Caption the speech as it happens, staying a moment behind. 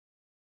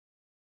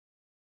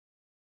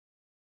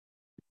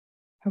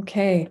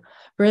Okay,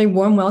 very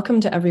warm welcome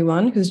to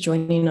everyone who's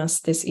joining us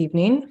this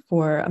evening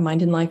for a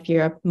Mind in Life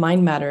Europe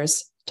Mind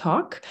Matters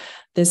talk.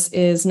 This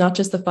is not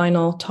just the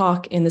final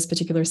talk in this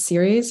particular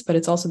series, but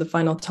it's also the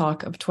final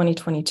talk of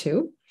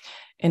 2022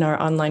 in our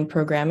online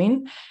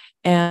programming.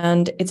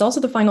 And it's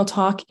also the final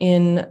talk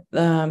in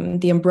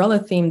the umbrella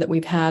theme that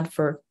we've had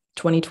for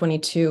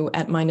 2022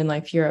 at Mind in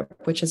Life Europe,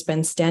 which has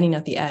been Standing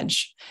at the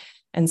Edge.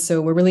 And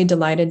so we're really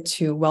delighted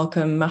to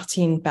welcome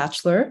Martine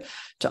Batchelor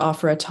to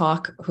offer a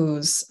talk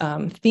whose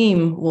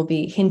theme will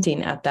be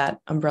hinting at that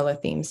umbrella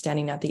theme,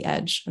 Standing at the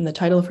Edge. And the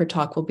title of her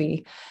talk will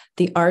be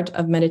The Art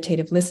of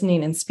Meditative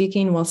Listening and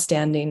Speaking While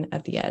Standing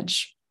at the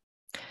Edge.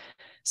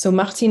 So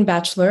Martine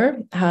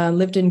Batchelor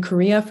lived in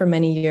Korea for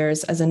many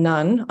years as a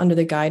nun under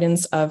the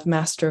guidance of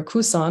Master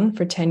Kusan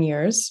for 10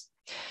 years.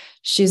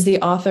 She's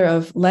the author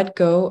of Let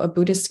Go, A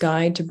Buddhist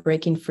Guide to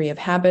Breaking Free of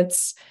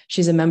Habits.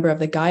 She's a member of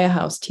the Gaia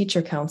House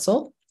Teacher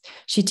Council.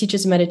 She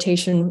teaches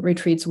meditation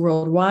retreats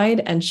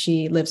worldwide, and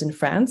she lives in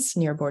France,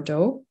 near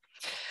Bordeaux.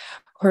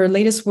 Her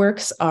latest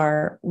works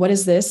are What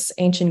is This?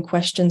 Ancient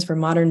Questions for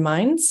Modern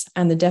Minds,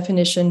 and The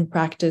Definition,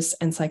 Practice,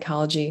 and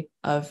Psychology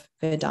of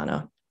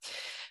Vedana.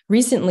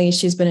 Recently,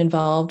 she's been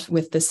involved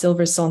with the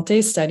Silver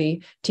Sante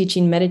Study,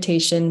 teaching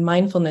meditation,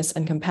 mindfulness,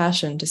 and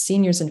compassion to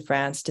seniors in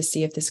France to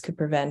see if this could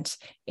prevent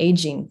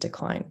aging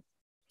decline.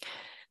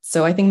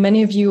 So I think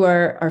many of you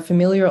are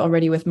familiar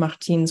already with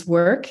Martine's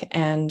work,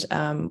 and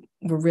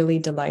we're really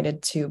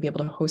delighted to be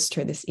able to host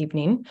her this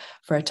evening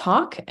for a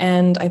talk.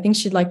 And I think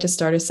she'd like to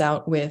start us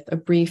out with a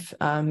brief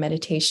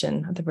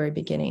meditation at the very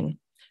beginning.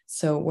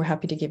 So we're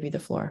happy to give you the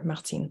floor.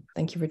 Martine,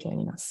 thank you for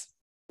joining us.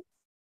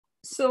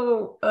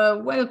 So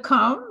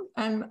welcome,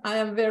 and I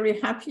am very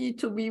happy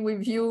to be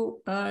with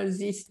you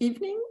this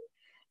evening.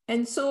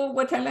 And so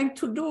what I like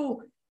to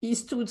do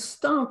is to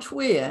start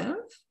with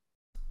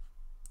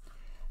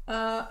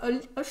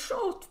a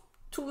short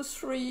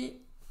 2-3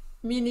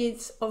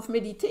 minutes of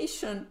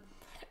meditation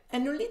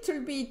and a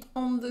little bit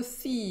on the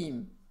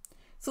theme.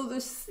 So the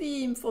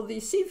theme for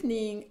this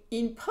evening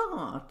in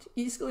part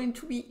is going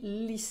to be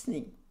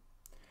listening.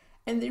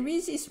 And there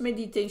is this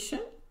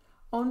meditation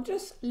on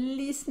just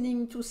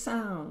listening to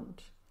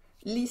sound,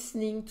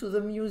 listening to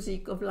the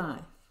music of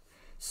life.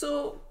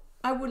 So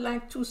I would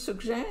like to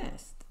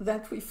suggest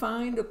that we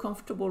find a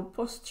comfortable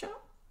posture,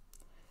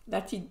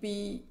 that it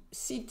be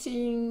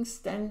sitting,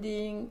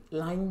 standing,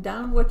 lying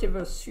down,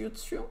 whatever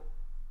suits you.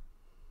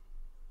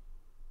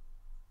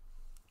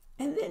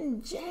 And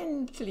then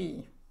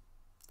gently,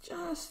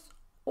 just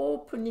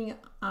opening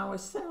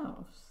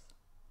ourselves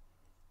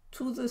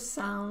to the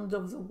sound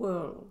of the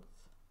world.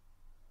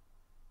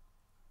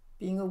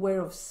 Being aware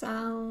of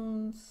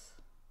sounds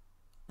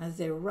as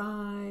they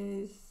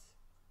rise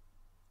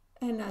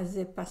and as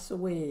they pass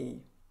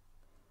away.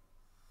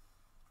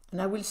 And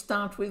I will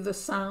start with the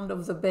sound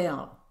of the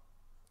bell.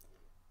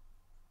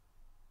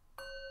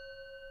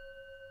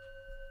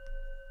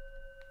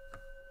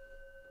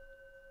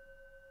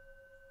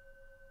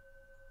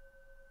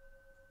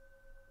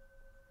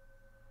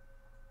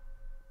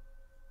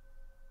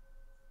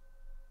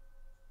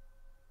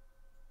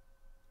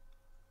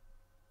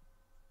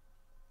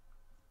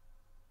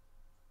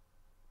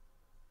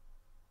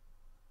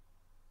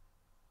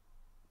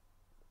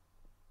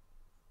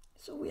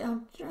 So we are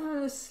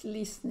just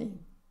listening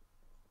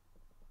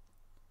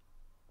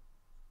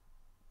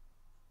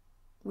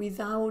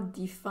without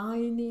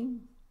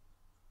defining,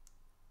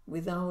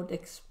 without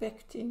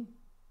expecting,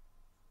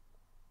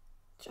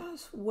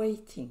 just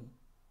waiting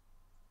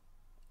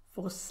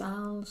for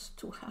sounds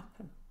to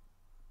happen.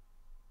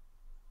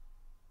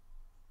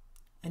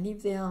 And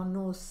if there are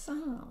no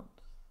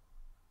sounds,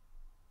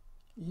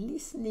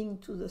 listening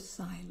to the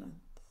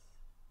silence,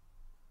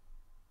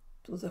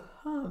 to the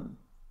hum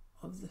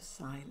of the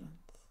silence.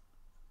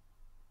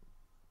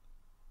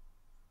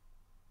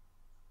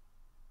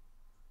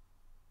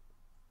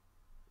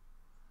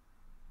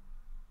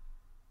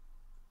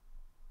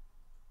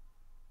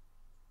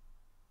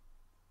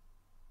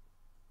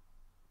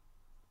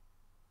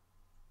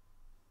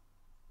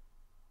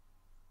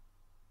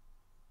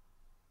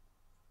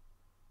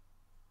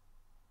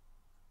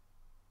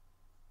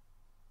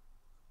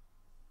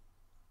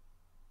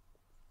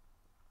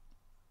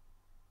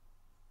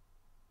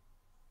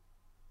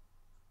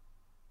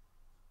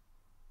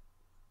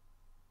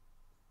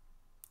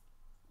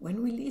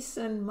 When we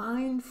listen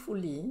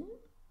mindfully,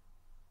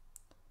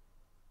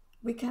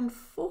 we can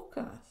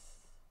focus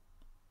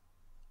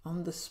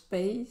on the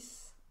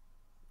space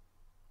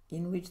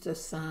in which the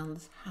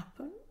sounds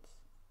happen,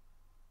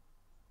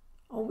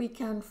 or we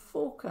can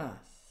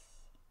focus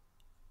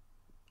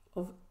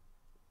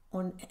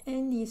on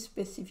any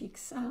specific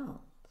sound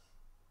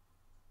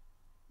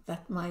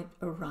that might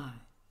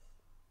arise.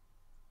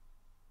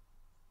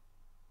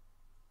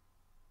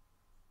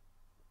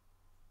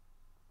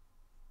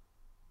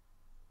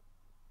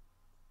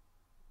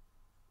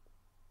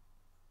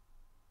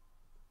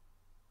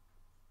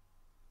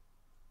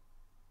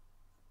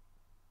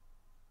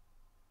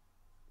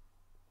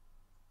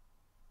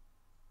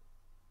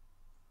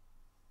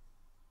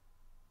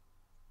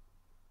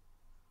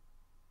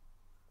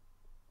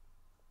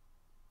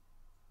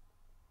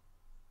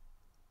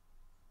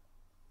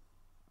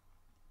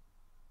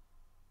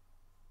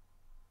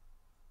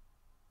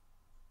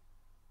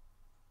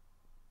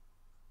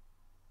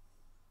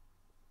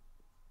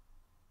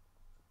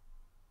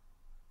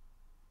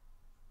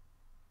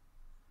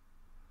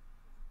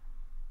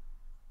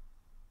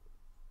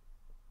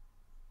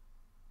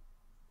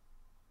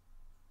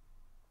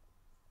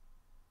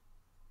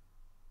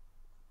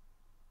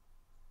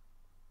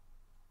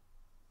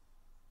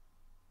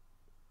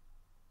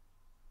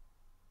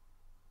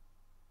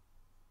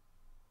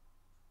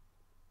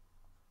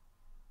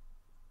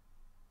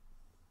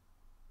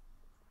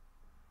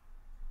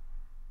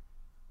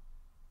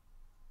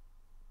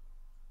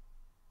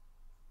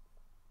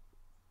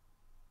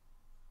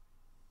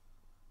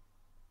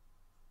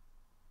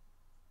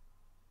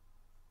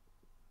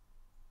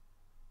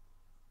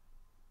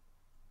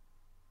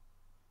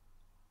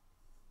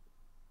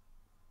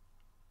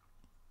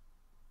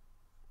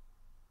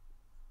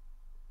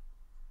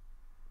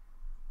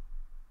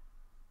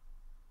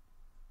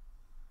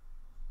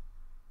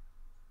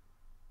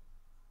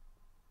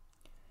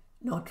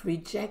 not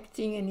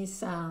rejecting any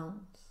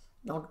sound,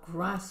 not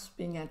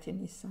grasping at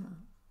any sound.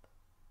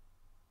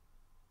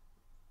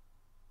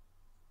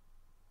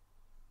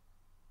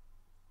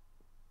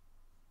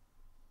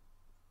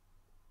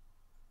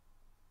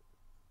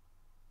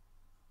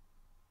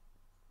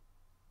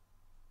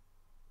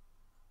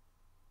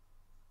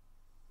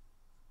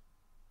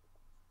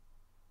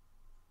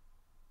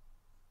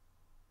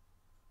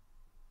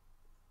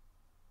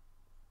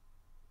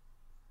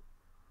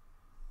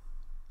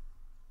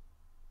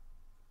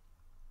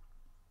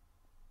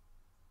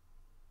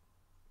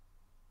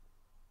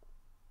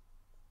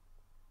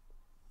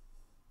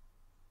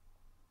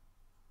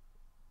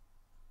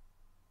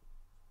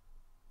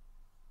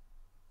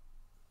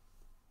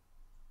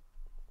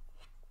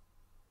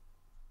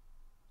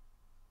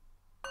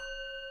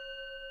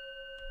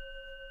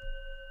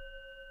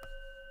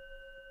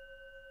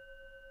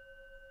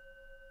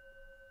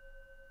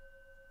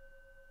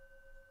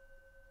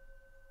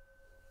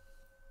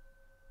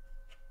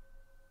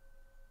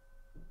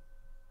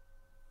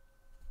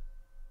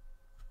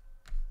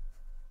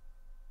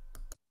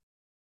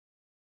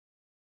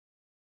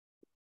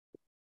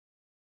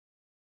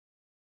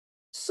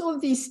 So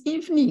this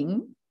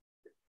evening,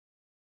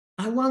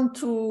 I want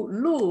to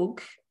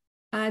look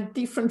at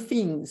different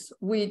things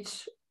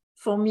which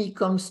for me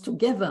comes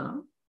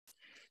together.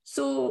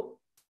 So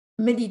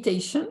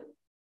meditation,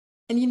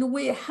 and in a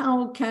way,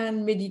 how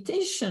can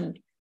meditation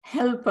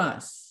help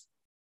us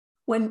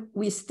when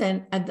we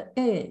stand at the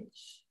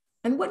edge?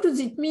 And what does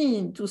it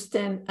mean to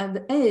stand at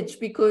the edge?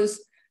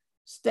 Because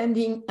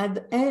standing at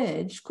the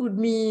edge could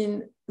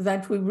mean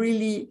that we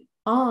really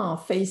are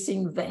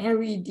facing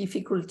very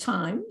difficult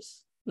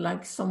times,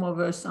 like some of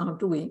us are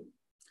doing.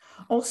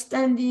 Or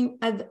standing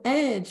at the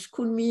edge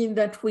could mean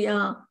that we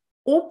are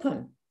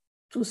open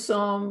to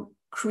some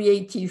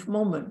creative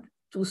moment,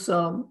 to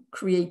some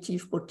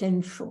creative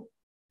potential.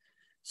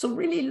 So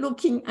really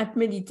looking at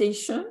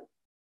meditation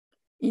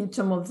in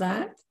terms of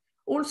that,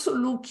 also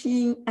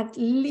looking at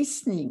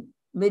listening,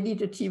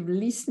 meditative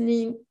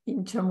listening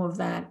in terms of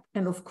that,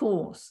 and of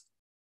course,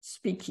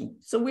 speaking.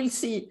 So we'll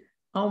see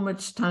how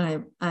much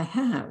time I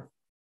have.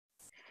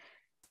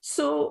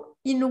 So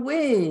in a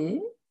way,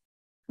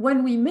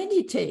 when we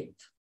meditate,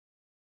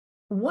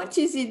 what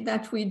is it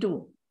that we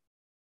do?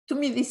 To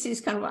me, this is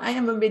kind of, I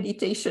am a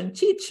meditation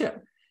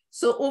teacher.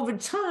 So over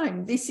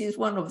time, this is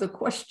one of the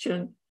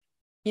questions,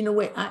 in a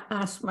way, I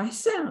ask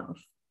myself,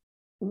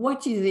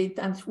 what is it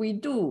that we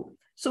do?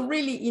 So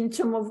really in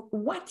terms of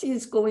what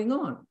is going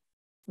on,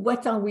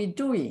 what are we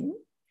doing,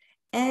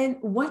 and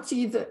what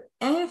is the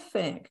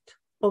effect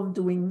of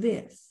doing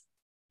this?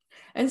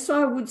 And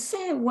so I would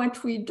say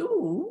what we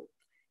do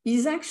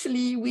is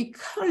actually we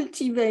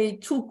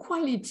cultivate two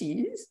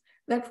qualities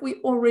that we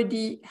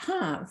already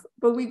have,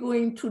 but we're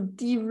going to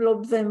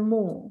develop them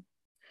more.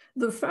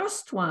 The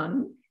first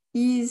one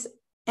is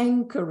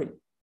anchoring.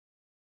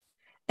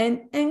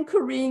 And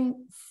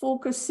anchoring,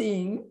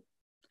 focusing,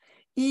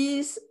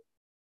 is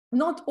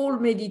not all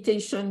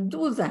meditation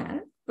do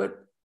that,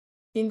 but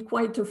in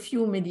quite a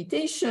few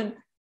meditation,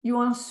 you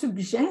are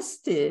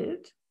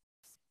suggested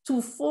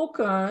to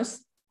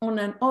focus on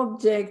an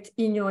object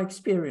in your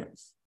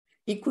experience.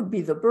 It could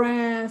be the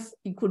breath,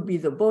 it could be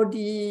the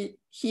body,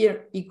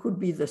 here it could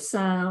be the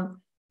sound,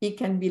 it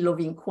can be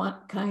loving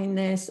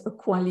kindness, a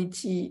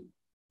quality,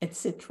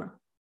 etc.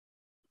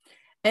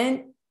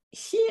 And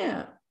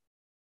here,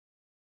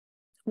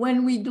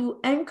 when we do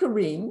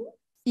anchoring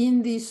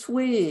in this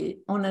way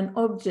on an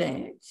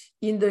object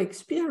in the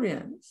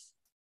experience,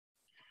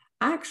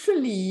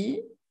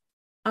 actually,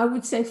 I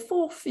would say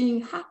 4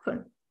 things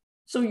happen.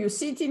 So you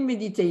sit in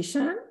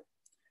meditation,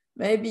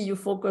 maybe you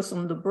focus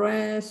on the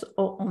breath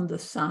or on the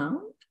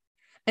sound.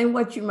 And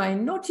what you might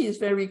notice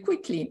very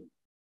quickly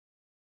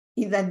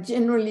is that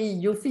generally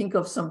you think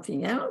of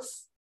something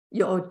else,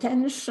 your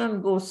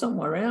attention goes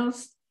somewhere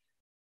else,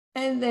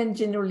 and then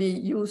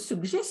generally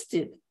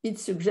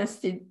it's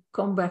suggested,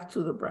 come back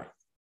to the breath.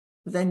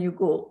 Then you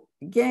go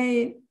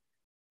again,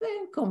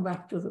 then come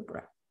back to the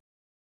breath.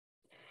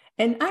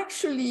 And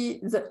actually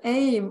the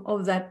aim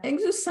of that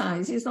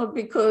exercise is not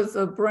because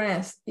the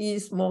breath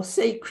is more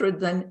sacred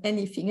than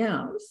anything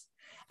else.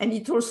 And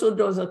it also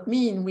doesn't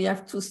mean we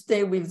have to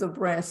stay with the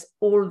breath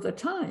all the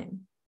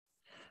time.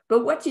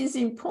 But what is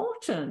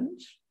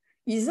important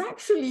is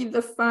actually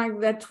the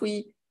fact that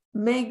we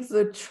make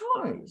the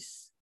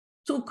choice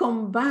to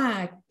come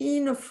back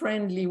in a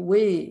friendly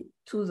way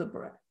to the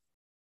breath.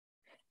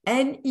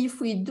 And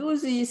if we do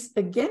this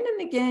again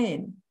and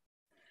again,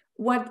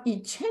 what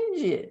it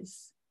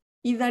changes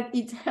is that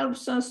it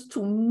helps us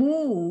to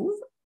move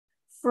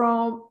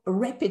from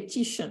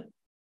repetition,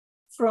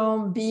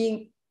 from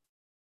being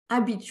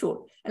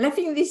habitual. And I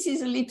think this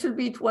is a little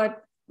bit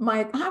what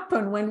might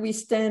happen when we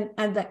stand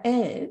at the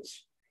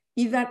edge,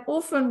 is that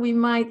often we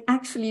might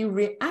actually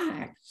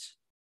react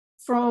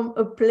from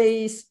a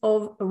place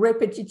of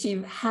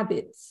repetitive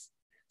habits,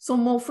 so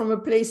more from a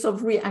place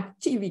of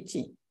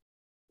reactivity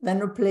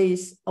than a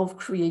place of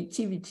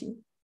creativity.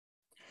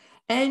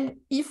 And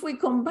if we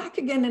come back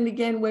again and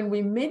again when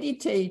we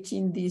meditate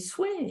in this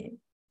way,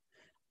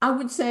 I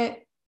would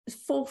say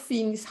 4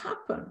 things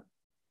happen.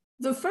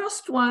 The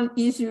first one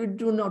is you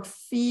do not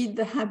feed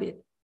the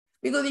habit.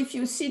 Because if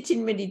you sit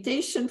in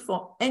meditation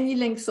for any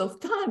length of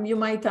time, you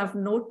might have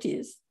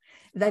noticed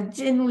that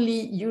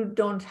generally you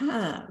don't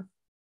have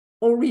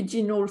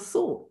original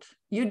thought.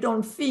 You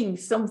don't think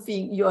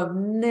something you have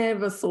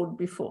never thought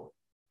before.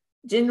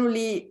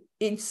 Generally,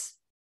 it's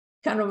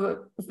kind of a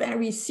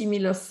very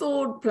similar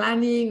thought,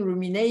 planning,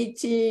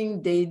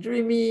 ruminating,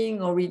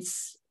 daydreaming, or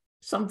it's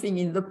something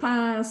in the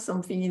past,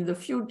 something in the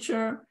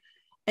future.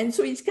 And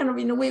so it's kind of,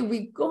 in a way,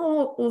 we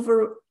go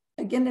over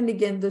again and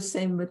again the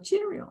same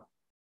material.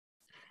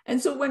 And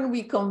so when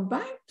we come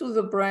back to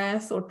the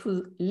breath or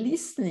to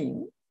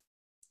listening,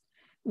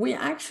 we're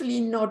actually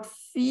not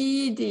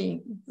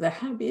feeding the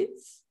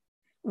habits,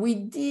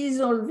 we're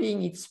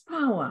dissolving its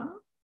power,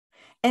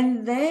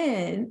 and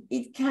then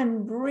it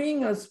can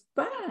bring us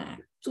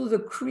back to the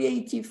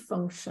creative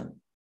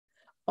function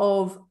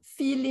of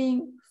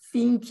feeling,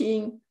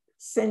 thinking,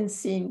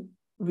 sensing,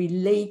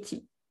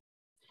 relating.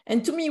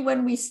 And to me,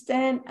 when we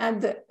stand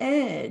at the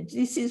edge,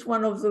 this is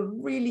one of the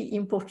really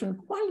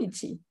important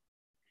qualities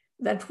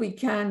that we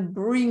can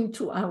bring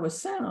to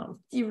ourselves,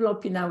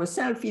 develop in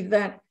ourselves, is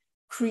that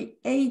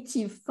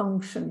creative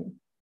functioning.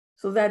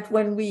 So that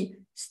when we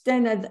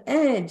stand at the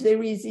edge,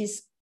 there is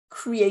this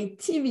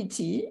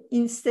creativity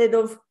instead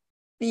of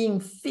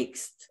being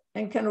fixed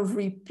and kind of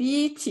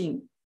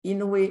repeating,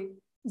 in a way,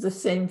 the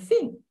same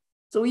thing.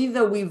 So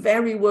either we're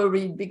very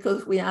worried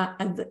because we are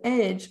at the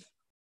edge,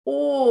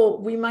 or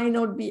we might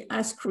not be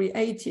as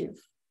creative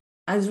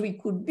as we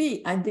could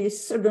be. And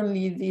there's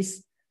suddenly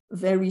this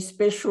very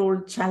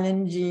special,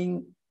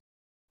 challenging,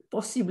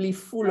 possibly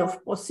full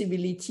of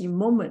possibility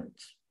moment.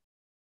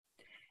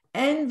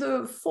 And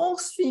the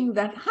fourth thing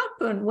that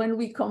happened when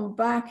we come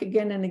back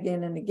again and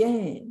again and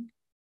again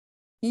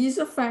is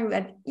the fact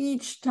that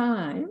each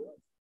time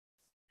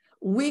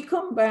we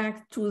come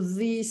back to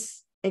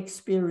this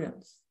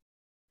experience.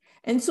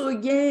 And so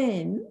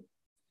again,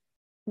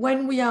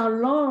 when we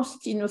are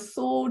lost in a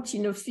thought,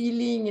 in a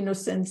feeling, in a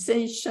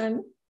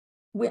sensation,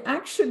 we're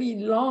actually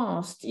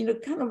lost in a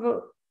kind of a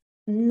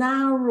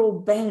narrow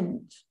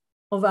band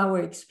of our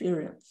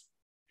experience.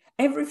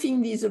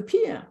 Everything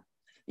disappears.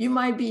 You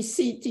might be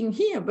sitting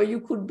here, but you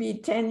could be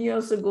 10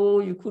 years ago,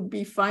 you could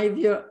be 5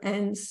 years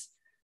hence,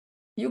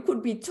 you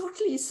could be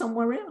totally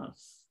somewhere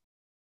else.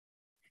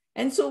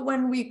 And so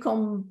when we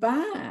come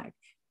back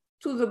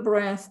to the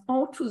breath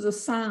or to the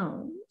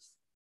sounds,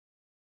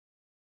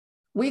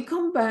 we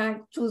come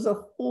back to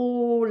the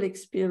whole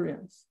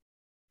experience.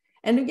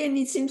 And again,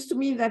 it seems to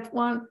me that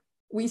when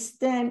we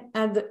stand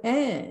at the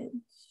edge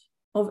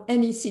of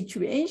any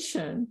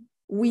situation,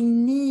 we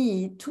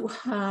need to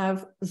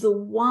have the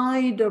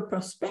wider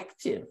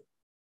perspective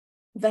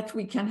that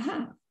we can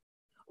have.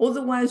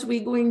 Otherwise,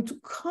 we're going to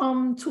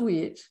come to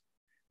it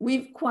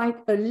with quite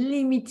a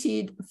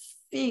limited,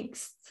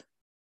 fixed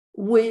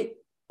way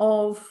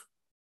of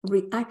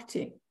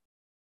reacting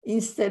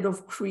instead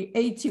of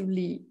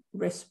creatively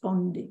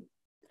responding.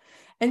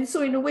 And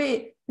so in a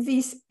way,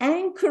 this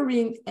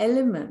anchoring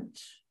element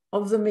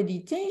of the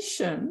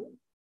meditation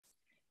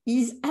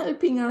is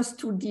helping us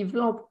to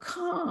develop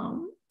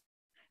calm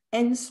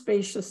and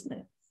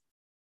spaciousness.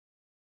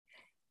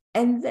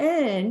 And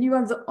then you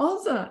have the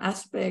other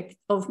aspect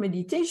of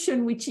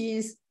meditation, which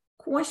is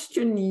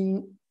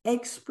questioning,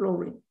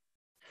 exploring.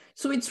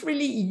 So it's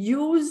really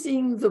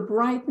using the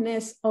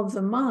brightness of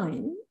the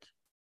mind,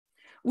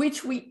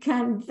 which we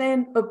can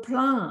then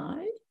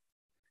apply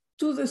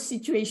to the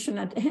situation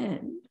at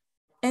hand,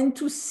 and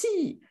to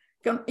see,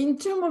 in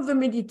terms of the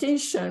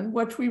meditation,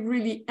 what we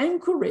really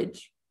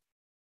encourage,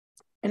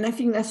 and I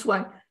think that's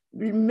why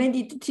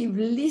meditative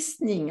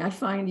listening I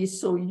find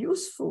is so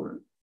useful,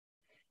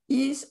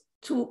 is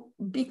to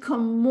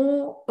become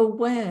more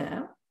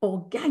aware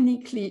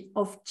organically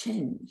of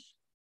change,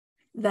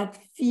 that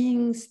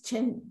things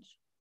change.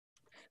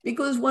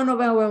 Because one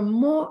of our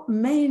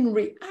main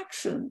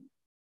reactions,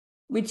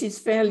 which is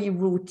fairly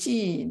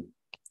routine,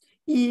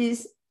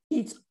 is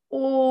it's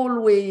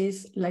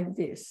always like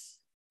this.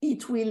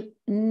 It will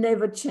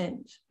never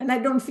change. And I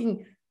don't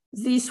think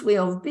this way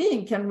of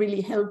being can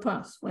really help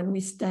us when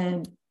we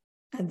stand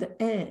at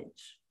the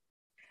edge.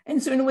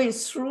 And so in a way,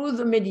 through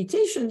the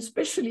meditation,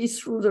 especially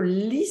through the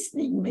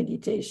listening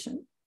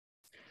meditation,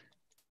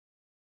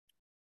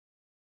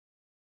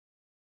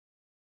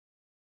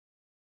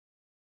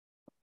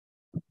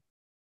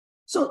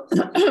 so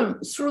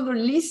through the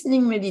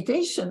listening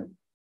meditation,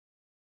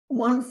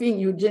 one thing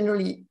you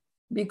generally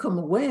become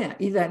aware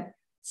is that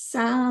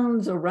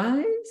sounds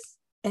arise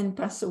and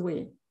pass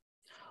away.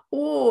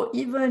 Or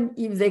even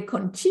if they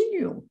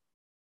continue,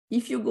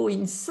 if you go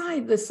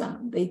inside the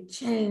sound, they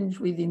change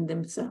within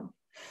themselves.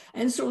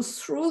 And so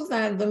through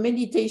that, the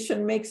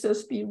meditation makes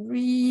us be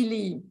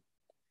really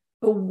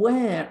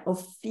aware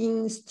of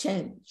things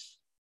change,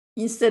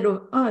 instead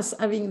of us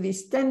having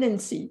this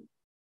tendency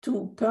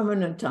to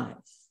permanentize.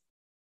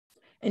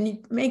 And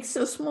it makes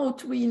us more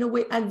to be, in a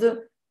way, at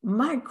the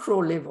micro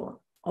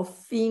level of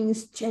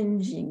things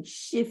changing,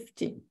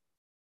 shifting.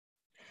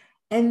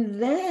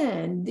 And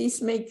then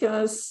this makes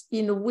us,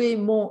 in a way,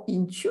 more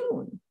in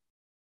tune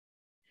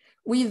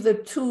with the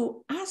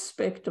two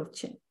aspects of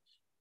change.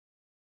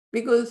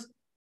 Because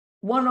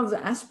one of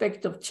the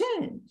aspects of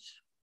change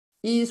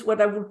is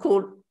what I would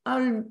call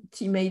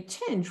ultimate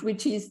change,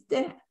 which is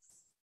death.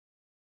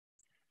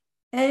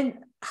 And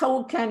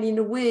how can, in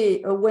a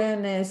way,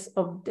 awareness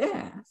of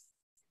death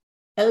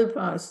help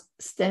us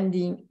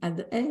standing at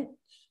the edge?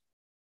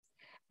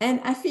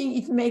 And I think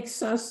it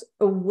makes us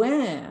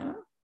aware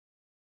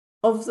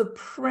of the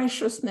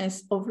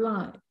preciousness of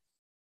life,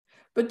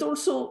 but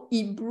also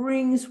it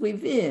brings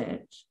with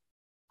it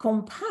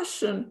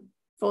compassion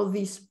for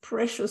this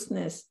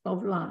preciousness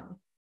of life.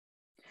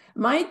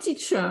 My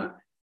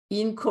teacher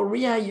in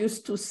Korea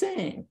used to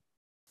say,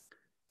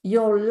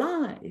 your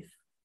life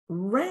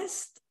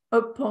rests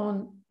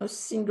upon a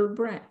single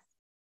breath.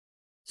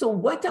 So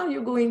what are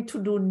you going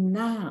to do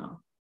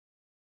now?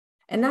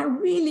 And I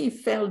really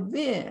felt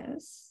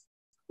this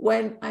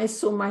when I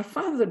saw my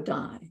father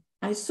die.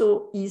 I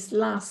saw his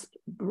last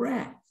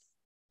breath.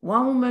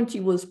 One moment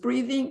he was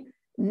breathing,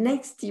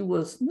 next he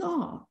was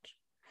not.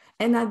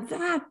 And at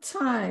that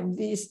time,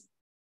 this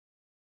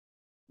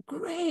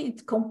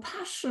great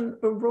compassion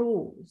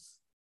arose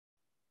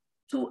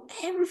to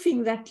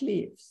everything that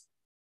lives.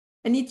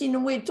 And it, in a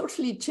way,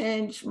 totally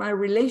changed my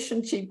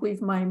relationship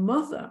with my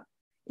mother.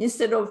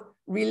 Instead of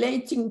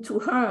relating to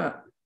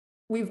her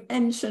with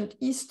ancient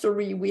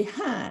history we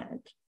had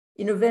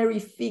in a very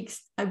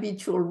fixed,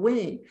 habitual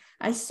way,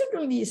 I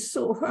suddenly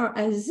saw her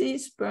as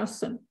this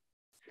person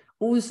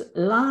whose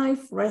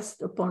life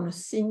rests upon a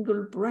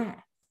single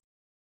breath.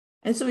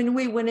 And so in a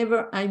way,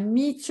 whenever I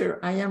meet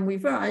her, I am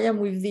with her, I am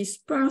with this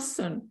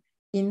person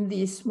in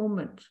this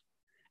moment,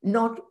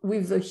 not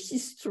with the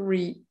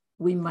history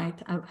we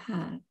might have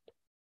had.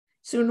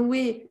 So in a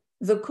way,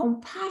 the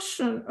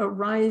compassion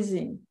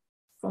arising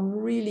from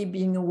really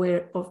being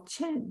aware of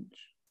change.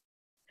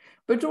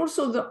 But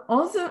also the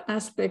other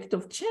aspect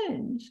of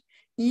change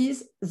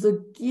is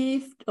the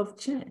gift of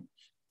change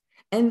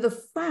and the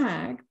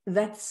fact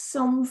that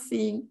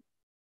something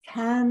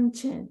can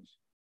change.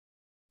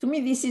 To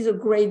me, this is a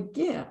great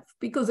gift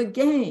because,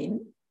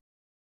 again,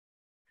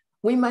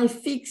 we might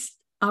fix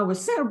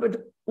ourselves,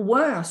 but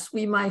worse,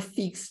 we might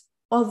fix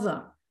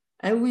others.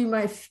 And we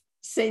might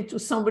say to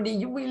somebody,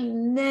 you will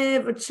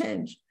never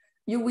change.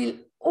 You will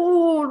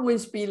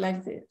always be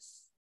like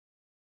this.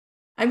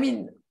 I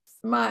mean,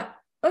 my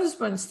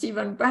husband,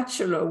 Martine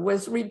Batchelor,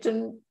 has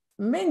written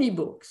many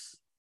books.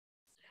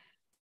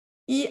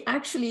 He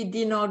actually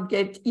did not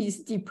get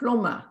his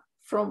diploma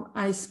from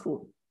high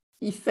school.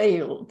 He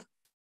failed.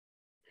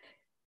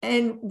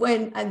 And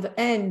when at the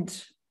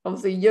end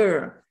of the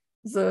year,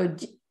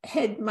 the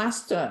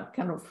headmaster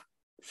kind of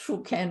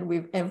shook hands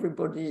with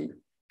everybody,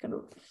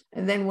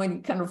 and then when he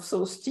kind of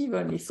saw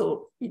Stephen,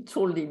 he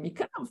told him, he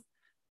kind of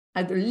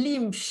had a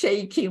limb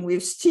shaking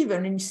with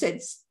Stephen, and he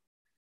said,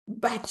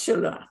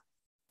 Batchelor,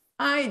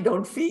 I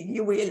don't think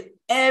you will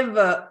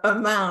ever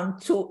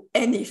amount to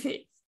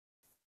anything.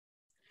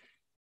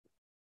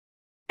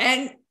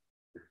 And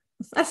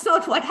that's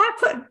not what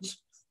happened.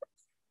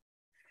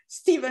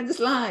 Stephen's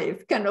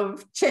life kind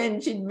of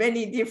changed in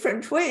many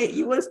different ways.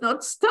 He was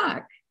not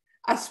stuck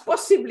as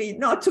possibly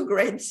not a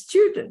great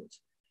student,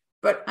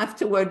 but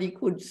afterward he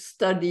could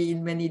study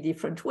in many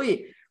different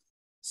ways.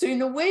 So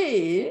in a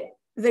way,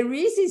 there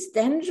is this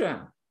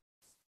danger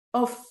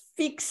of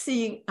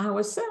fixing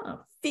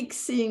ourselves,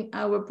 fixing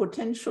our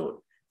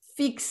potential,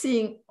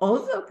 fixing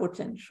other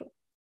potential.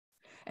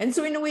 And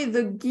so in a way,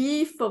 the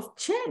gift of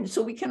change,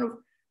 so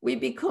we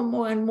become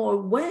more and more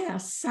aware,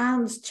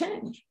 sounds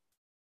change.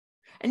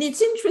 And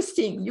it's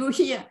interesting, you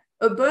hear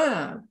a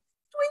bird,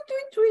 tweet,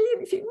 tweet, tweet,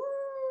 and you think,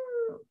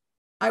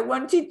 I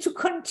want it to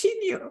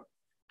continue.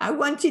 I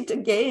want it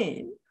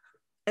again.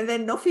 And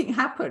then nothing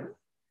happened.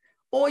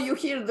 Or you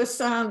hear the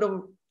sound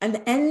of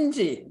an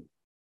engine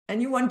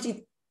and you want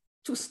it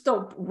to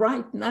stop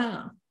right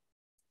now.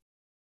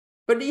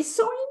 But it's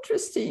so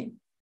interesting.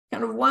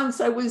 Kind of once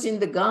I was in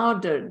the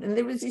garden and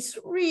there was this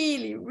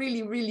really,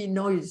 really, really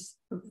noise,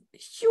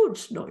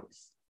 huge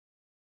noise.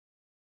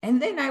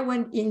 And then I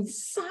went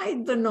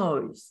inside the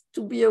noise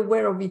to be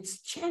aware of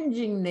its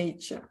changing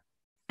nature.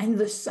 And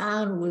the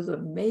sound was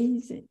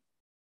amazing,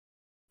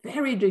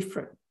 very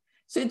different.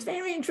 So it's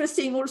very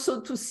interesting also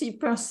to see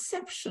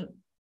perception,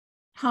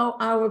 how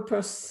our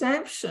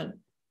perception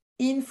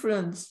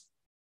influences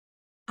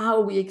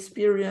how we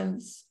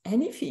experience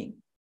anything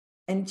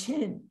and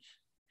change.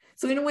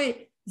 So in a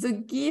way, the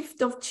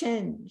gift of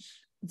change,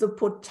 the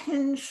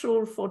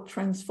potential for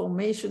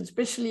transformation,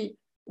 especially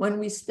when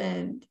we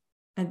stand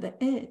at the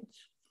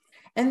edge.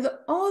 And the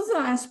other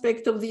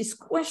aspect of this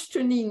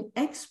questioning,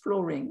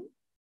 exploring,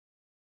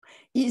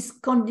 is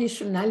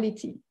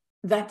conditionality,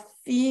 that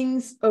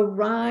things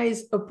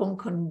arise upon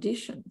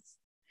conditions.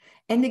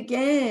 And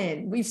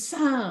again, with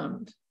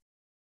sound,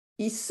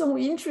 is so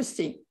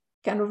interesting,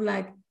 kind of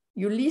like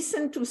you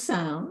listen to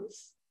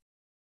sounds,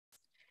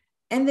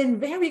 and then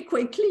very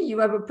quickly you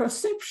have a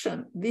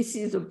perception. This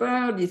is a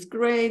bird, it's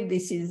great,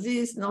 this is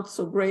this, not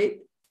so great.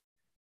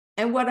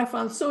 And what I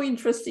found so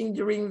interesting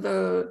during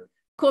the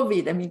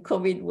COVID, I mean,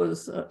 COVID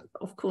was,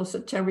 of course,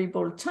 a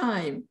terrible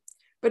time,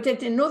 but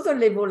at another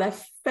level, I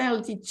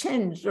felt it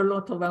changed a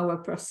lot of our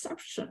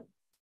perception.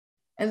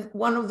 And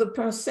one of the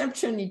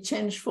perception it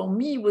changed for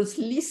me was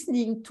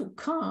listening to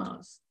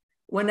cars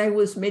when I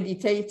was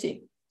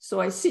meditating. So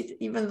I sit,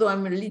 even though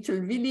I'm a little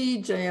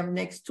village, I am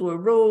next to a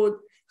road.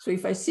 So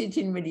if I sit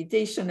in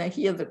meditation, I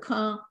hear the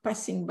car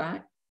passing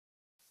by.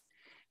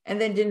 And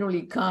then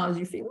generally cars,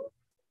 you think,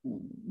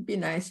 be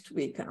nice to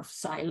be kind of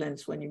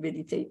silence when you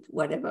meditate,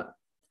 whatever.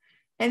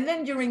 And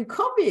then during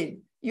COVID,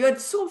 you had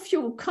so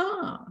few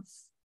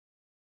cars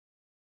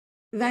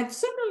that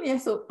suddenly I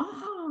thought,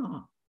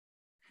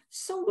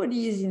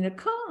 somebody is in a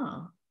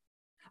car.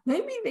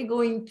 Maybe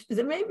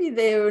maybe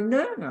they're a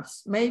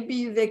nurse.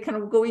 Maybe they're kind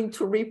of going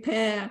to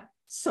repair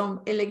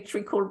some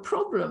electrical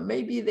problem.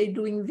 Maybe they're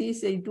doing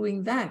this, they're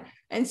doing that.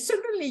 And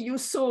suddenly you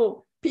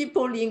saw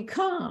people in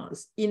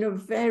cars in a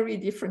very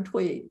different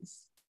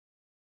ways.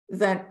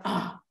 That,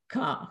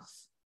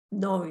 cars,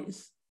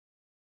 noise.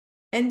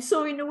 And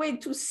so in a way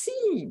to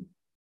see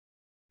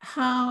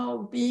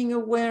how being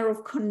aware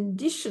of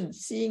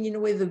conditions, seeing in a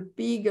way the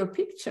bigger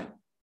picture,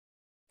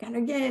 can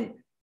again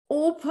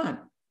open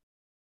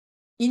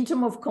in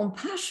terms of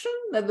compassion,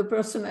 that the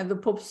person had the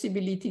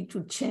possibility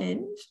to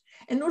change,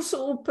 and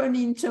also open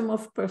in terms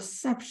of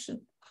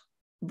perception,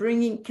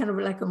 bringing kind of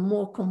like a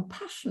more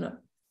compassionate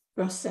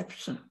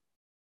perception.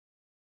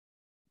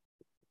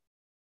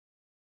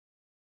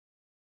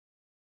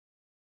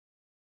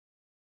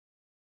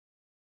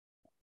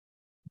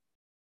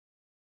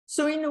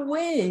 So in a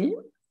way,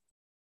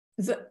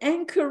 the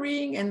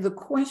anchoring and the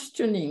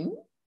questioning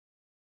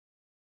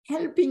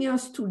helping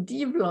us to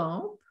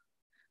develop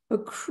a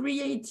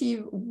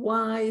creative,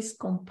 wise,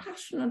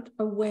 compassionate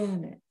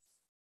awareness.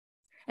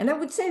 And I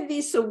would say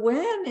this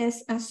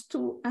awareness has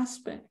two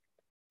aspects.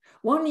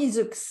 One is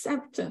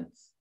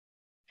acceptance.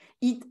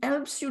 It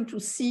helps you to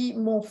see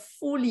more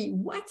fully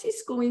what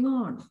is going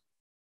on.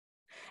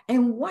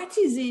 And what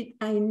is it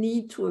I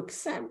need to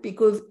accept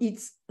because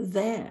it's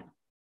there.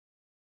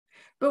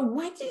 But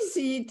what is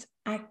it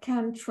I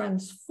can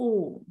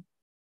transform?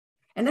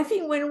 And I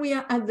think when we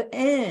are at the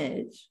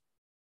edge,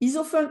 is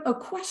often a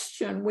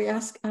question we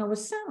ask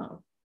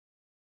ourselves.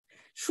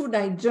 Should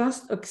I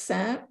just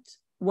accept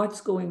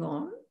what's going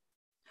on?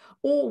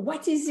 Or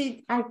what is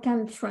it I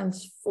can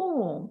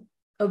transform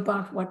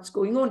about what's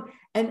going on?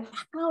 And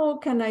how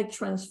can I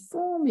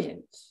transform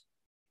it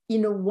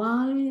in a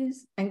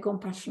wise and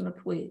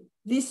compassionate way?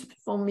 This,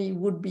 for me,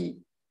 would be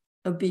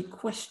a big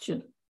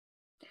question.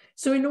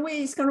 So in a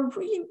way, it's kind of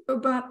really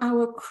about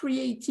our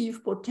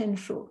creative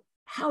potential.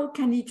 How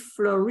can it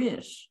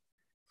flourish?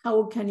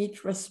 How can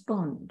it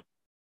respond?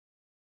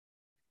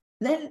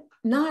 Then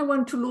now I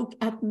want to look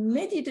at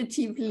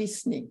meditative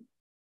listening.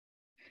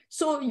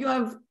 So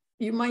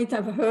you might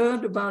have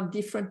heard about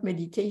different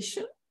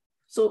meditation.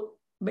 So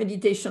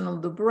meditation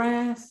on the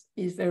breath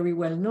is very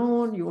well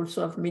known. You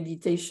also have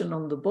meditation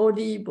on the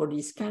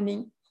body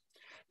scanning.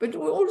 But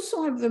we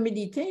also have the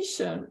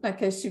meditation,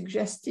 like I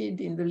suggested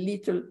in the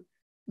little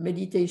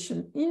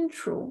meditation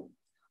intro,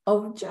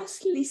 of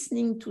just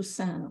listening to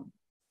sound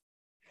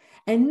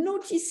and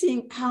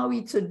noticing how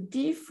it's a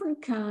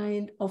different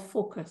kind of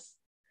focus,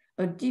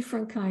 a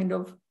different kind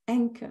of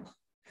anchor.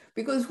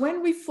 Because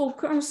when we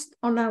focus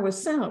on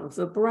ourselves,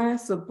 the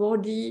breath, the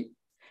body,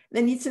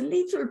 then it's a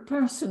little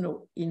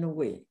personal in a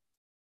way.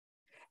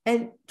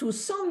 And to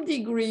some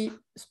degree,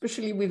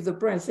 especially with the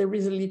breath, there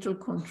is a little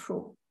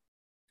control.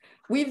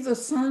 With the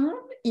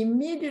sound,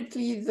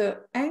 immediately the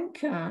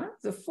anchor,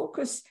 the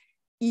focus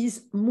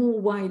is more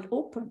wide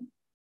open.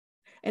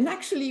 And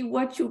actually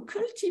what you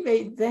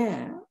cultivate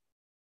there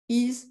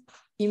is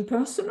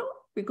impersonal,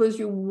 because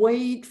you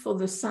wait for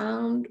the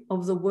sound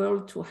of the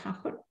world to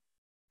happen.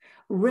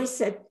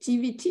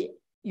 Receptivity,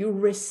 you're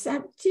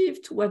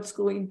receptive to what's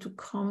going to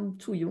come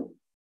to you.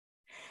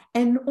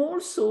 And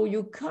also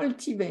you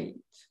cultivate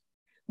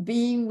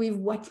being with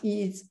what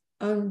is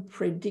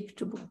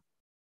unpredictable.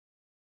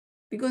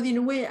 Because in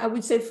a way, I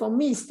would say for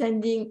me,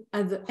 standing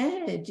at the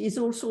edge is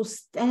also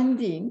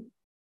standing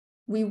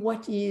with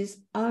what is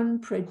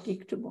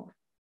unpredictable.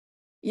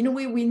 In a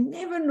way, we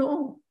never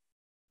know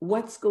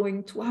what's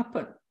going to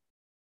happen.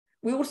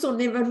 We also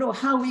never know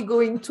how we're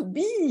going to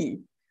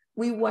be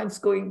with what's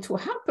going to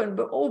happen,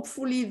 but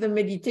hopefully the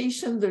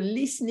meditation, the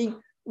listening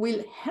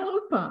will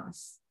help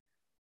us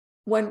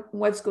when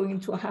what's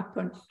going to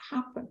happen.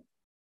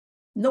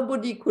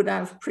 Nobody could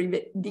have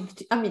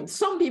predicted. I mean,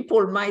 some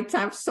people might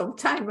have some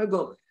time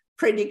ago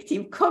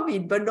predicted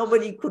COVID, but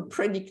nobody could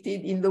predict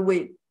it in the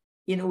way,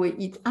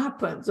 it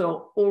happens,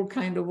 or all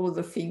kind of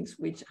other things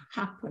which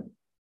happen.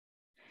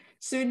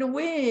 So in a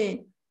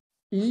way,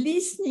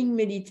 listening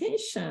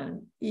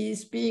meditation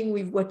is being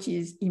with what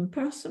is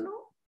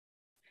impersonal,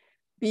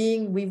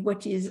 being with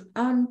what is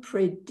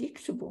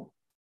unpredictable,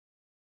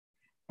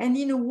 and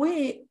in a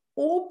way,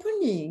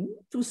 opening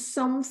to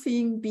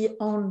something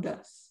beyond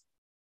us.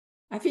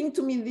 I think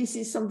to me, this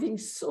is something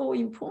so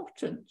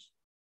important,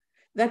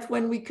 that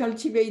when we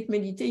cultivate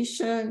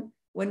meditation,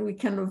 when we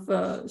kind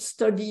of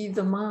study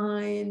the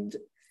mind,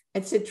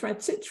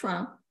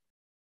 etc.,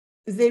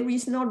 there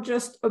is not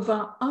just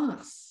about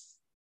us,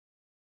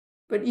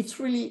 but it's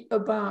really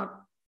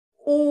about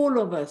all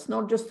of us,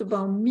 not just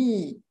about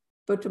me,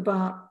 but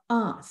about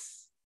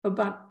us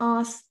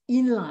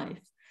in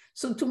life.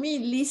 So to me,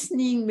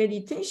 listening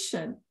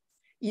meditation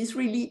is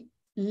really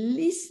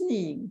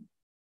listening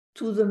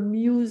to the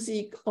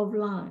music of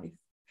life,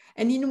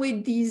 and in a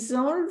way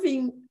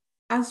dissolving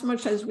as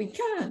much as we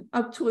can,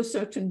 up to a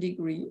certain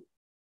degree,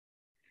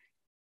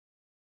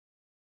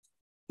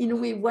 in a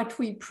way what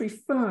we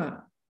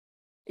prefer.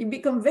 It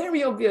becomes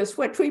very obvious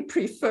what we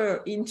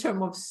prefer in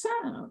terms of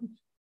sound,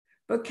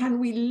 but can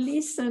we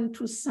listen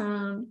to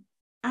sound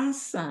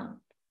as sound?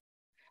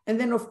 And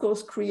then, of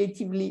course,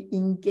 creatively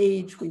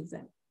engage with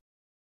them.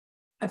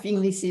 I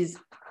think this is,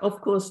 of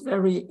course,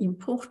 very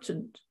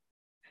important.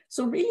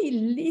 So really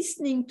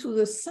listening to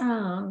the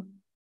sound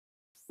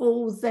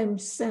for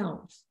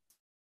themselves.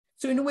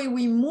 So in a way,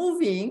 we're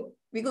moving,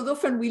 because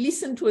often we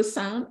listen to a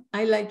sound,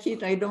 I like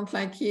it, I don't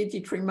like it,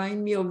 it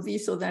reminds me of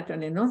this or that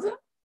and another.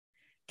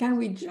 Can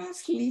we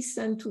just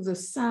listen to the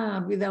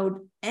sound without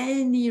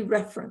any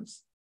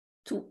reference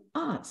to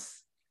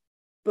us,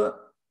 but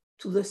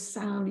to the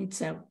sound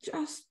itself,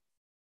 just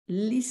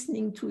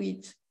listening to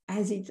it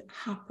as it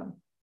happened?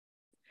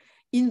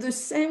 In the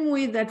same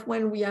way that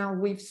when we are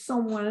with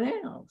someone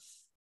else,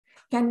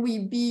 can we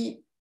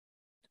be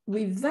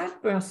with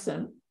that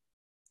person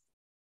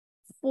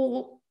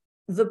for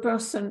the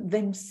person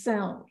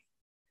themselves,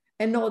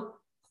 and not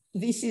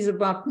this is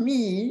about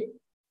me,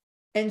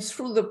 and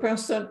through the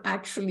person,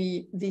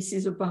 actually, this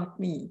is about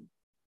me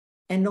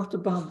and not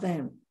about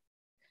them.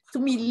 To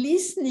me,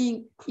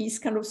 listening is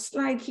kind of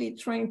slightly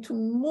trying to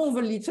move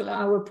a little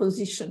our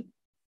position,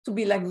 to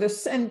be like the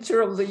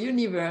center of the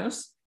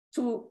universe,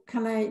 to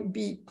can I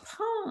be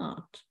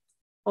part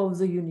of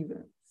the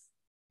universe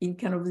in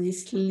kind of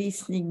this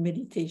listening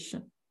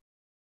meditation.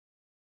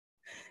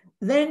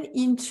 Then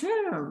in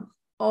terms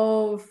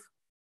of,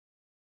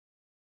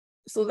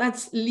 so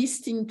that's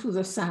listening to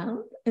the sound,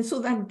 and so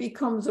that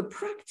becomes a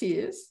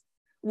practice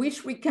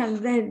which we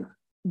can then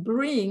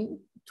bring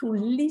to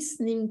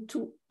listening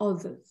to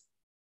others.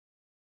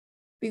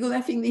 Because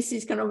I think this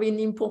is kind of an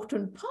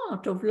important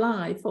part of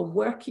life, of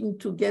working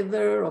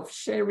together, of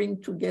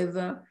sharing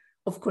together,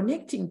 of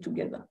connecting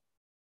together,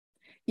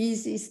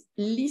 is this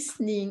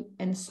listening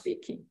and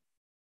speaking.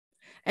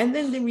 And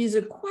then there is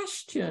a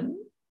question,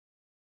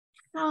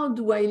 how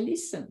do I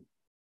listen?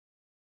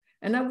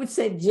 And I would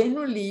say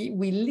generally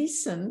we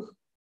listen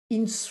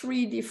in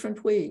 3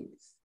 different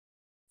ways.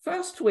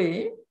 First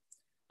way,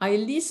 I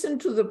listen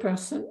to the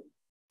person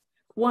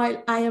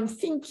while I am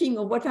thinking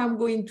of what I'm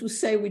going to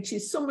say, which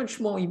is so much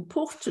more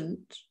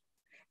important.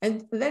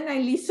 And then I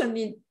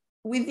listen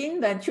within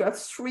that, you have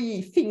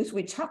 3 things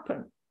which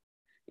happen.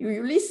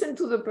 You listen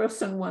to the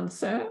person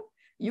 1/3,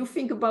 you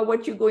think about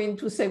what you're going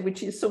to say,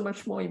 which is so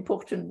much more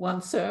important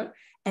 1/3,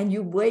 and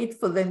you wait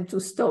for them to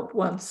stop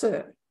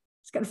 1/3.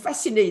 It's kind of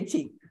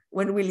fascinating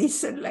when we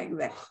listen like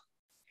that.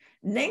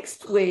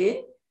 Next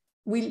way,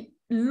 we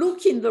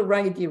look in the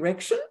right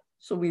direction.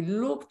 So we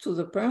look to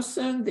the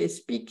person, they're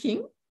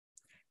speaking,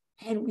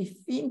 and we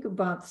think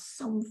about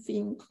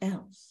something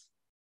else.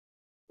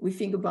 We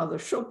think about the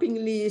shopping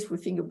list, we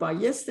think about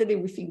yesterday,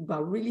 we think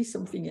about really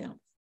something else.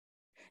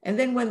 And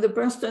then when the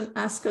person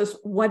asks us,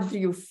 what do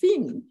you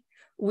think?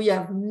 We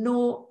have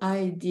no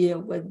idea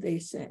what they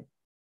said.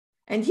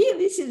 And here,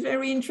 this is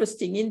very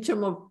interesting in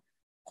terms of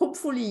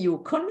hopefully you're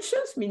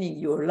conscious, meaning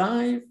you're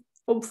alive.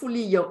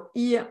 Hopefully your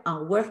ears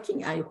are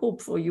working. I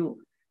hope for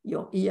you,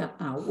 your ears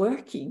are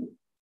working.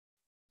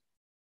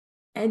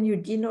 And you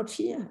did not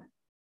hear,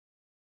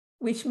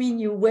 which means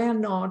you were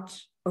not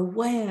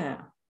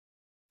aware.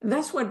 And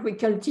that's what we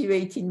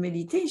cultivate in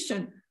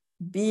meditation,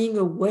 being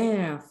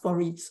aware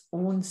for its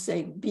own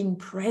sake, being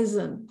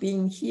present,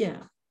 being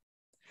here.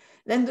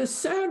 Then the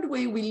third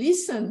way we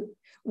listen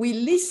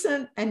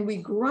and we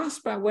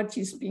grasp at what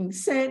is being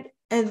said,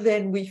 and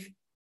then we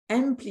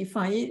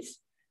amplify it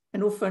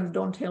and often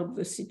don't help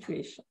the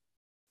situation.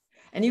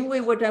 And in a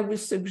way, what I will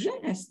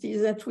suggest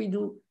is that we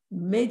do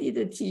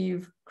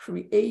meditative,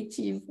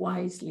 creative,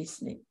 wise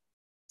listening.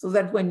 So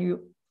that when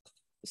you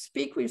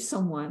speak with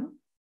someone,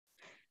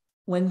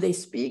 when they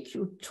speak,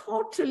 you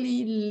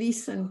totally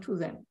listen to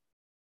them.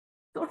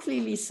 Totally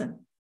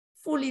listen,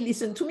 fully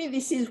listen. To me,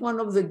 this is one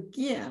of the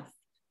gifts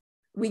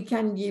we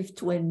can give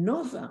to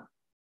another,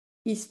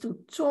 is to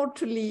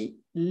totally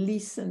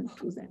listen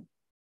to them.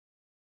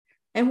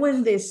 And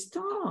when they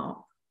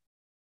stop,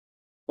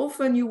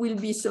 often you will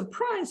be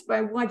surprised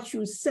by what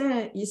you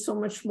say is so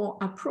much more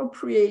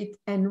appropriate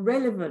and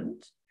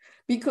relevant,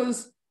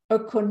 because a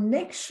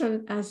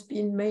connection has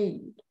been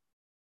made.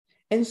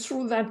 And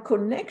through that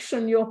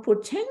connection, your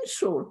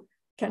potential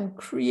can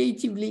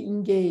creatively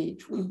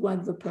engage with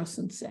what the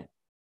person said.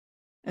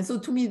 And so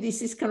to me,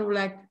 this is kind of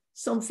like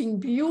something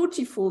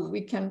beautiful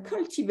we can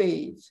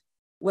cultivate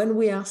when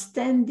we are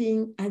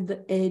standing at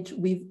the edge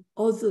with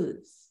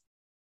others.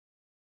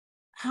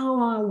 How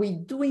are we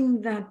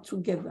doing that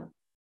together?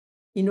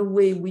 in a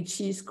way which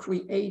is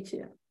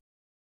creative,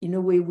 in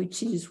a way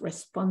which is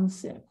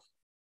responsive.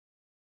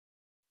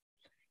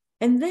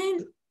 And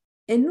then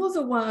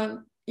another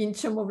one, in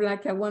terms of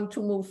like, I want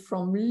to move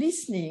from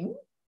listening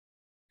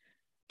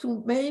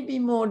to maybe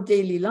more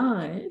daily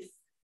life.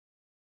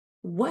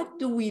 What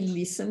do we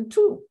listen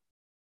to?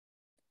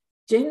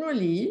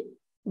 Generally,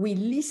 we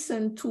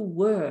listen to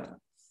words.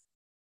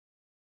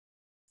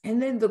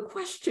 And then the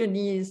question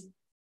is,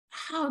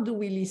 how do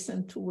we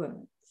listen to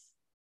words?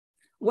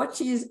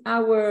 What is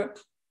our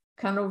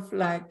kind of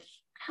like,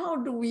 how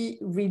do we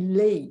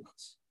relate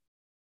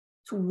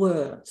to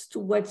words, to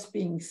what's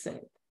being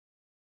said?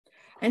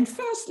 And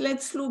first,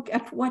 let's look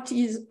at what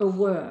is a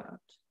word.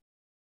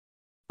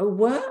 A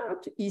word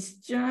is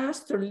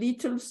just a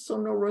little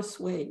sonorous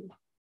wave.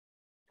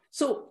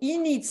 So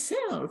in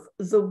itself,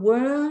 the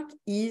word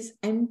is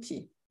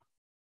empty.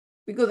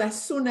 Because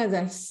as soon as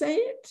I say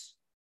it,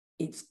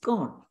 it's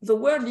gone. The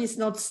word is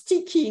not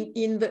sticking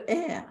in the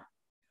air.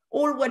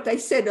 All what I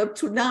said up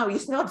to now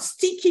is not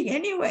sticking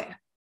anywhere.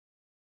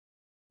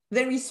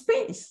 There is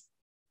space.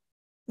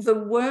 The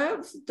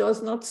word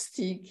does not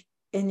stick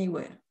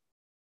anywhere.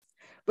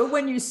 But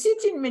when you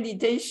sit in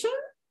meditation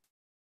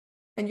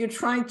and you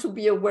try to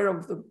be aware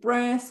of the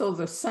breath or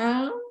the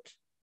sound,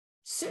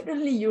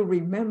 suddenly you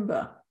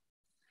remember,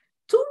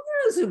 2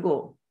 years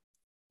ago,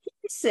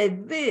 he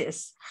said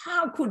this.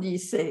 How could he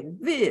say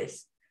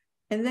this?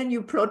 And then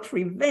you plot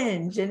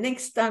revenge. And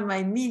next time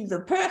I meet the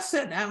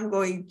person, I'm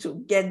going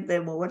to get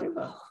them or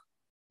whatever.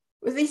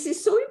 But this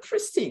is so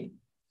interesting.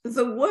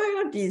 The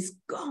word is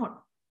gone.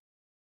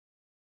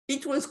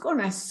 It was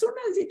gone as soon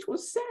as it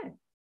was said.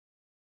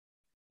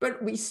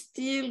 But we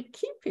still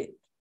keep it.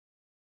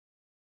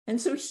 And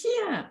so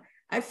here,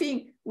 I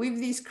think with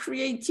this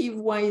creative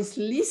wise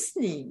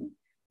listening,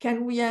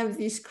 can we have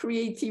this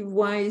creative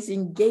wise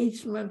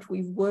engagement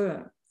with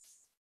words?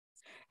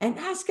 And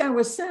ask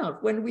ourselves,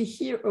 when we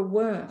hear a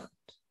word,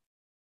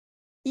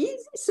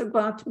 is this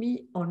about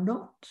me or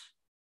not?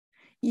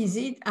 Is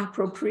it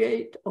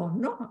appropriate or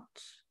not?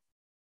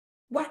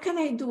 What can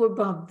I do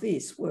about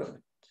this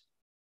word?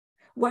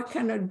 What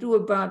can I do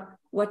about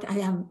what I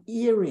am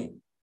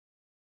hearing?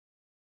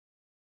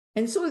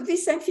 And so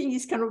this, I think,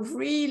 is kind of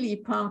really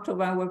part of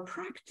our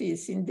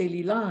practice in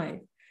daily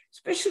life,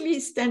 especially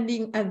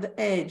standing at the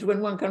edge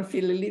when one can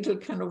feel a little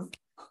kind of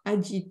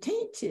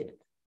agitated.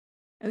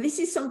 And this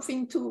is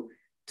something to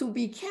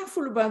be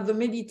careful about. The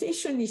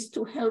meditation is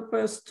to help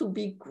us to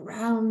be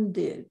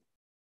grounded,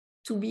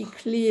 to be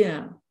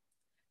clear,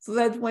 so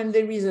that when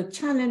there is a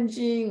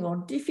challenging or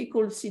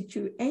difficult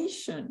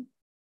situation,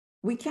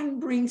 we can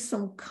bring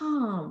some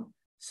calm,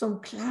 some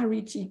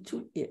clarity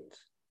to it.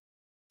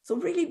 So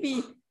really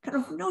be kind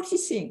of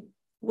noticing,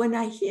 when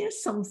I hear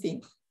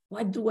something,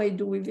 what do I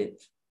do with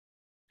it?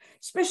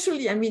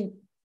 Especially, I mean,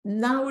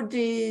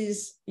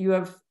 nowadays you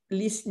have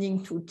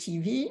listening to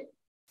TV.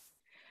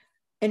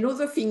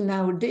 Another thing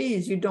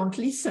nowadays, you don't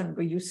listen,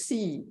 but you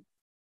see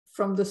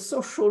from the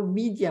social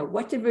media,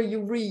 whatever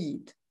you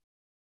read,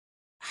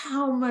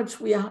 how much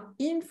we are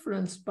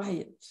influenced by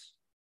it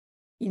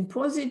in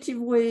positive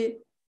way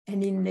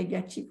and in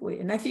negative way.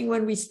 And I think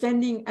when we're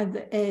standing at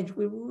the edge,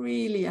 we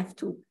really have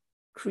to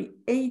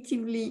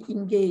creatively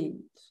engage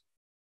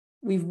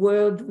with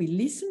words we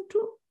listen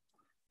to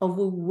or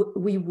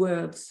with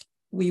words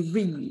we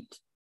read.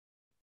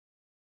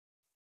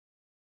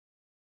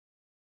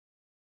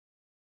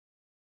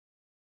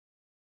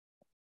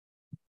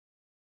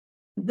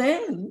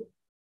 Then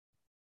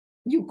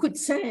you could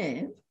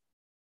say,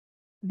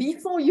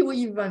 before you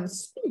even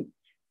speak,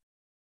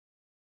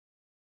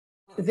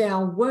 there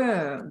are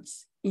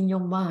words in your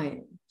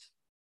mind.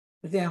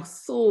 There are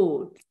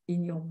thoughts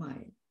in your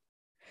mind.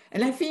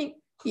 And I think,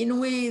 in a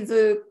way,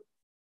 the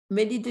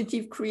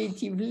meditative,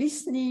 creative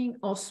listening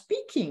or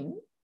speaking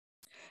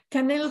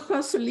can help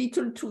us a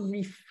little to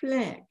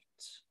reflect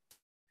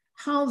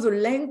how the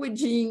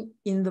languaging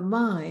in the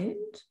mind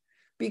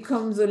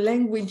becomes the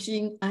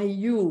languaging I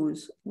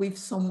use with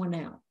someone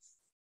else.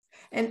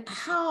 And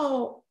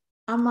how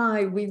am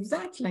I with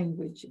that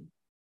languaging?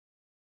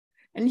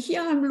 And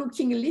here I'm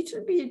looking a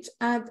little bit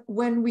at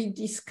when we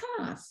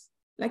discuss,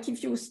 like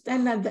if you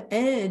stand at the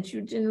edge,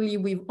 you generally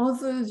with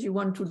others, you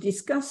want to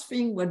discuss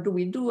things, what do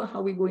we do, how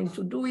are we going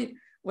to do it,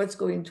 what's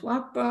going to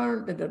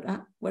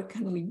happen, what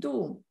can we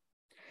do?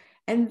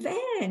 And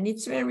then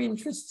it's very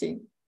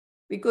interesting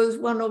because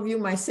one of you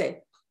might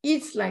say,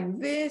 it's like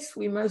this,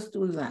 we must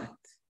do that.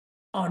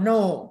 Oh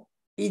no,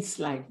 it's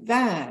like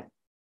that,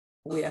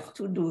 we have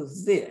to do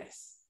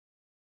this.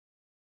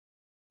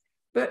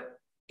 But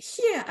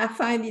here I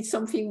find it's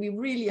something we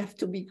really have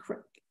to be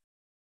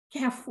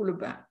careful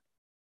about.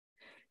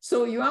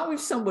 So you are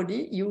with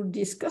somebody, you're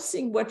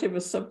discussing whatever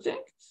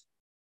subject,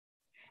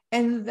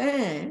 and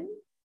then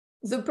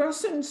the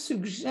person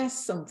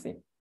suggests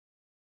something.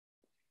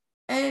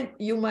 And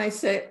you might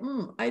say,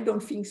 I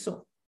don't think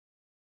so.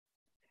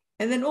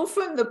 And then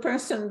often the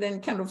person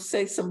then kind of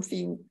says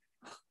something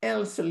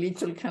else, a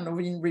little kind of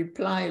in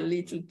reply, a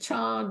little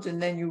charge,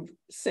 and then you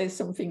say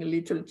something a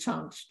little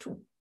charged too.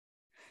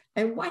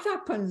 And what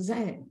happens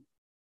then?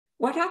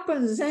 what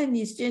happens then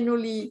is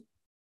generally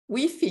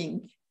we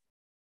think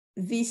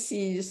this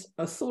is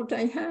a thought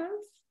I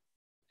have,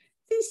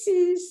 this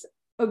is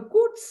a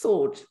good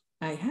thought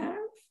I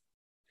have,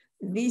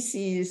 this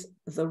is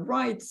the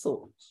right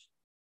thought,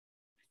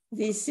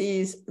 this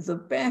is the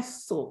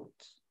best thought,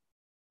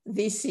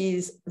 this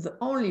is the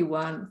only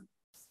one,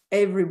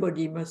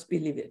 everybody must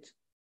believe it.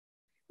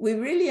 We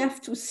really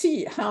have to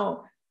see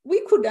how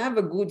we could have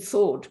a good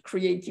thought,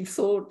 creative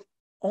thought,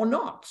 or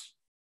not,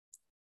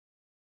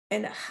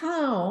 and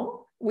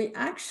how we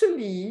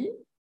actually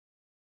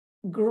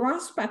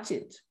grasp at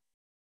it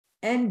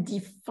and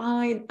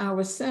define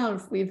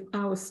ourselves with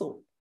our thought.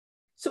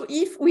 So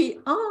if we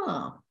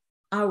are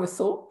our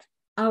thought,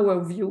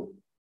 our view,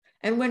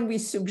 and when we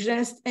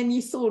suggest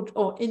any thought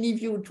or any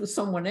view to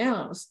someone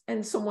else,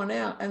 and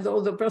the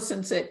other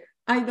person say,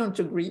 I don't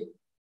agree.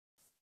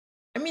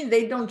 I mean,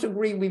 they don't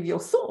agree with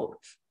your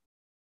thought,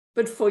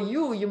 but for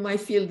you, you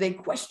might feel they're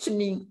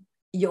questioning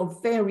your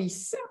very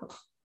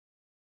self.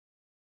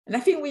 And I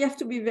think we have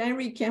to be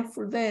very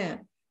careful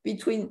there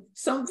between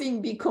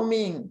something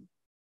becoming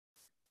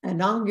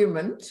an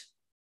argument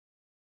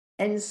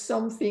and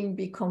something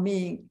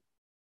becoming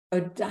a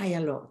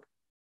dialogue.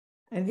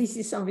 And this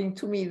is something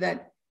to me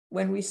that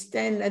when we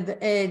stand at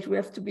the edge, we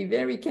have to be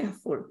very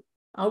careful.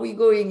 Are we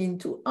going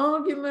into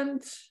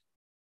argument?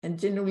 And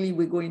generally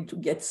we're going to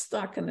get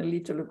stuck and a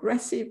little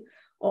aggressive.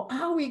 Or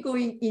are we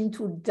going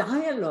into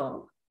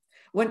dialogue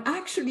when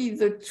actually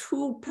the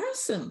two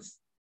persons,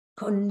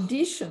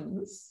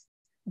 conditions,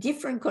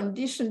 different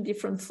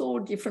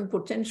thought, different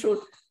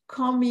potential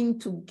coming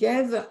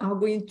together are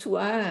going to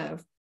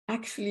have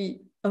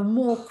actually a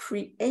more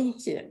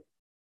creative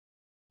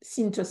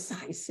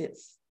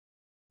synthesizes,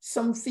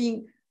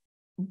 something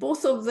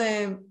both of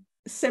them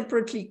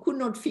separately could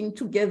not think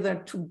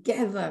together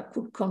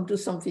could come to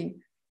something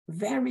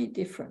very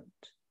different.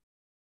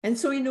 And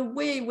so in a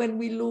way, when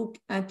we look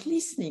at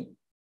listening,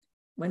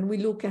 when we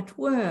look at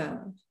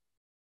words,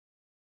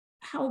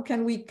 how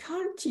can we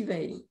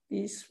cultivate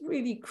this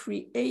really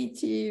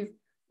creative,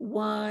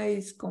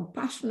 wise,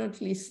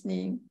 compassionate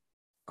listening,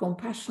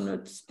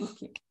 compassionate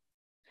speaking?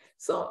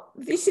 So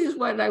this is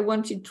what I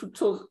wanted to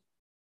talk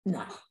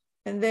now,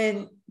 and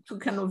then to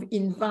kind of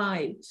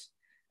invite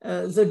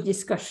the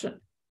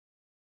discussion.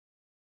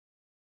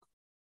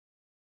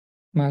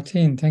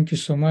 Martine, thank you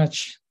so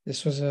much.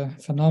 This was a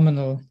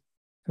phenomenal,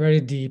 very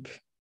deep,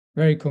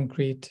 very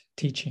concrete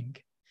teaching.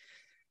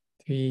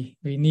 We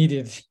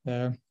needed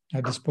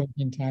at this point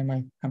in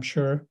time, I'm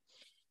sure.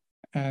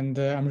 And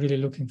I'm really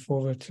looking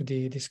forward to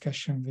the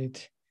discussion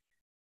with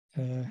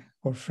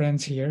our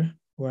friends here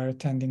who are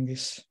attending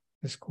this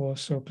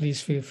course. So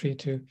please feel free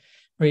to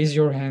raise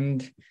your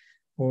hand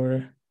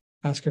or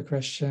ask a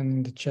question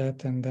in the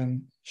chat and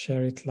then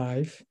share it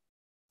live.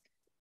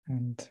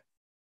 And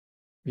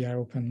we are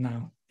open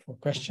now for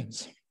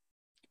questions.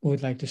 Who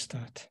would like to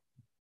start?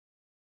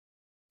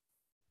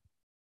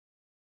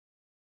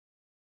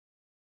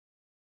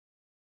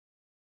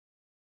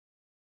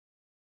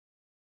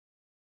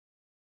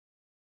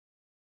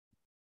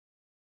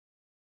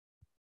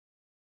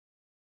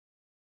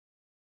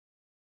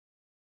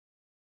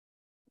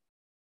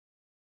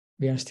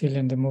 We are still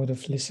in the mode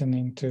of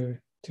listening to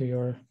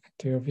your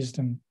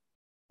wisdom,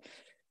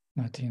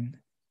 Martine.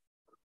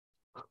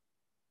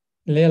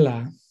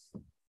 Leila,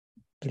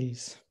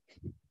 please.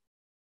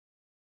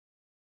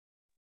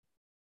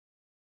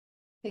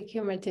 Thank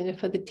you, Martine,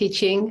 for the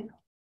teaching.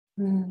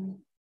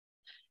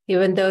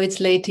 Even though it's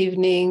late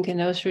evening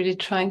and I was really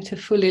trying to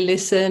fully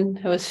listen,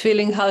 I was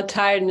feeling how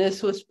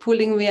tiredness was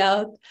pulling me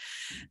out.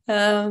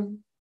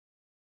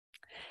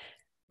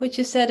 What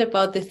you said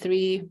about the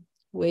 3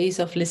 ways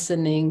of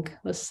listening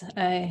was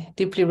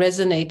deeply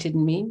resonated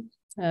in me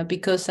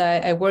because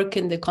I work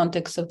in the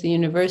context of the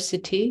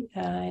university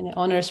in an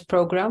honors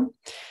program.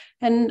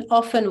 And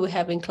often we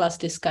have in class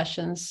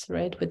discussions,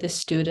 right, with the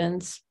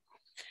students.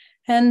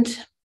 And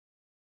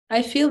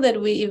I feel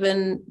that we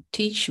even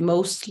teach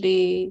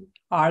mostly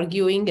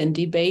arguing and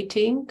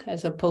debating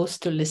as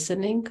opposed to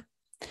listening.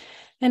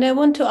 And I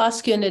want to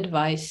ask you an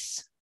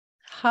advice.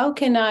 How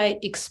can I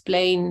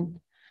explain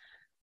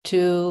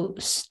to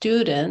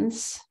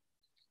students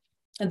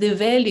the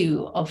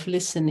value of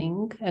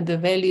listening and the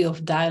value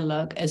of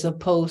dialogue as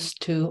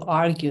opposed to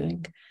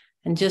arguing?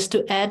 And just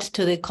to add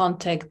to the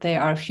context, they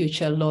are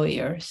future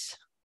lawyers.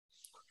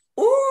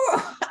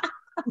 Oh,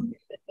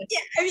 yeah,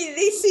 I mean,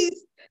 this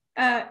is,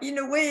 in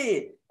a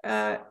way,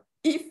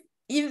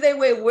 if they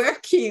were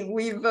working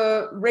with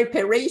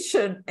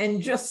reparation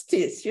and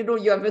justice, you know,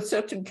 you have a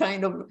certain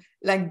kind of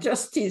like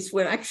justice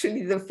where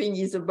actually the thing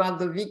is about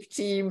the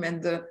victim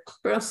and the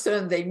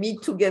person, they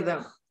meet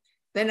together,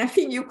 then I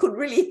think you could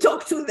really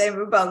talk to them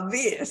about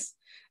this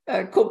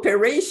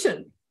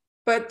cooperation.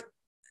 But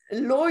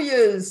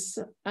lawyers,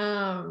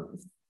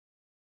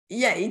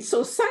 it's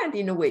so sad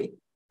in a way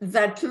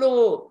that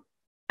law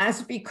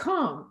has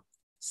become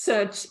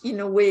such, in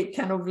a way,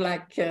 kind of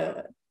like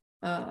a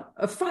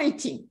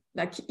fighting,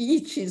 like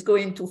each is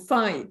going to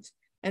fight.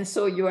 And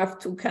so you have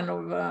to kind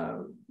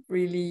of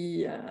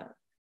really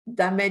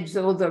damage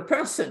the other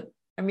person.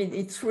 I mean,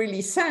 it's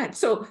really sad.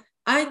 So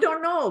I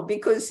don't know,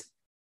 because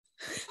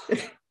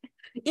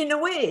in a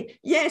way,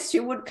 yes,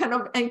 you would kind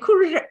of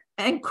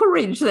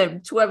encourage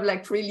them to have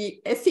like really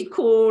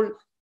ethical,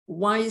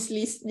 wise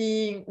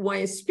listening,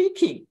 wise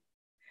speaking.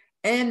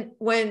 And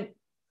when,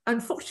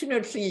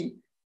 unfortunately,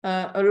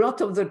 a lot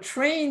of the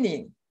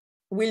training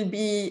will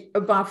be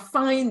about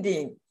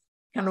finding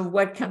kind of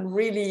what can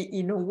really,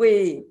 in a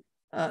way,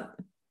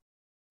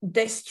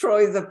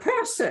 destroy the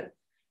person.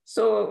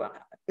 So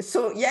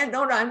yeah,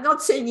 no, I'm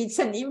not saying it's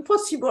an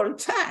impossible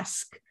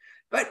task,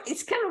 but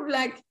it's kind of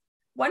like,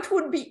 what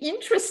would be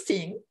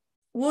interesting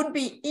would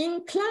be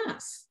in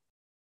class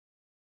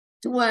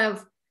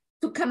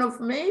to kind of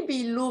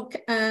maybe look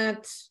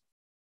at,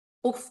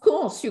 of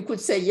course, you could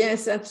say,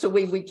 yes, that's the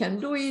way we can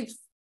do it,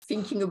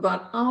 thinking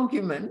about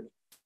argument,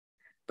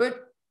 but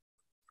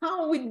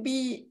how would it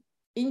be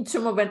in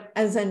terms of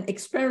as an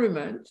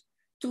experiment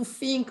to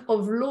think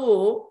of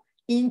law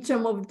in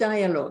terms of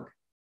dialogue?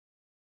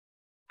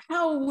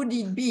 How would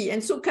it be?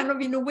 And so kind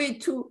of in a way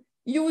to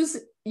use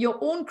your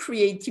own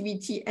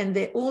creativity and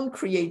their own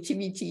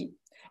creativity,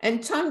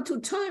 and time to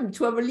time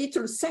to have a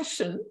little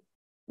session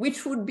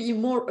which would be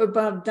more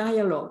about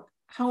dialogue.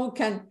 How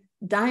can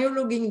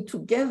dialoguing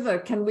together,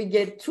 can we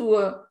get to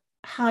a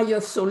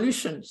higher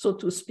solution, so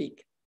to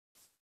speak?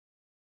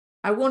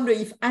 I wonder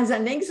if as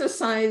an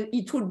exercise,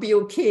 it would be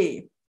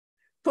okay.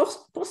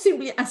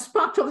 Possibly as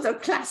part of the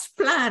class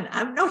plan.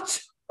 I'm not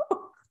sure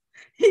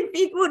if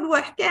it would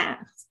work out.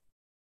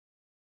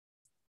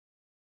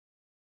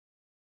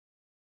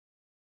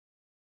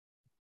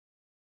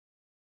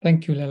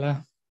 Thank you,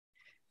 Lela.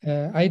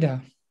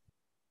 Ida.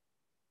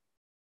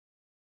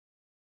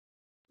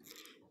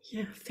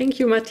 Yeah, thank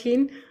you,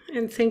 Martine,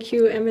 and thank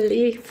you,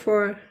 Emily,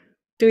 for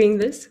doing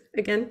this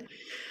again.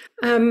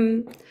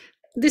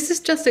 This is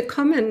just a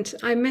comment.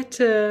 I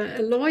met a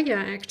lawyer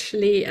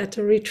actually at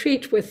a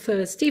retreat with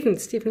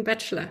Stephen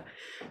Batchelor.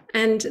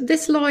 And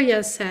this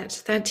lawyer said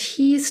that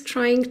he's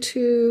trying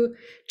to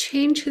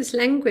change his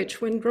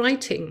language when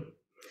writing.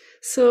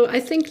 So I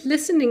think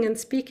listening and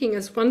speaking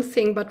is one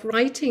thing, but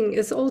writing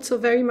is also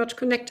very much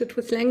connected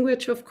with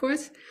language, of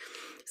course.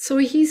 So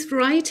he's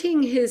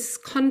writing his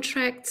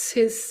contracts,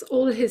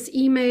 all his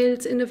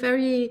emails in a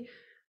very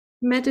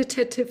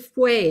meditative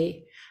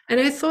way. And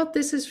I thought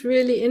this is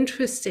really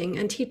interesting.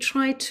 And he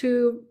tried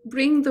to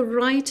bring the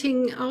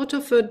writing out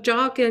of a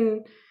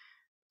jargon,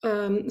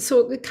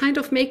 so kind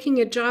of making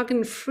it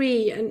jargon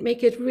free and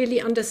make it really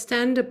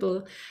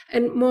understandable,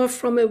 and more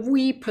from a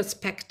we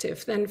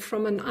perspective than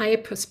from an I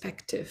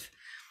perspective.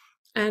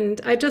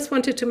 And I just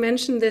wanted to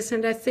mention this,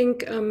 and I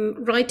think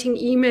writing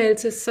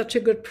emails is such a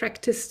good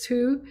practice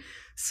too.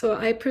 So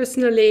I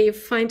personally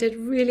find it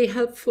really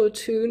helpful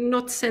to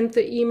not send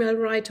the email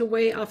right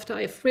away after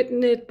I've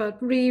written it,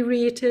 but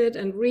reread it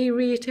and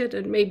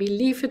maybe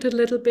leave it a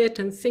little bit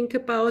and think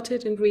about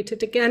it and read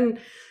it again.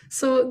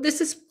 So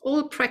this is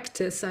all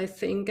practice, I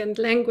think, and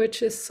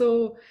language is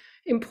so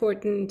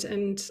important,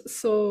 and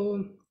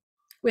so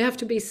we have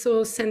to be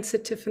so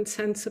sensitive and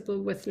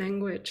sensible with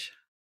language.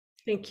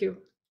 Thank you.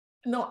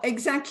 No,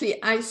 exactly.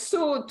 I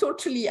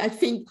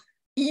think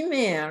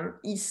email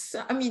is,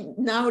 I mean,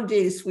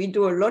 nowadays we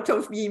do a lot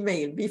of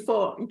email.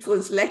 Before it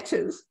was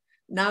letters,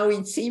 now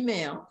it's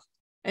email.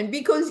 And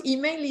because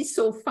email is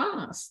so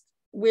fast,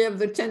 we have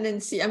the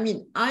tendency, I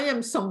mean, I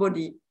am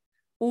somebody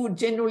who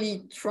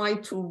generally try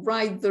to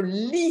write the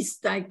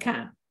least I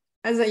can.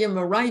 As I am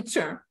a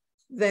writer,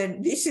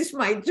 then this is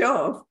my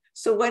job.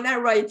 So when I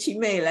write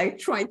email, I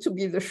try to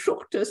be the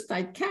shortest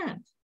I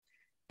can.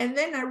 And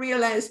then I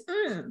realized,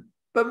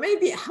 but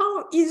maybe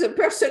how is a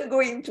person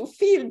going to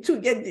feel to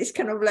get this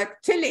kind of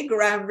like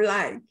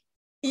telegram-like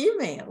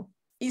email?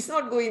 It's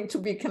not going to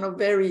be kind of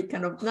very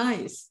kind of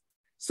nice.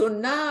 So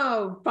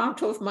now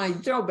part of my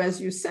job, as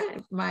you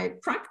said, my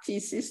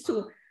practice is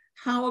to,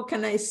 how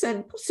can I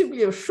send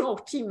possibly a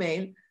short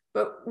email,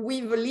 but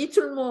with a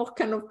little more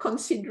kind of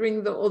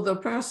considering the other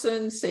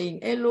person,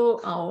 saying,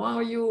 hello, how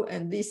are you,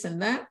 and this and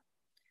that.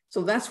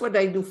 So that's what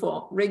I do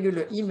for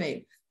regular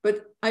email.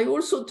 But I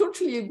also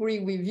totally agree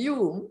with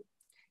you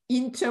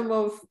in terms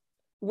of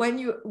when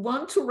you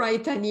want to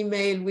write an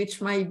email,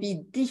 which might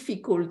be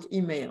difficult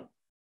email.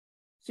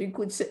 So you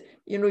could say,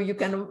 you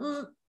kind of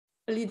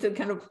a little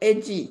kind of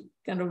edgy,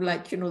 kind of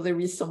like, there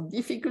is some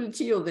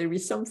difficulty or there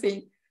is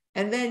something.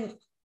 And then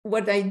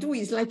what I do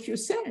is, like you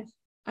said,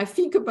 I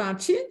think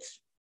about it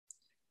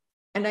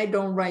and I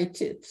don't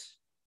write it.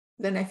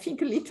 Then I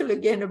think a little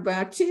again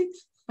about it,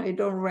 I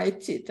don't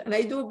write it. And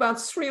I do about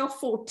 3 or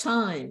 4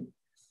 times.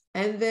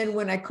 And then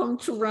when I come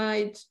to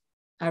write,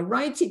 I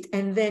write it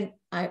and then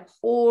I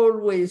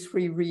always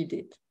reread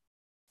it.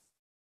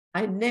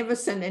 I never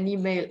send an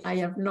email I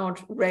have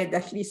not read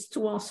at least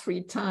 2 or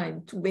 3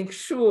 times to make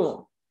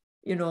sure,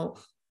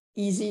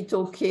 is it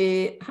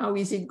okay? How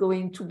is it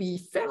going to be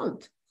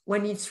felt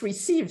when it's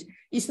received?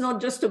 It's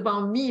not just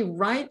about me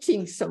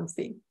writing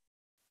something,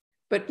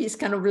 but it's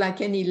kind of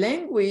like any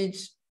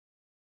language,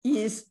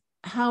 is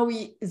how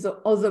is the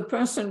other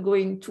person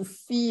going to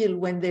feel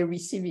when they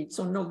receive it?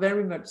 So no,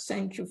 very much.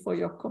 Thank you for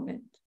your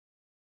comment.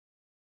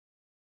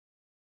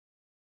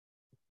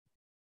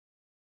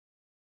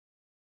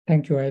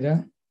 Thank you,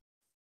 Ida.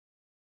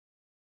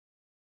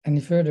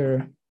 Any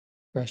further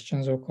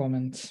questions or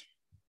comments?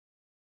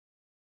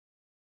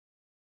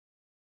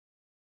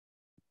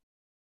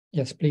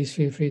 Yes, please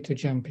feel free to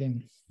jump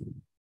in,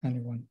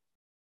 anyone.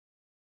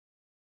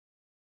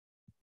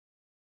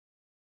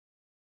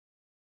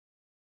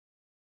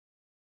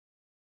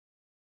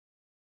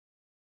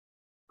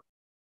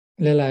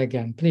 Lela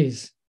again,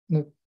 please.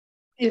 No.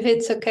 If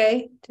it's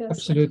okay.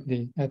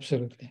 Absolutely,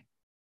 absolutely.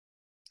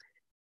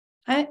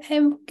 I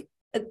am,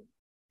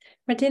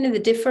 Martine, the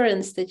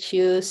difference that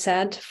you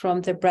said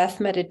from the breath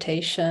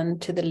meditation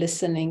to the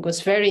listening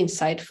was very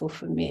insightful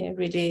for me.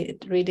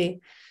 It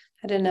really,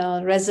 I don't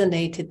know,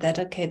 resonated that,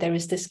 okay, there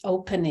is this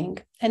opening.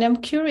 And I'm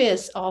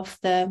curious of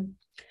the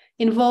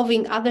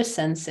involving other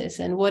senses,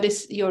 and what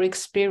is your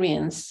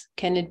experience?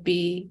 Can it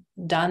be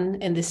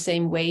done in the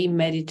same way,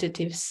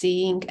 meditative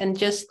seeing and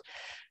just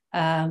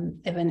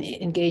even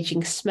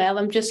engaging smell?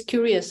 I'm just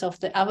curious of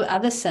the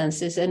other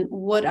senses, and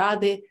what are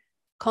the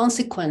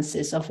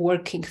consequences of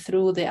working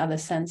through the other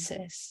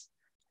senses?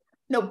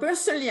 No,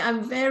 personally,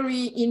 I'm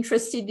very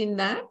interested in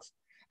that.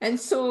 And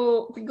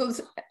so,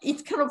 because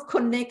it's kind of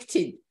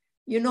connected,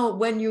 you know,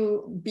 when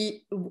you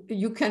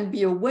can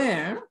be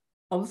aware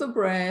of the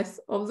breath,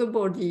 of the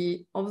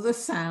body, of the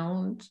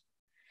sound,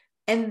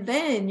 and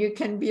then you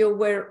can be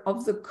aware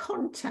of the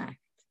contact,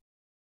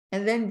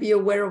 and then be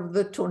aware of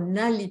the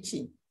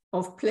tonality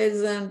of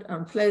pleasant,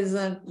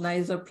 unpleasant,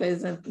 neither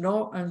pleasant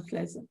nor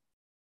unpleasant.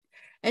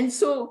 And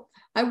so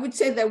I would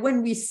say that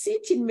when we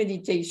sit in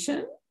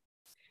meditation,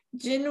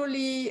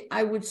 generally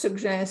I would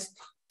suggest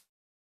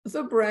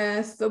the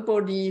breath, the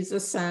body, the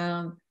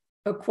sound,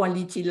 a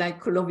quality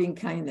like loving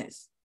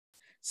kindness.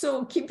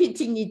 So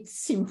keeping it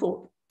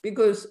simple,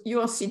 because you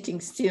are sitting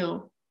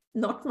still,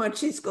 not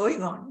much is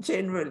going on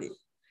generally.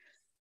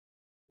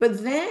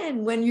 But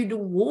then when you do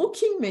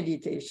walking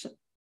meditation,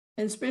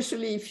 and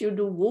especially if you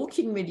do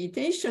walking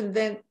meditation,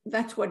 then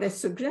that's what I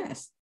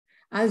suggest.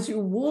 As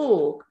you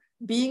walk,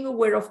 being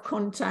aware of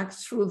contact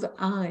through the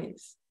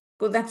eyes,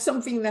 because that's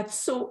something that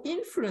so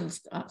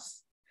influenced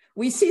us.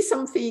 We see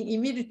something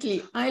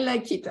immediately, I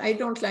like it, I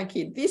don't like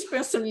it. This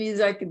person is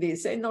like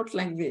this, I not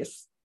like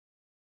this.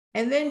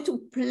 And then to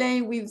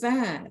play with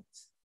that.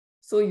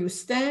 So you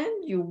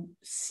stand, you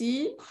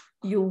see,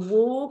 you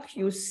walk,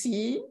 you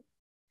see,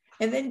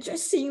 and then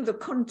just seeing the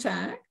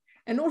contact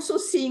and also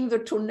seeing the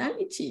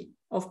tonality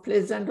of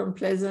pleasant,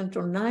 unpleasant,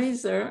 or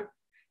neither.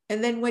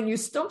 And then when you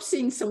stop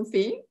seeing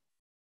something,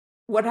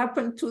 what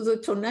happened to the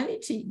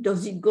tonality?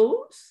 Does it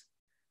go?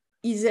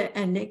 Is there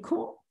an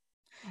echo?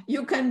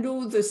 You can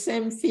do the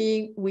same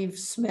thing with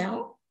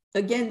smell.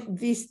 Again,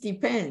 this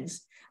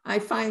depends. I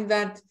find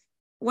that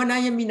when I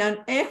am in an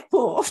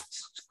airport,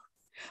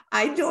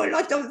 I do a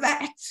lot of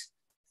that.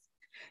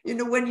 You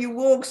know, when you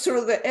walk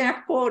through the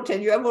airport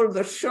and you have all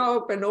the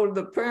shop and all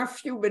the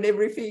perfume and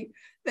everything,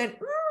 then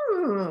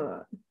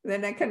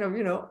I kind of,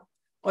 you know,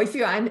 or if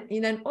you're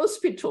in an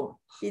hospital,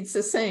 it's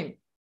the same.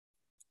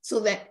 So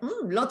that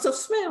lots of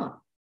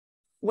smell.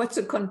 What's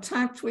the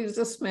contact with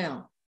the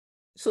smell?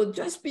 So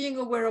just being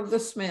aware of the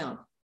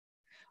smell.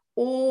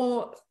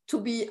 Or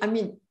to be,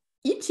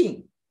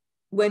 eating.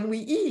 When we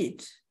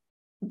eat,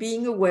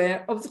 being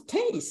aware of the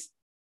taste.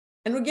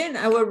 And again,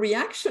 our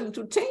reaction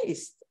to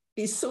taste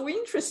is so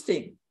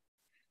interesting.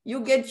 You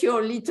get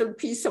your little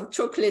piece of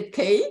chocolate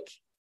cake,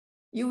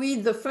 you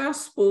eat the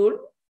first spoon,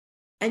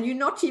 and you're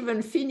not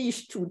even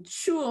finished to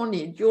chew on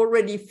it. You're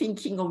already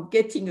thinking of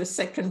getting a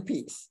second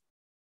piece.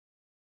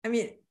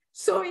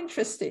 So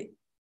interesting.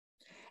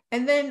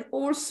 And then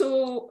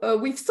also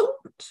with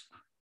thought.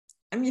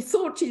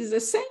 Thought is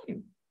the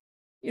same.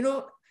 You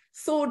know,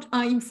 thought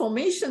are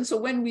information. So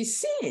when we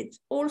see it,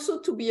 also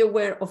to be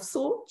aware of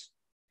thought,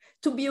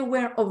 to be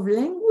aware of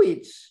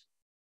language.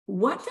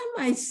 What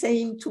am I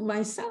saying to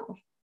myself?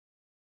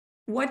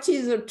 What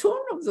is the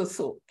tone of the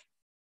thought?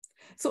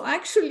 So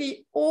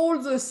actually, all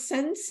the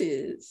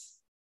senses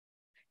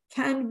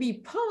can be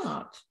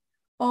part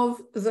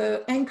of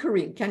the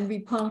anchoring, can be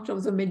part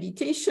of the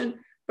meditation,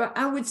 but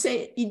I would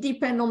say it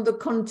depends on the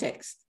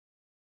context.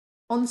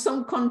 On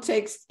some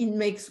context, it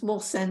makes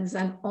more sense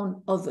than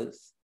on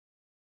others.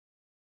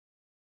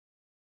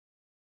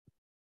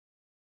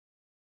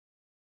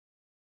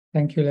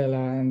 Thank you,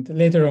 Lela. And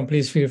later on,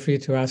 please feel free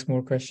to ask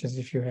more questions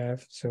if you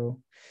have.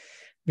 So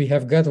we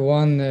have got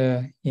one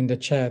in the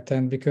chat,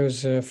 and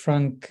because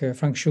Frank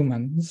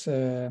Schumann's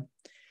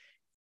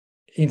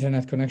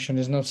internet connection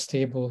is not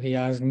stable, he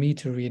asked me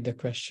to read the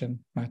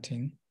question,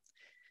 Martine.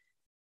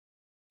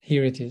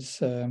 Here it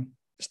is.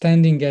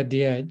 Standing at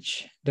the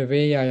edge, the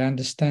way I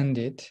understand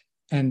it,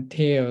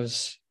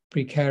 entails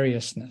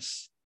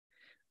precariousness,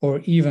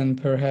 or even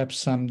perhaps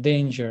some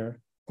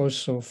danger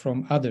also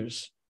from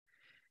others.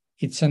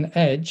 It's an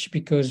edge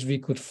because we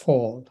could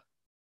fall.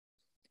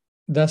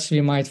 Thus,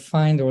 we might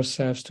find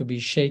ourselves to be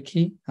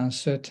shaky,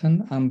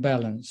 uncertain,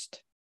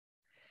 unbalanced.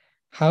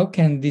 How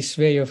can this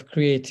way of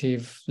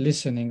creative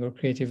listening or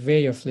creative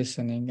way of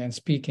listening and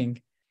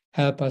speaking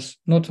help us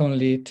not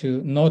only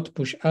to not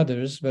push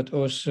others, but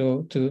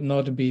also to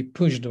not be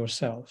pushed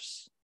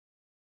ourselves?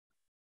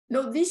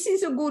 No, this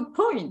is a good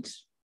point.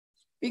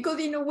 Because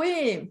in a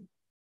way,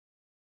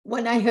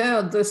 when I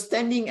heard the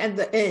standing at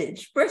the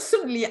edge,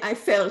 personally, I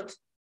thought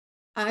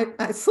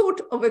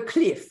of a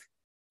cliff,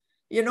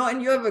 you know,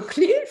 and you have a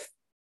cliff,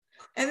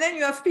 and then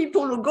you have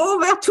people who go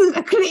over to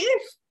the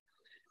cliff,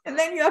 and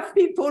then you have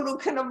people who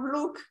kind of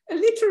look a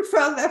little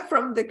further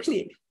from the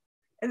cliff.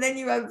 And then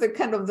you have the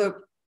kind of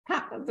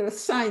the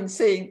sign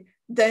saying,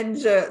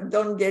 danger,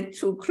 don't get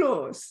too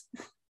close.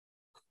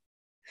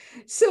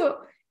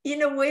 So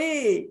in a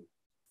way,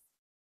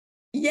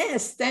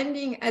 yes,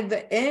 standing at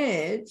the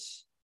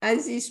edge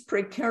has this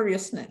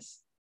precariousness.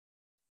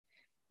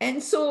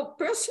 And so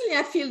personally,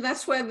 I feel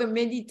that's where the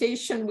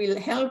meditation will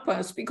help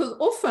us, because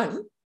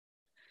often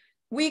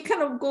we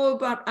kind of go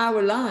about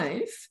our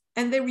life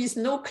and there is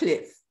no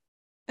cliff.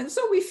 And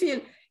so we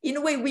feel, in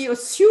a way, we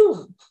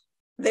assume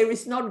there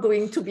is not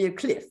going to be a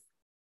cliff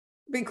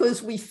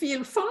because we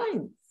feel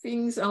fine.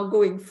 Things are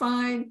going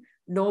fine,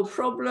 no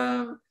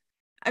problem.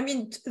 I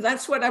mean,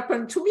 that's what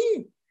happened to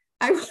me.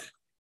 I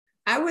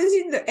was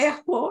in the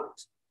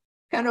airport,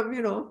 kind of,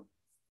 you know,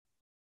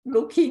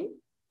 looking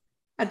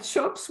at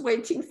shops,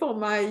 waiting for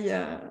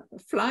my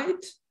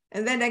flight.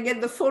 And then I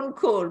get the phone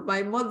call.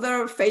 My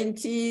mother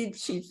fainted.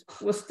 She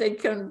was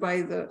taken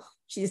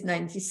she's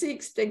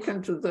 96,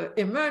 taken to the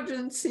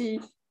emergency.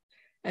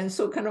 And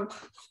so kind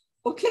of,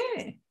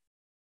 okay,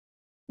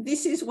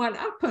 this is what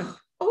happened.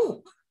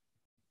 Oh,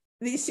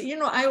 this, you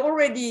know, I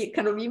already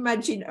kind of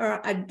imagined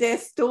her at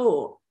death's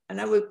door. And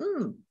I was,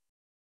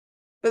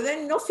 But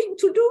then nothing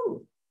to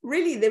do.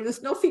 Really, there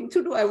was nothing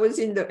to do. I was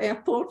in the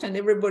airport and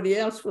everybody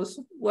else was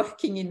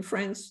working in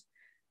France.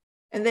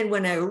 And then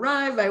when I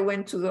arrived, I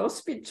went to the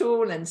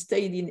hospital and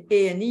stayed in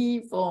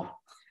A&E for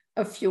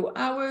a few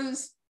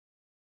hours.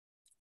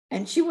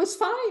 And she was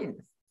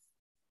fine.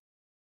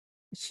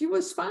 She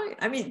was fine.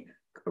 I mean,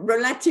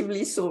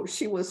 relatively so,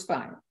 she was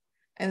fine.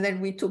 And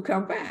then we took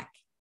her back.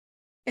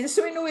 And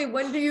so in a way,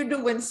 what do you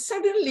do when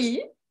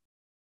suddenly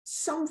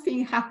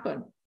something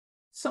happened?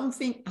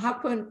 Something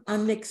happened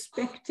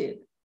unexpected.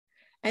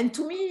 And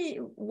to me,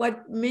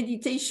 what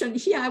meditation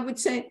here, I would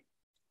say,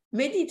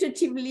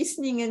 meditative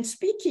listening and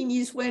speaking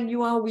is when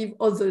you are with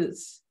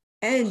others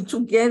and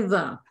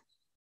together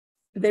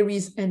there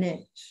is an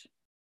edge.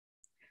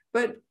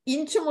 But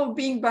in terms of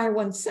being by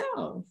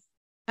oneself,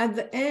 at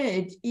the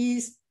edge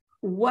is,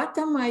 what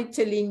am I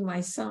telling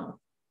myself?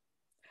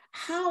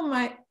 How am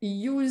I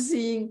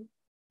using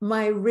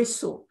my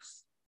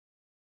resource?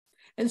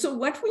 And so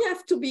what we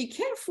have to be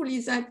careful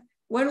is that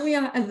when we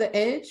are at the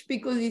edge,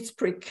 because it's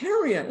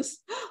precarious,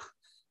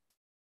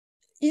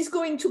 it's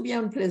going to be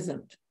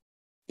unpleasant.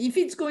 If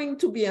it's going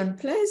to be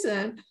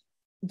unpleasant,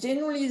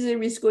 generally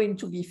there is going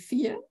to be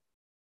fear.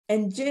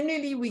 And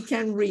generally we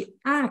can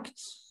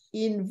react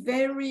in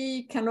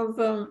very kind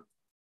of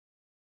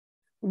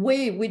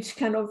way which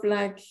kind of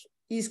like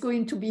is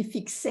going to be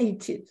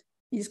fixated,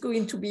 is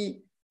going to be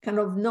kind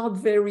of not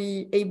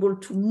very able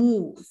to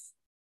move.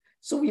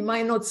 So we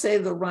might not say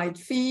the right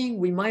thing,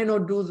 we might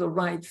not do the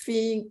right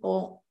thing,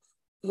 or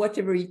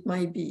whatever it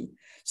might be.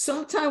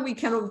 Sometimes we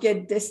kind of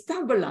get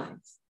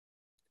destabilized.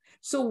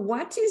 So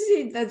what is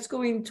it that's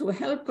going to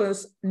help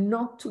us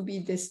not to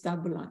be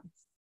destabilized?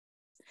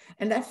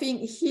 And I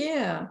think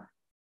here,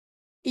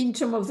 in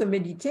terms of the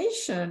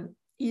meditation,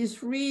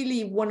 is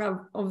really one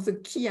of the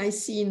key I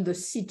see in the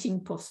sitting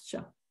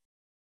posture.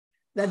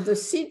 That the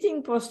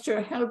sitting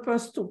posture helps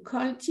us to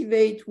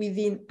cultivate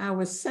within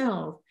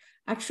ourselves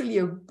actually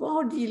a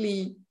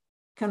bodily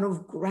kind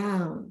of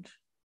ground.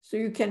 So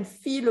you can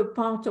feel a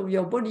part of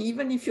your body,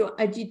 even if you're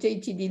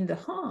agitated in the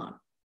heart,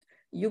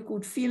 you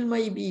could feel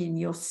maybe in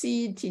your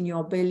seat, in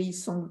your belly,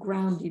 some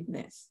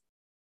groundedness.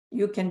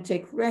 You can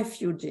take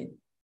refuge in.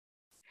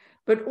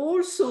 But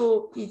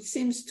also, it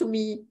seems to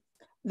me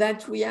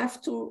that we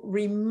have to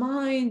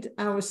remind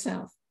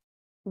ourselves,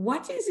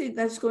 what is it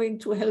that's going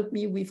to help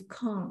me with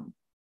calm?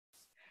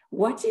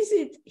 What is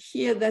it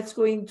here that's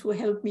going to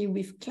help me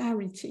with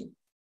clarity?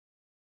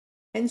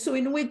 And so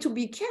in a way to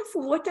be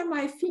careful, what am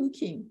I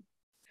thinking?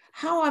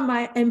 How am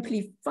I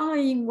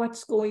amplifying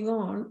what's going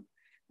on,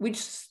 which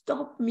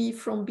stop me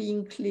from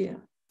being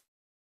clear?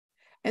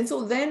 And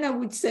so then I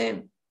would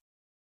say,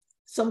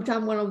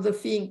 sometimes one of the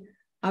things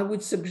I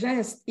would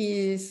suggest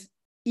is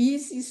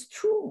this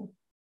true,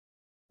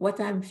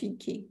 what I'm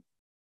thinking?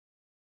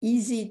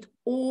 Is it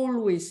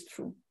always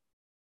true?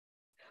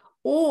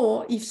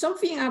 Or if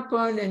something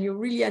happened and you're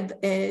really at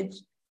the edge,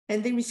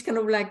 and there is kind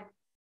of like,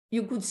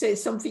 you could say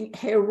something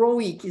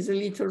heroic is a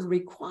little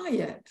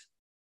required.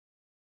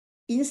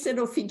 Instead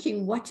of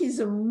thinking, what is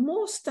the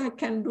most I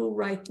can do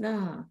right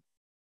now?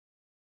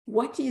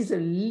 What is the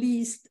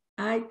least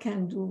I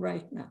can do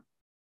right now?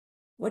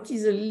 What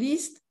is the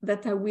least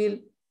that I will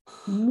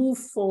move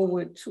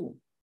forward to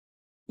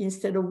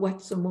instead of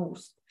what's the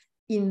most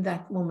in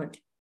that moment?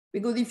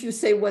 Because if you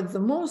say what's the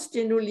most,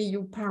 generally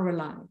you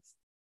paralyze.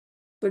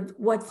 But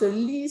what's the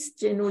least,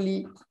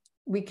 generally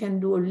we can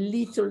do a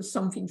little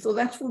something. So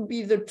that would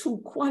be the two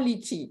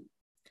quality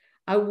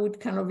I would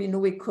kind of in a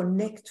way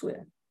connect with.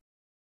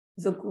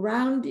 The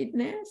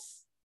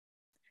groundedness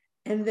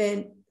and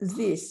then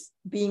this,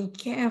 being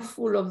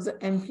careful of the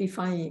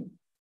amplifying.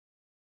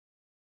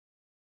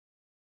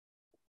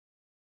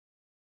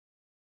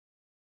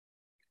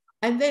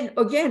 And then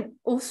again,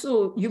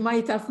 also, you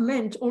might have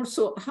meant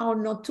also how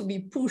not to be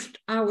pushed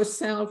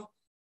ourselves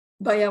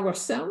by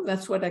ourselves,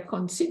 that's what I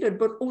considered,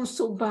 but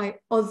also by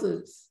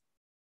others.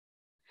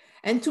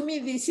 And to me,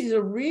 this is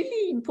a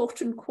really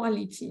important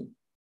quality.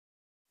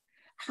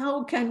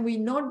 How can we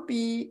not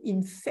be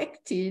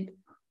infected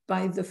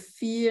by the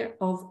fear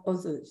of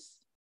others?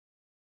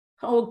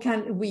 How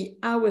can we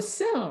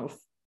ourselves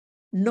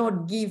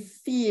not give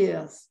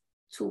fears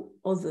to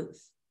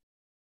others?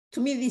 To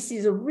me, this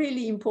is a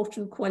really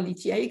important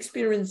quality. I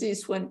experienced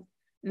this when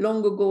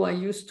long ago I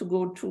used to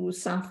go to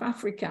South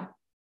Africa.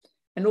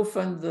 And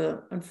often,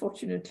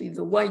 unfortunately,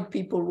 the white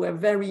people were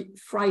very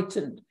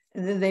frightened.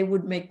 And then they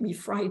would make me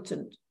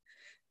frightened.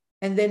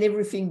 And then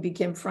everything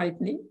became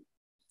frightening.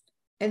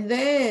 And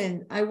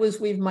then I was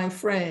with my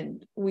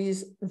friend,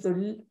 with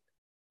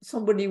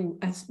somebody who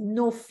has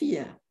no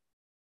fear,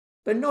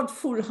 but not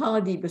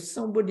foolhardy, but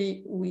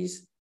somebody who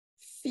is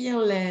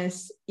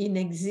fearless in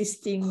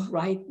existing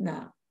right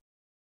now.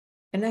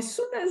 And as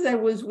soon as I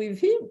was with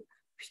him,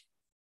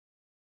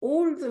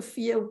 all the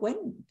fear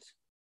went.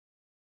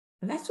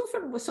 And that's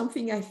often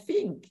something I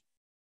think.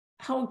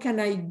 How can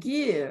I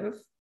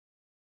give?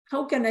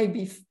 How can I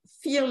be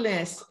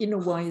fearless in a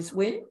wise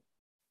way?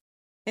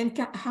 And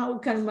how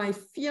can my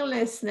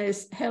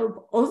fearlessness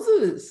help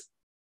others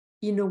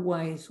in a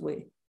wise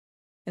way?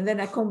 And then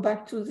I come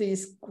back to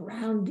this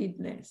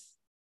groundedness,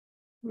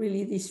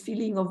 really this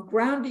feeling of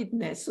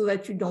groundedness, so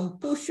that you don't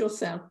push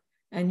yourself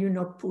and you're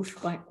not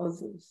pushed by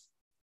others.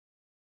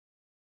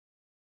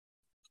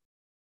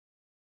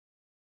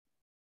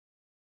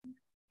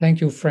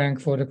 Thank you,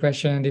 Frank, for the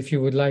question. And if you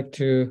would like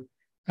to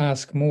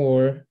ask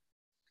more,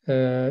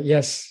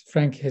 yes,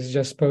 Frank is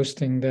just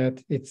posting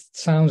that it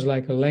sounds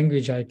like a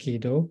language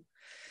Aikido,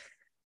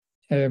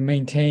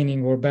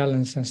 maintaining or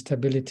balance and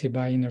stability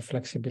by inner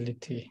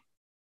flexibility.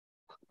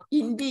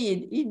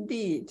 Indeed,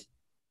 indeed.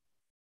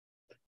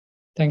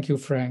 Thank you,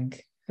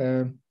 Frank.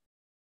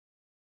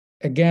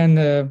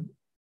 Again,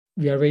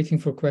 we are waiting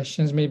for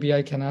questions. Maybe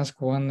I can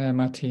ask one,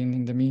 Martine,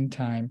 in the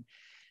meantime.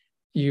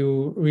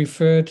 You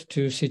referred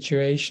to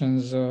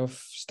situations of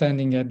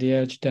standing at the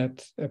edge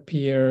that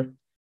appear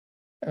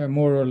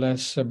more or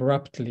less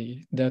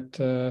abruptly, that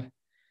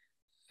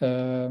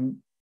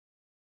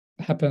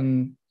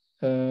happen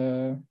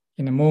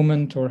in a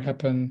moment or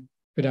happen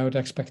without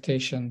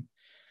expectation.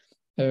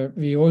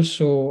 We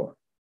also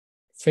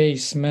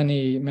face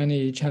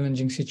many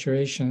challenging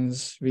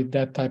situations with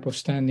that type of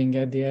standing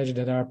at the edge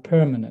that are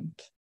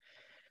permanent.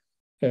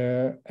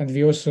 And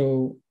we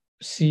also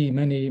see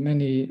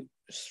many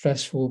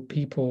stressful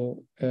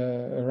people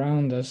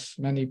around us,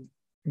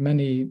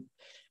 many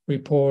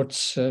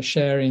reports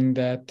sharing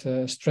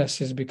that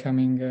stress is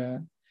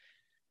becoming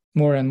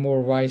more and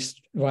more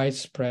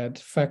widespread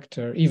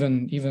factor,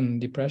 even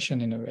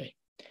depression in a way.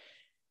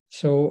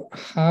 So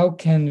how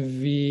can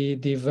we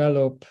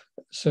develop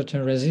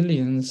certain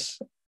resilience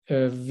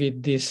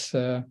with this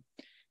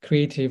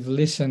creative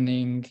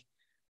listening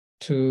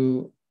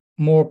to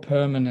more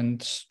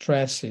permanent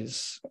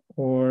stresses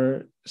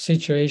or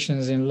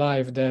situations in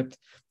life that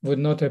would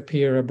not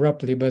appear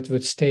abruptly but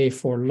would stay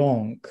for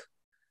long?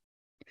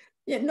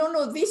 Yeah,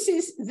 no, this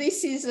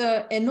is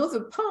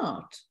another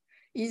part,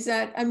 is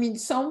that, I mean,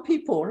 some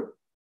people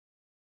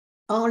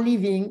are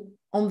living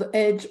on the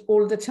edge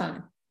all the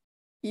time.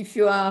 If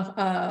you have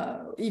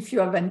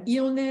an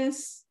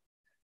illness,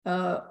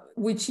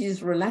 which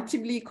is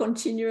relatively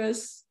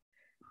continuous,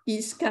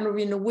 is kind of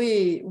in a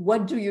way,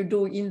 what do you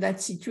do in that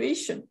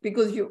situation?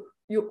 Because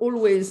you're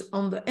always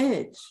on the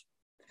edge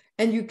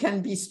and you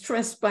can be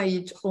stressed by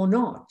it or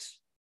not.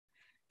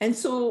 And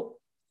so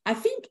I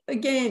think,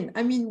 again,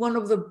 I mean, one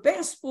of the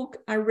best books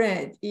I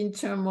read in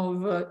terms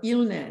of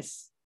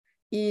illness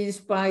is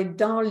by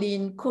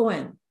Darlene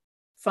Cohen,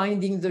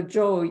 Finding the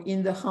Joy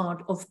in the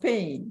Heart of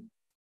Pain.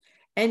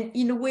 And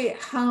in a way,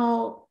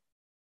 how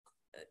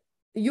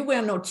you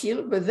were not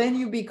ill, but then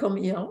you become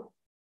ill.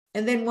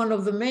 And then one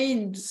of the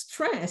main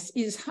stress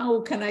is,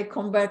 how can I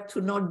come back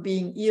to not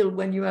being ill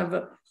when you have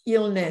an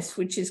illness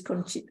which is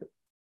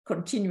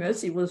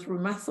continuous? It was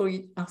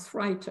rheumatoid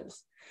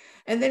arthritis.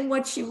 And then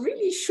what she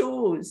really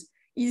shows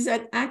is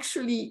that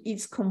actually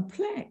it's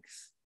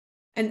complex.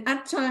 And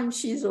at times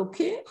she's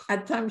okay,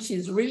 at times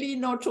she's really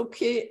not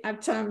okay,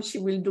 at times she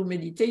will do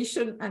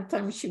meditation, at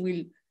times she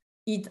will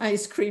eat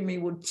ice cream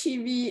with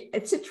TV,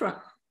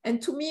 etc.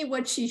 And to me,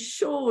 what she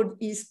showed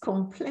is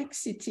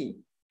complexity.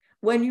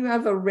 When you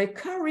have a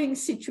recurring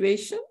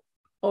situation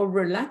or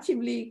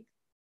relatively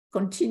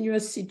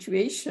continuous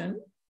situation,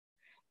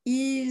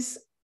 is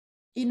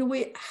in a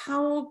way,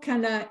 how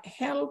can I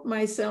help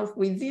myself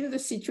within the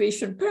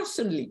situation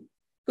personally?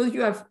 Because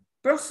you have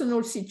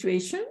personal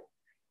situation,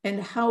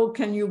 and how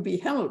can you be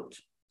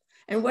helped?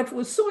 And what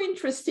was so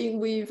interesting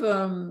with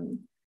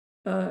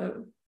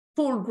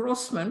Paul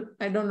Grossman,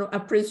 I don't know, I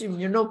presume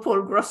you know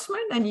Paul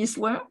Grossman and his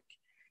work,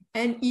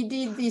 and he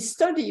did this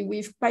study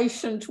with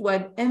patients who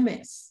had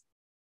MS.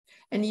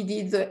 and he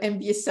did the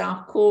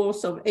MBSR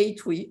course of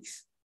 8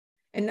 weeks.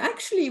 And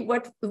actually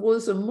what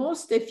was the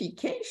most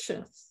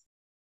efficacious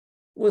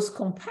was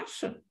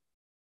compassion.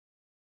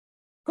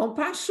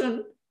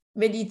 Compassion,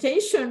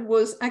 meditation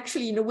was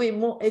actually in a way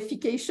more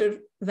efficacious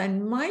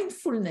than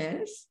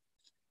mindfulness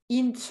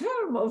in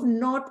terms of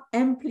not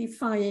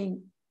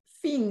amplifying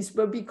things,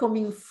 but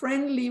becoming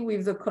friendly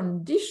with the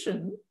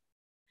condition.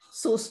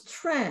 So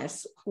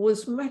stress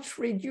was much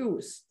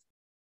reduced.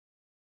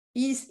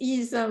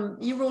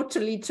 He wrote a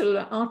little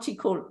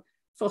article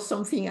for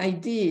something I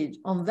did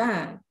on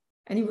that.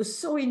 And it was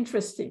so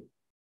interesting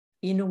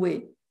in a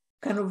way.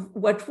 Kind of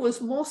what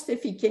was most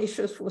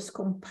efficacious was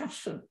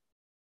compassion,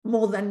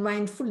 more than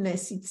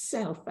mindfulness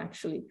itself,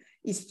 actually,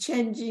 is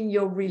changing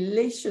your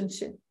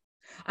relationship.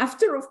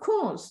 After, of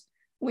course,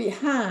 we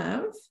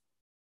have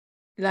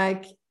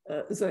like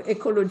the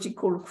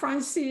ecological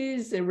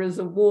crisis, there is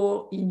a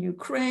war in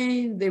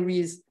Ukraine, there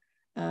is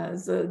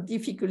the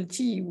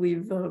difficulty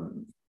with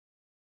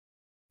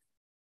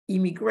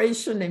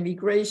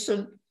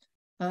immigration,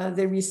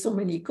 there is so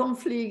many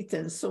conflicts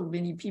and so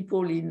many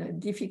people in a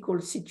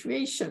difficult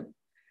situation.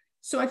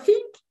 So I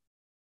think,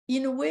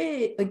 in a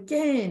way,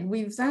 again,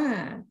 with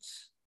that,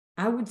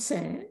 I would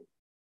say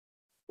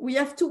we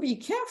have to be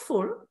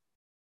careful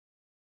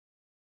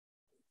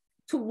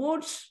to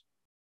watch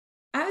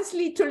as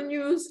little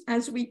news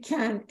as we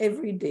can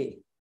every day.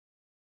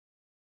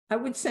 I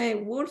would say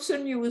watch the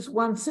news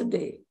once a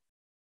day.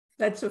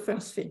 That's the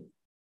first thing.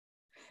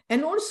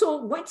 And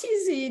also, what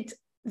is it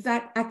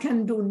that I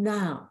can do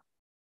now?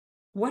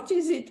 What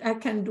is it I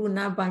can do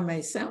now by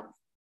myself?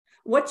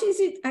 What is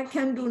it I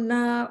can do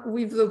now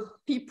with the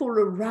people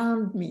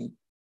around me?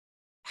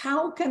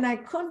 How can I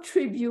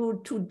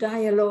contribute to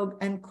dialogue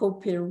and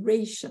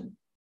cooperation?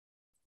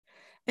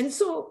 And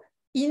so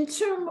in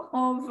terms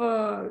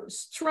of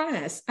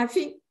stress, I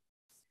think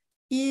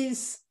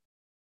is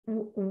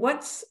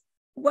what's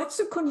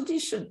the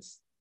conditions?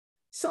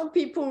 Some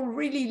people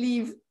really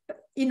live,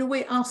 in a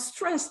way, are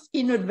stressed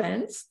in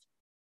advance,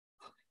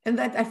 and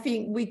that I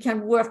think we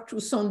can work to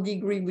some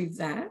degree with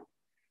that.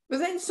 But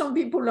then some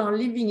people are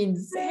living in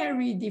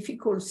very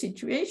difficult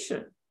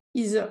situations,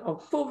 either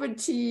of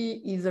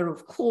poverty, either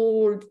of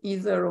cold,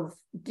 either of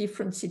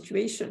different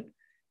situations.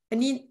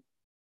 And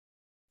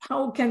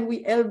how can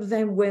we help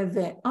them where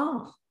they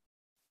are?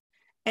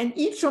 And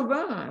each of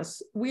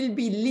us will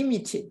be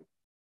limited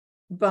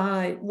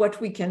by what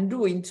we can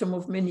do in terms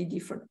of many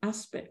different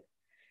aspects.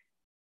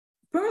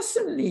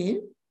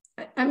 Personally,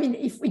 I mean,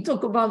 if we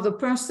talk about the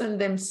person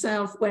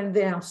themselves when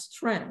they are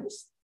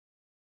stressed,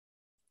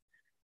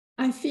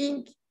 I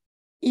think,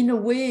 in a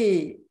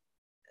way,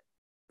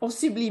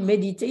 possibly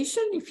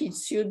meditation, if it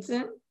suits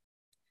them,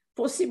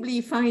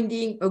 possibly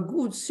finding a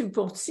good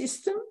support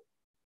system,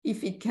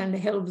 if it can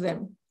help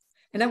them.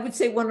 And I would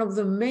say one of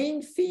the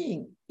main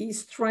things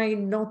is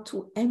trying not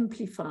to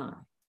amplify.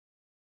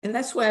 And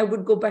that's why I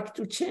would go back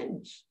to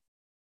change.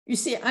 You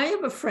see, I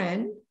have a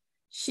friend,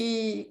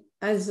 she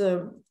has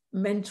a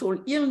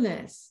mental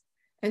illness,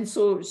 and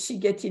so she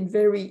gets in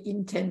very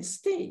intense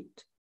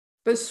state.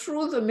 But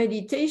through the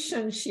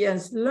meditation, she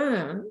has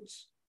learned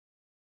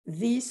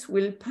this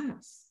will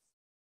pass.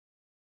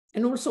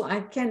 And also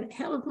I can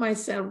help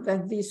myself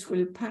that this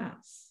will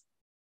pass.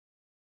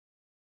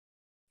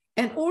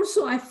 And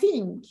also I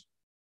think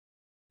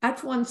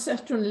at one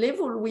certain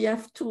level, we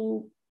have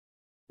to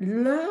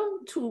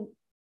learn to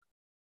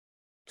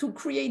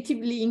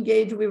creatively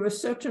engage with a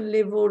certain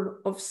level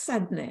of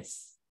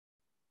sadness.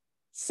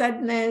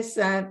 Sadness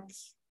that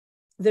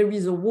there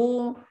is a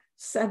war,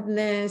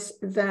 sadness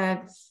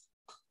that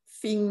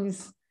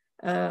things,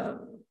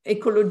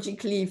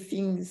 ecologically,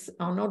 things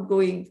are not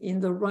going in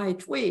the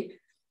right way.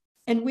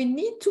 And we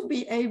need to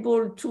be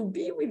able to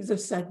be with the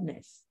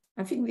sadness.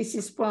 I think this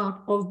is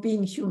part of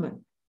being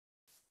human.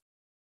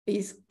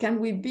 Can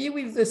we be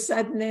with the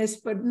sadness,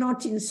 but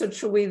not in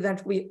such a way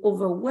that we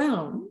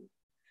overwhelm,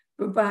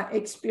 but by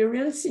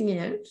experiencing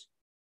it,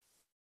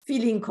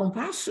 feeling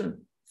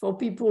compassion for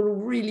people who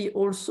really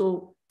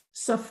also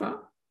suffer.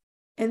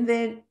 And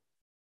then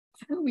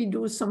can we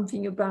do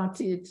something about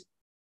it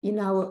in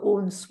our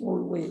own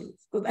small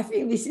ways? Because I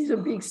think this is a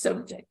big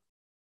subject.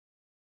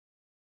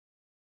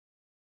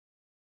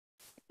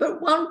 But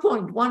one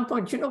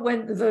point, you know,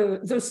 when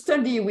the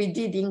study we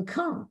did in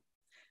Caen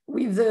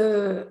with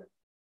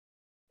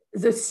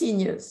the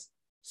seniors.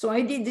 So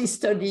I did this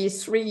study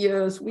 3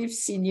 years with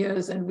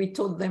seniors, and we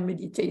taught them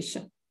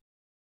meditation.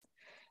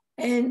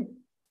 And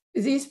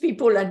these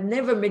people had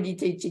never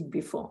meditated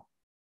before.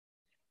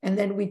 And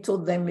then we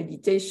taught them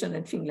meditation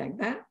and things like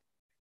that.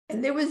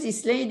 And there was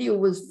this lady who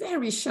was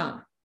very shy,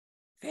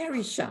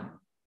 very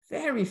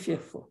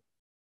fearful.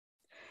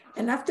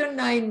 And after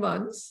 9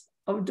 months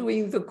of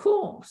doing the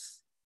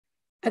course,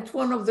 at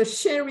one of the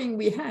sharing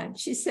we had,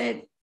 she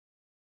said,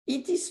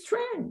 "It is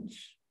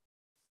strange,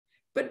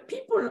 but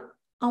people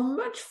are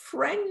much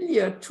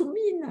friendlier to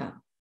me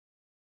now."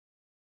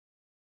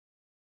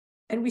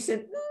 And we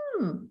said,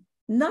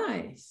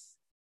 nice.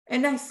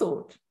 And I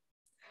thought,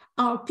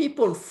 are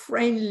people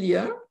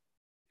friendlier?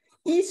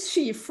 Is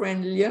she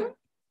friendlier?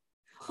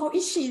 Or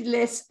is she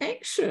less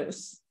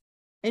anxious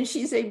and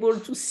she's able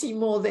to see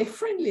more their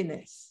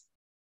friendliness?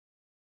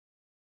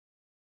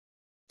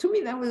 To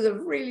me, that was a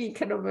really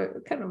kind of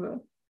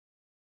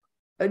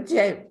a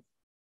gem,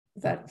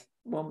 that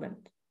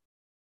moment.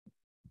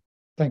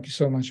 Thank you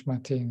so much,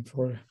 Martine,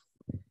 for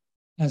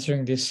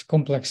answering this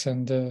complex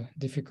and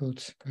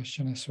difficult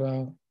question as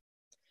well.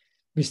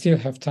 We still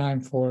have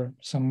time for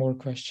some more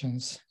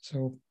questions,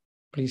 so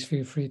please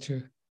feel free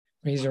to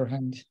raise your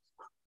hand.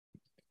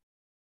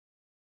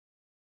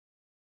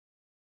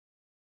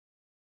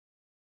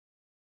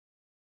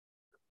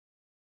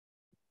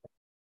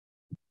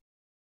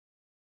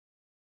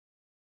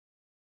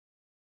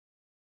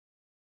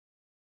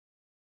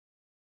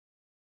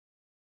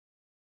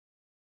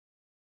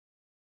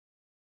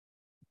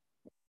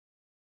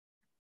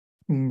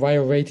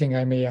 While waiting,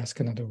 I may ask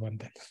another one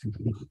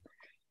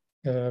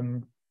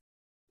then.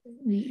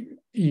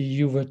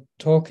 You were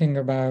talking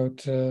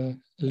about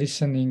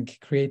listening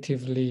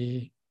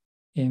creatively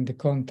in the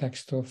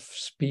context of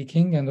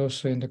speaking and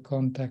also in the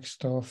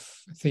context of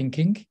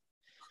thinking.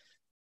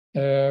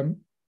 You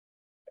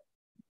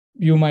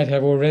might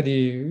have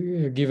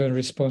already given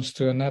response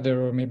to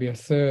another or maybe a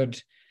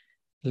third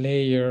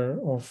layer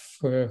of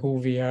who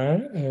we are,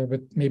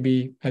 but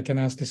maybe I can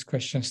ask this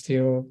question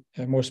still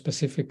more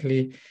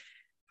specifically.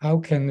 How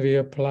can we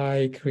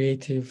apply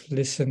creative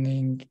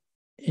listening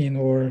in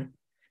our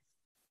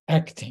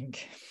acting,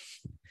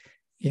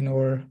 in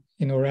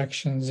our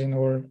actions, in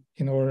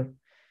our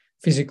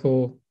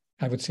physical,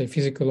 I would say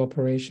physical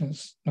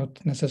operations,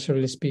 not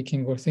necessarily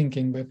speaking or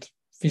thinking, but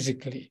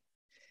physically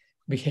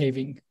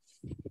behaving?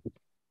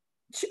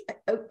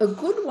 A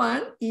good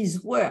one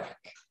is work.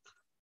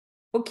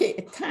 Okay,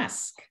 a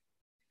task.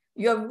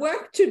 You have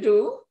work to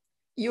do,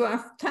 you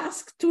have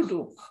task to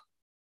do.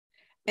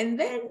 And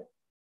then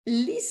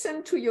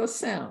listen to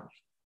yourself.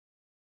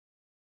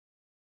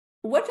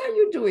 What are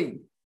you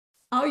doing?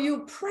 Are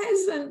you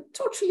present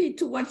totally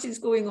to what is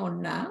going on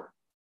now?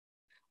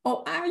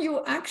 Or are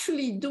you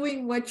actually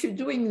doing what you're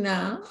doing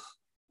now,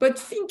 but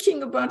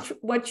thinking about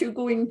what you're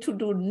going to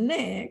do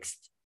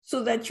next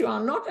so that you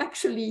are not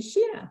actually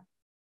here,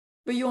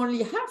 but you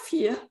only half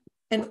here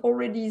and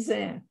already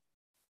there?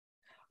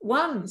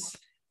 Once,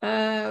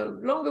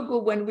 long ago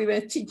when we were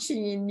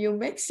teaching in New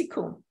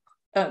Mexico,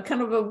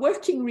 kind of a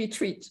working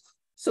retreat.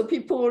 So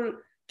people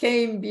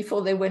came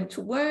before they went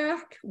to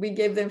work, we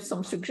gave them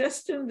some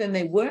suggestions, then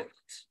they worked,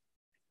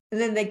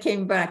 and then they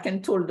came back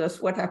and told us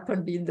what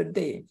happened in the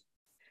day.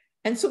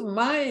 And so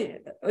my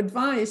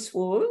advice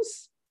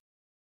was,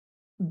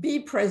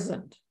 be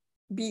present,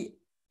 be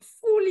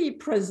fully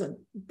present,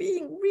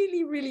 being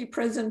really, really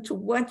present to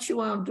what you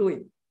are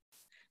doing.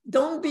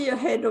 Don't be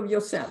ahead of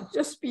yourself,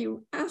 just be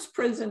as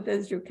present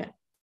as you can.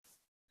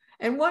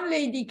 And one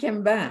lady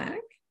came back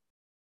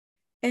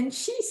and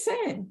she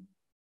said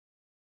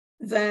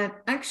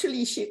that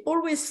actually she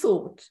always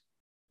thought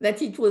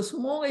that it was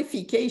more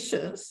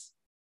efficacious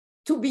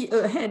to be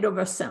ahead of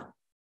herself.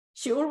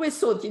 She always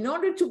thought, in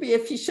order to be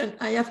efficient,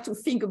 I have to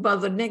think about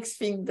the next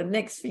thing, the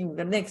next thing,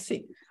 the next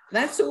thing.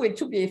 That's the way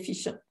to be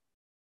efficient.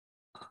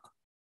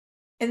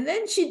 And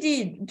then she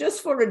did,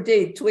 just for a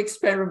day to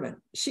experiment,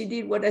 she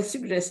did what I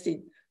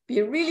suggested.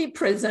 Be really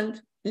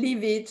present,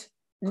 leave it.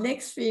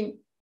 Next thing,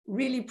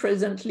 really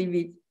present, leave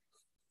it.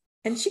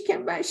 And she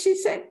came back, she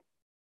said,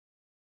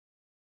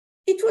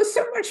 it was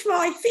so much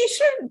more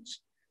efficient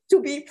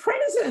to be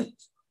present.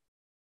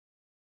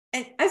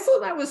 And I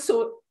thought that was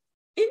so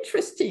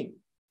interesting,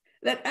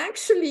 that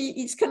actually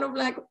it's kind of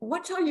like,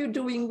 what are you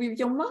doing with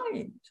your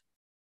mind?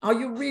 Are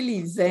you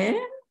really there?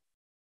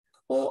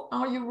 Or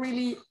are you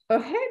really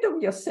ahead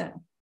of yourself?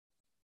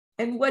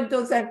 And what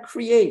does that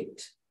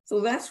create?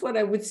 So that's what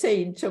I would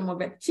say in terms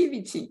of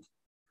activity.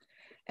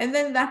 And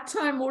then that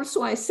time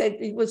also I said,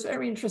 it was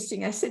very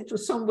interesting. I said to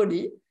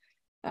somebody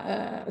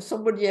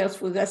else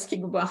was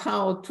asking about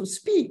how to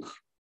speak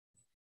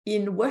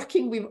in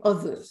working with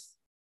others,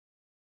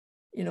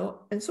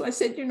 and so I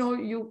said,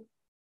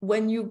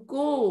 when you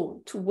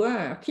go to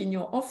work in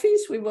your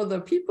office with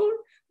other people,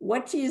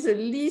 what is the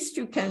least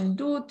you can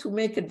do to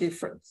make a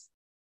difference?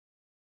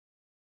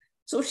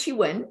 So she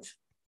went,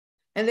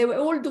 and they were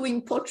all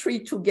doing pottery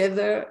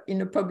together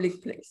in a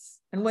public place.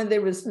 And when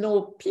there was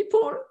no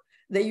people,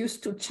 they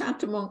used to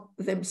chat among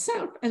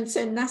themselves and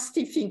say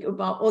nasty things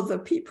about other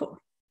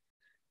people.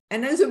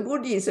 And as a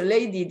Buddhist, a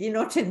lady did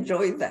not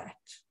enjoy that,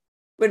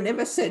 but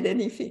never said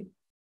anything.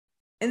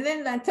 And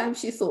then that time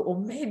she thought, oh,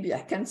 maybe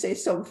I can say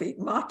something.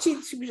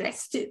 Martine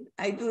suggested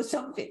I do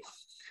something.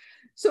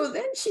 So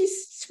then she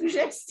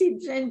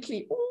suggested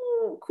gently,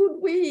 oh, could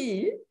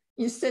we,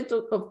 instead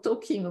of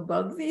talking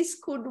about this,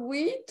 could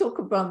we talk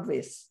about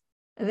this?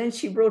 And then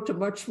she brought a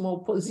much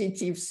more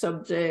positive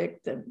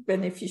subject and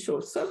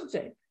beneficial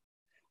subject.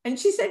 And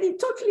she said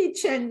it totally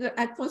changed the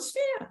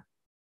atmosphere.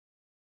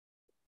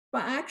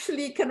 But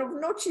actually kind of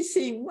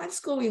noticing what's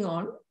going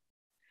on,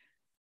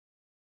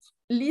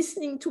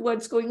 listening to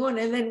what's going on,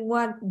 and then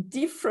what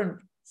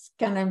difference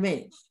can I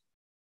make?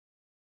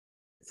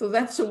 So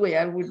that's the way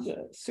I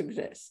would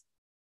suggest.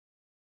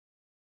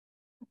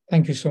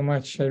 Thank you so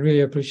much. I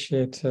really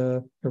appreciate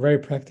your very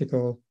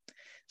practical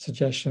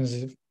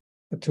suggestions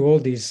to all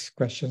these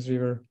questions we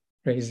were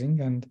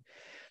raising. And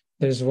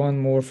there's one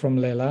more from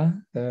Leila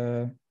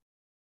that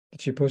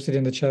she posted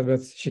in the chat,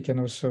 but she can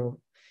also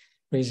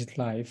raise it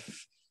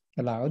live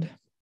aloud.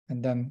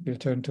 And then we'll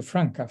turn to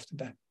Frank after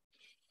that.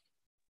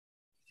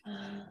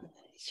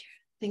 Sure.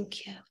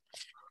 Thank you.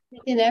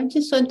 And I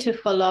just want to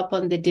follow up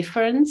on the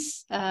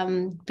difference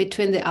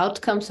between the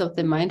outcomes of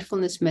the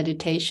mindfulness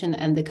meditation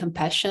and the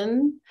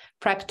compassion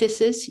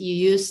practices. You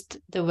used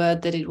the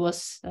word that it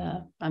was,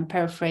 I'm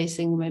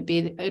paraphrasing,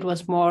 maybe it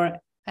was more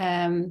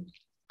efficacious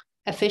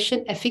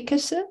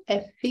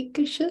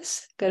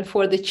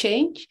for the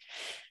change.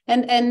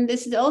 And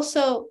this is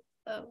also,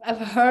 I've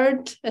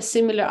heard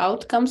similar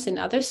outcomes in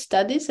other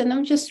studies, and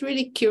I'm just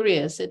really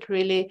curious. It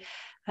really,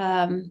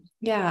 I'm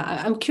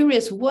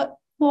curious,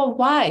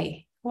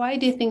 why? Why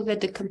do you think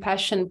that the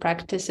compassion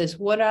practices,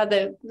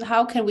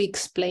 how can we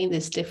explain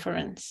this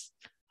difference?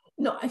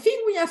 No, I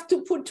think we have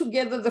to put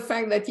together the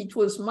fact that it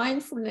was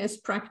mindfulness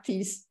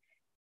practice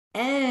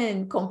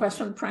and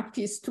compassion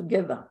practice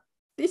together.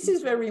 This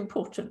is very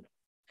important.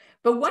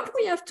 But what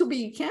we have to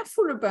be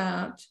careful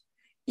about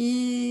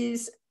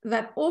is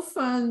that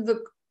often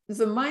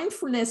the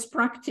mindfulness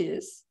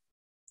practice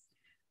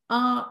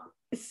are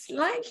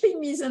slightly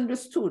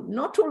misunderstood,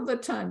 not all the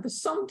time, but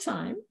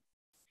sometimes.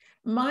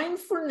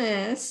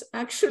 Mindfulness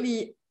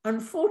actually,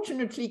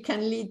 unfortunately,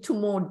 can lead to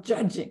more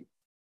judging.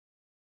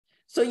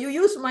 So you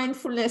use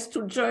mindfulness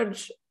to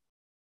judge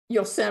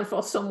yourself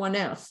or someone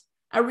else.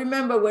 I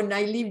remember when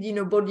I lived in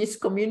a Buddhist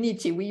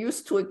community, we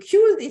used to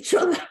accuse each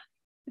other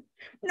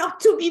not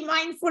to be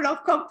mindful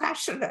of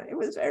compassion. It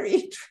was very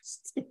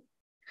interesting,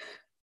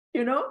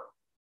 you know?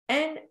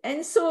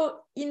 And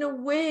so in a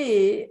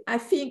way, I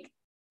think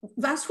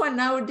that's why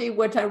nowadays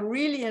what I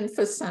really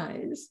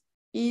emphasize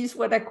is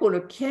what I call a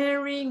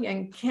caring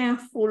and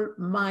careful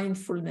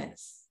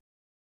mindfulness.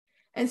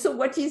 And so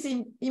what is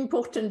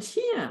important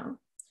here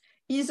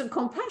is a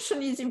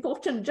compassion is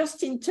important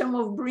just in terms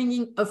of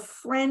bringing a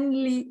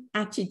friendly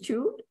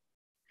attitude,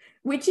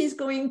 which is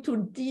going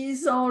to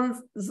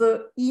dissolve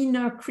the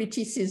inner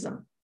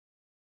criticism,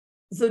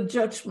 the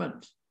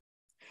judgment.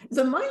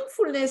 The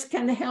mindfulness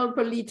can help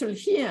a little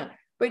here,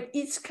 but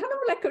it's kind of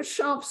like a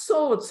sharp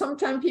sword.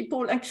 Sometimes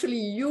people actually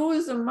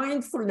use the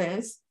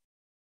mindfulness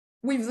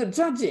with the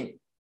judging.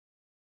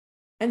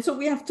 And so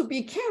we have to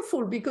be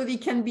careful because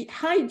it can be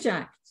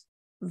hijacked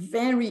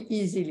very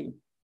easily.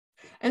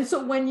 And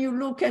so when you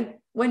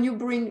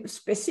bring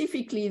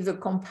specifically the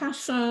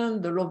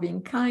compassion, the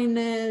loving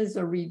kindness,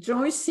 the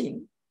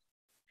rejoicing,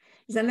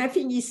 then I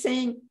think he's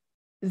saying,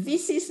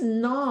 this is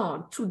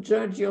not to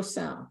judge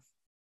yourself.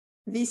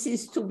 This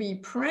is to be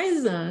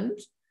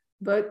present,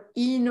 but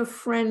in a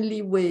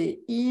friendly way,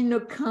 in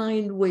a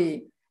kind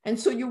way. And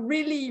so you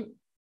really,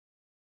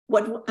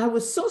 what I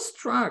was so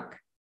struck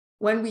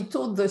when we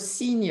taught the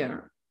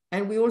senior,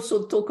 and we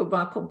also talk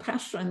about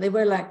compassion, they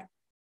were like,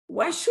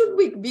 why should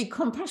we be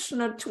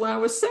compassionate to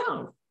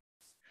ourselves?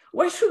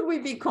 Why should we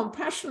be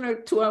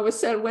compassionate to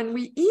ourselves when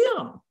we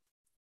ill?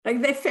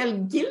 Like they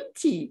felt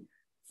guilty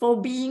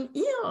for being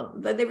ill,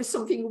 that there was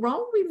something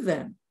wrong with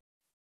them.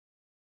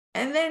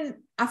 And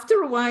then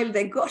after a while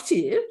they got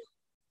it,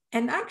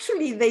 and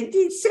actually they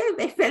did say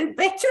they felt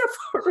better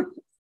for it.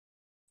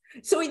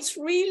 So it's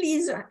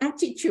really the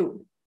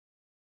attitude.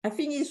 I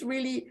think it's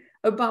really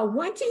about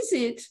what is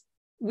it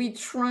we're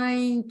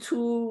trying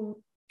to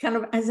kind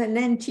of as an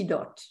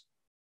antidote.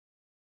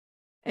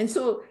 And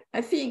so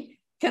I think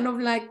kind of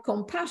like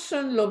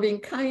compassion, loving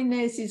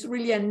kindness is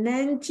really an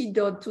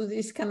antidote to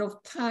this kind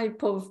of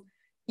type of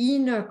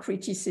inner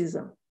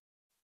criticism.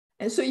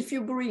 And so if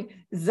you bring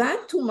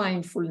that to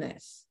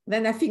mindfulness,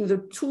 then I think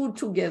the two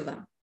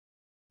together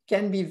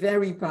can be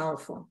very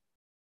powerful.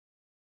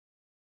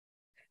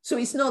 So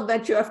it's not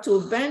that you have to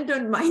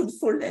abandon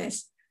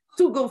mindfulness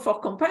to go for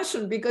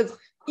compassion, because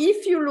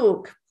if you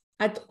look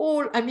at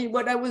all, I mean,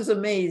 what I was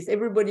amazed,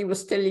 everybody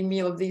was telling me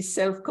of this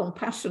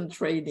self-compassion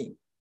training.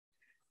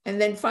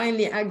 And then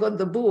finally I got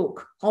the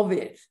book of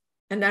it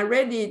and I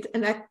read it,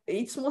 and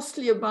it's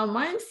mostly about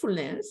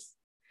mindfulness,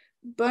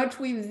 but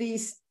with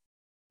this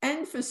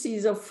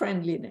emphasis of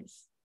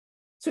friendliness.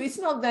 So it's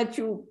not that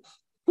you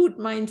put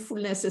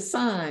mindfulness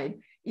aside,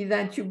 it's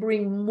that you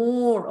bring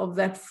more of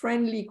that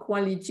friendly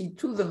quality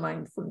to the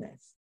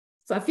mindfulness.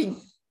 So I think,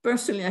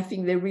 personally, I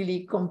think they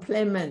really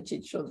complement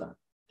each other,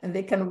 and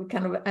they kind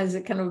of as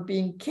a kind of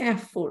being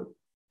careful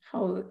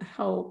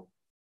how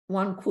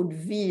one could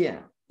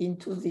veer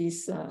into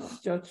this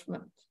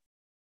judgment.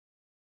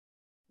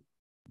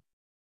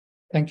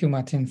 Thank you,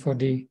 Martine, for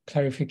the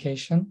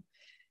clarification.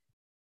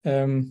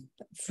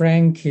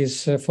 Frank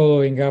is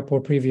following up our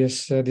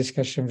previous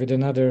discussion with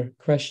another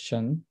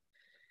question.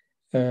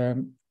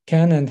 Can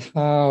and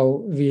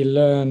how we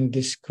learn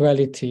this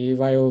quality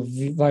while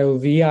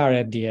we are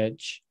at the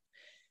edge?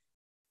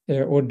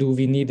 Or do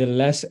we need a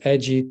less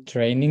edgy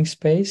training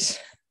space?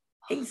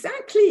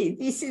 Exactly.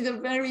 This is a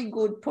very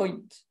good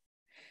point.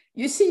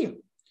 You see,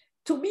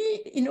 to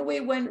me, in a way,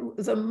 when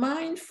the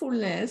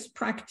mindfulness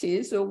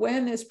practice,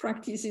 awareness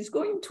practice is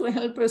going to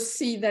help us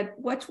see that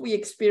what we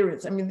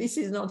experience, I mean, this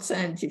is not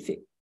scientific,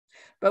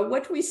 but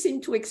what we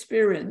seem to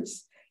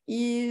experience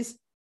is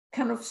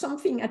kind of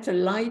something at a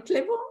light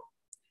level,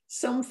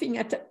 something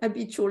at an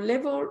habitual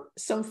level,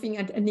 something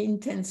at an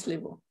intense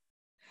level.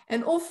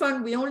 And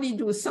often we only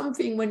do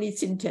something when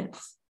it's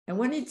intense. And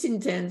when it's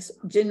intense,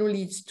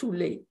 generally it's too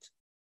late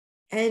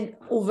and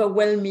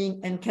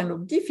overwhelming and kind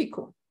of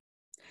difficult.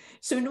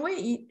 So in a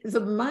way, the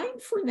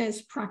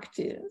mindfulness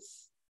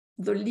practice,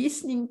 the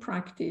listening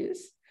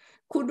practice,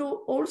 could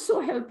also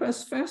help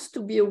us first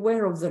to be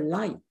aware of the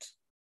light.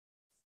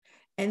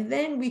 And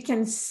then we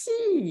can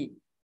see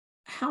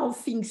how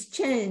things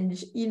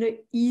change in an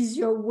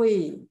easier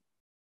way.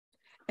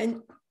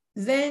 And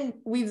then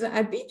with the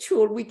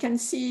habitual, we can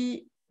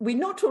see we're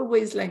not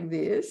always like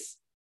this,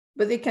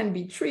 but they can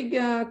be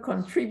trigger,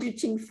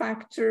 contributing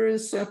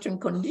factors, certain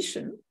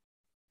conditions,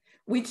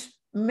 which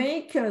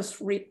make us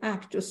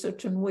react a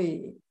certain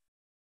way.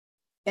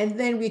 And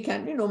then we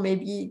can,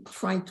 maybe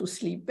try to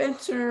sleep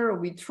better, or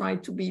we try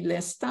to be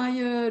less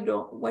tired,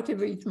 or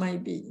whatever it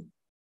might be.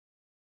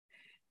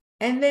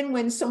 And then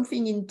when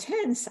something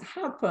intense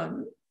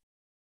happens,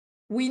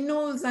 we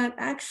know that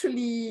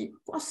actually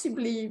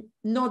possibly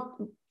not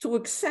to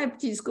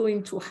accept is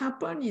going to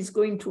happen, is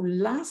going to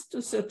last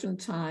a certain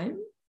time,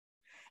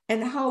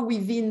 and how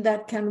within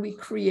that can we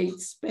create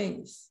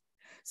space.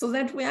 So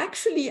that we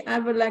actually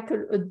have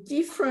a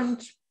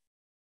different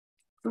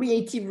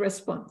creative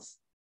response.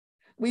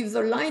 With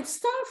the light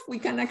stuff, we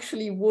can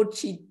actually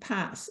watch it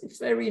pass. It's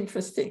very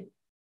interesting.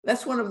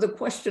 That's one of the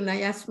questions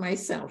I ask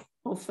myself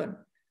often.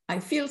 I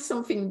feel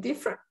something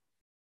different.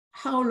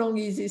 How long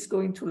is this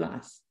going to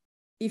last?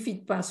 If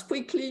it passes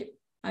quickly,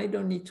 I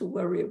don't need to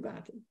worry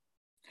about it.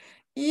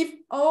 If,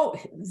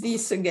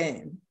 this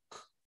again,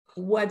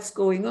 what's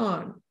going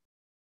on?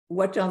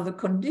 What are the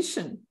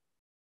conditions?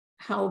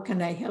 How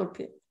can I help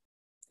it?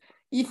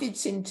 If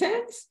it's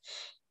intense,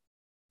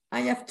 I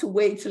have to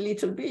wait a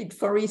little bit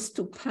for it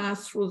to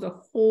pass through the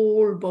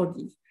whole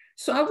body.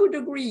 So I would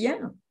agree,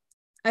 yeah.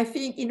 I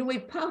think in a way,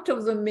 part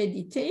of the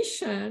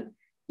meditation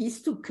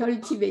is to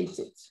cultivate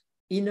it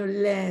in a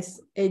less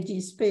edgy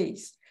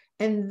space.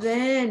 And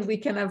then we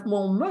can have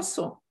more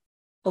muscle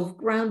of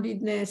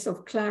groundedness,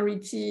 of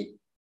clarity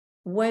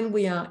when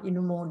we are in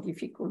a more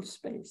difficult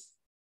space.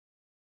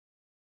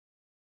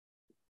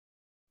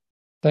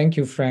 Thank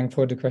you, Frank,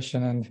 for the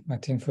question, and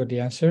Martine for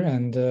the answer.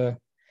 And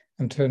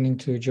I'm turning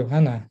to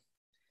Johanna.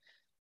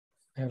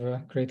 I have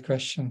a great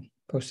question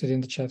posted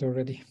in the chat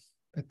already,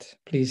 but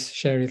please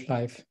share it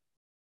live.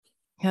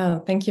 Yeah,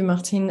 thank you,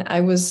 Martine. I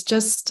was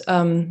just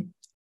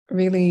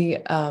really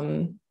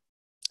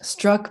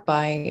struck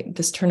by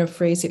this turn of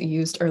phrase that you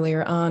used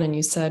earlier on, and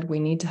you said we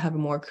need to have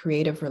a more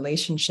creative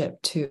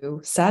relationship to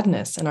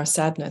sadness and our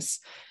sadness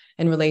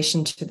in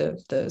relation to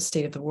the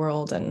state of the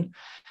world and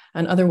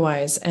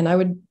otherwise. And I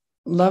would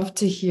love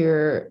to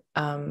hear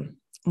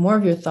more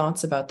of your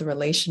thoughts about the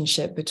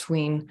relationship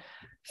between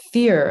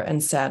fear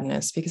and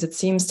sadness, because it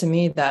seems to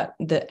me that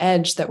the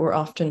edge that we're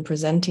often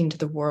presenting to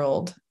the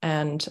world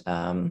and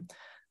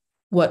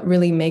what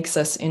really makes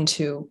us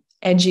into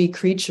edgy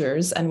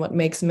creatures and what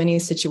makes many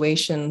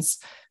situations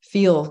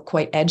feel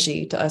quite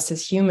edgy to us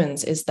as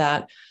humans is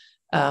that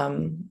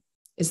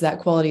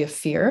quality of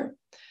fear.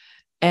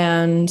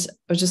 And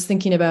I was just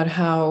thinking about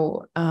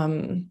how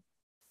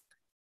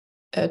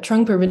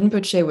Trungpa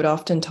Rinpoche would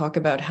often talk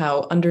about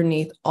how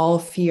underneath all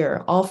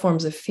fear, all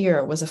forms of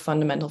fear, was a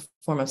fundamental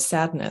form of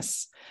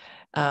sadness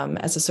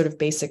as a sort of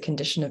basic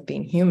condition of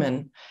being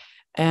human.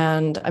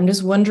 And I'm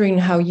just wondering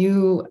how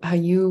you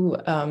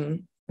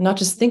not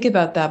just think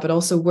about that, but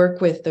also work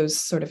with those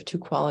sort of two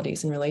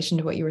qualities in relation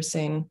to what you were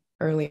saying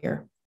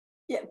earlier.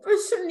 Yeah,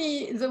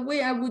 personally, the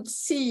way I would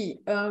see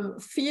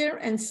fear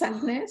and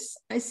sadness,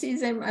 I see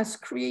them as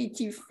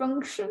creative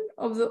function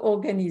of the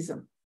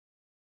organism.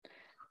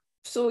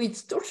 So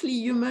it's totally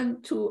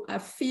human to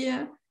have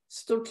fear.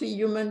 It's totally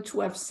human to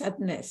have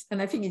sadness. And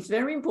I think it's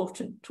very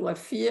important to have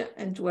fear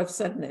and to have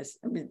sadness.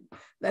 I mean,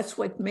 that's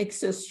what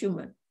makes us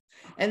human.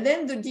 And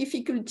then the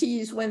difficulty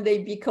is when they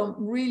become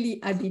really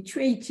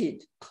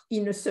habituated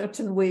in a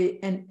certain way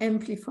and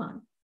amplified.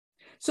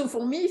 So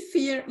for me,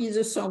 fear is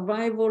a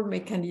survival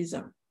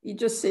mechanism. It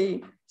just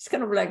say, it's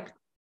kind of like,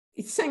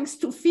 it's thanks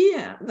to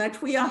fear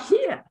that we are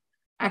here,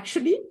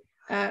 actually.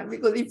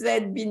 Because if there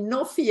had been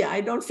no fear,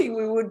 I don't think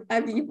we would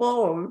have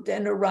evolved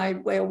and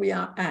arrived where we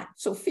are at.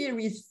 So fear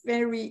is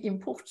very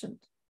important.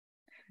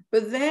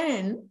 But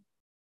then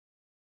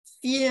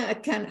fear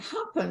can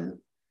happen.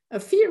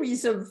 Fear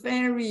is a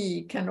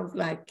very kind of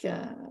like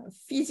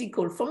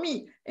physical, for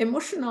me,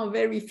 emotional,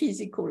 very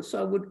physical. So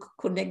I would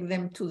connect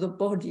them to the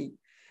body.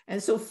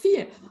 And so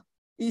fear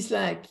is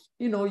like,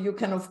 you're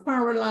kind of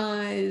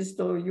paralyzed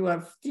or you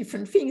have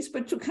different things,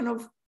 but to kind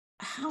of,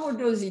 how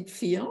does it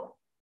feel?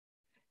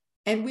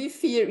 And with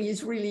fear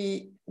is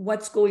really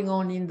what's going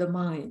on in the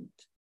mind.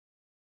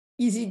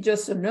 Is it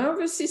just a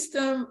nervous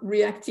system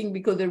reacting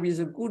because there is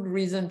a good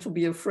reason to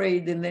be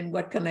afraid and then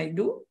what can I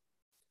do?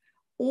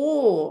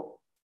 Or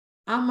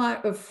am I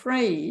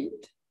afraid?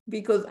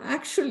 Because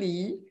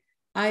actually,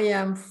 I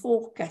am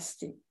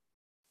forecasting.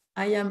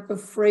 I am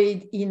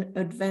afraid in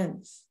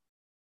advance.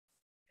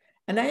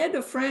 And I had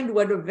a friend who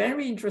had a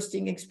very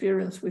interesting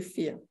experience with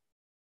fear.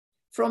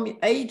 From the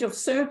age of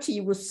 30,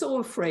 he was so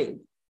afraid.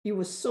 He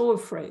was so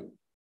afraid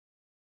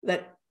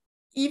that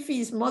if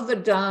his mother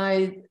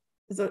died,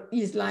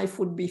 his life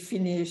would be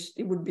finished.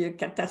 It would be a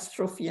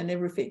catastrophe and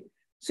everything.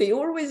 So he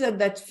always had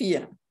that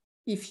fear.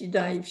 If she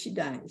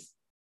dies.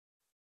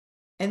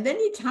 And then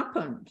it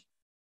happened.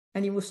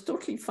 And he was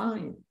totally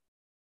fine.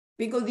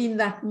 Because in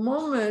that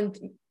moment,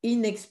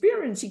 in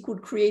experience, he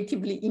could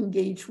creatively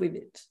engage with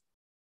it.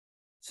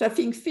 So I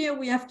think fear,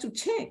 we have to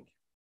check.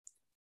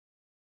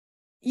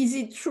 Is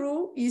it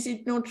true? Is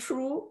it not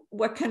true?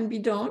 What can be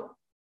done?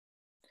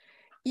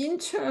 In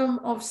terms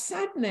of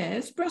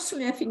sadness,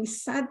 personally, I think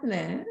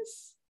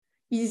sadness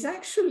is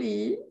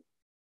actually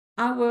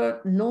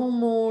our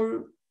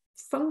normal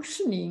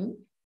functioning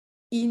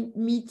in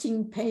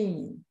meeting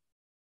pain,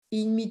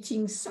 in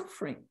meeting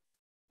suffering.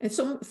 And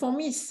so for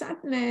me,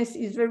 sadness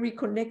is very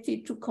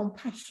connected to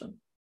compassion.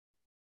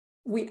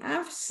 We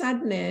have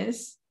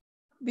sadness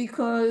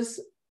because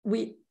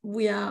we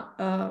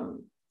are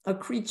a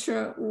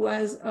creature who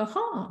has a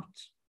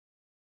heart.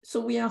 So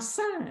we are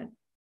sad.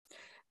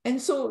 And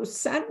so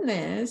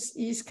sadness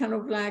is kind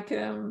of like,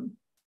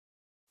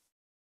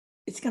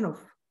 it's kind of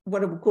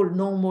what I would call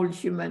normal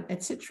human,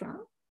 etc.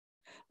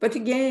 But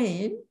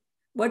again,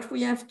 what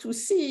we have to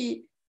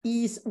see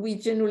is we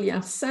generally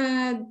are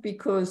sad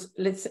because,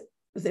 let's say,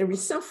 there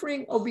is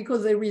suffering or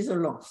because there is a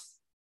loss.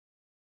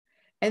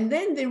 And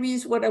then there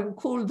is what I would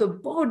call the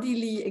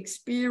bodily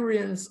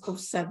experience of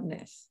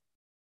sadness.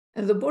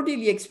 And the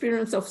bodily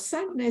experience of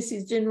sadness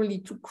is generally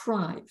to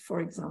cry, for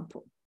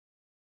example.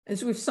 And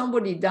so if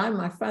somebody died,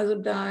 my father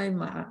died,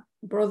 my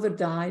brother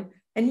died,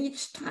 and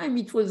each time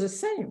it was the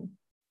same.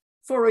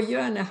 For a year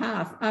and a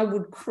half, I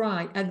would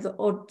cry at the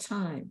odd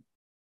time.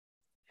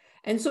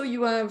 And so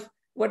you have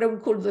what I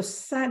would call the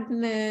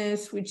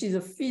sadness, which is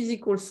a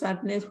physical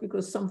sadness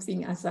because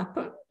something has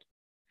happened,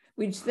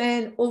 which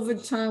then over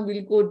time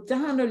will go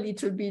down a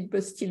little bit,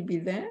 but still be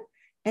there.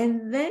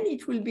 And then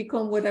it will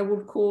become what I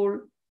would call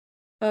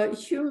a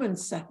human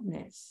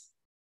sadness,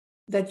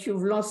 that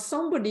you've lost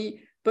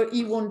somebody, but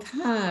you won't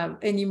have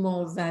any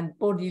more of that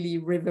bodily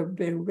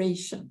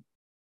reverberation.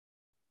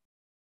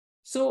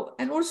 So,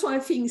 and also I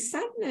think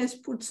sadness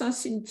puts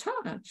us in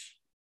touch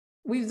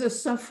with the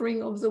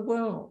suffering of the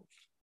world.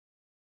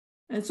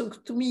 And so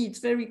to me, it's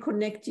very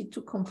connected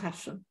to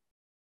compassion,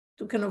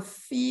 to kind of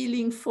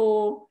feeling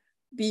for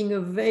being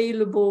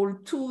available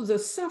to the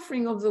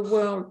suffering of the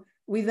world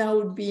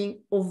without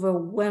being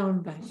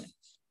overwhelmed by it.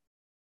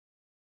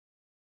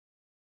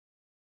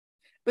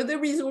 But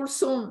there is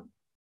also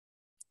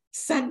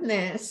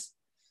sadness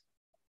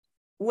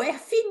where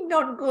things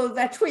don't go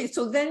that way.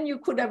 So then you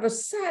could have a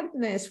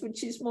sadness,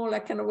 which is more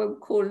like kind of what we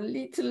call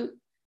little,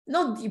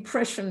 not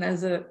depression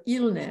as an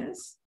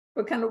illness,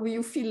 but kind of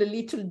you feel a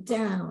little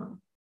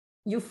down.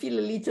 You feel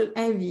a little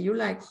heavy. You're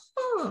like,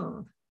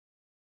 oh,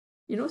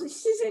 you know,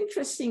 this is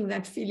interesting,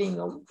 that feeling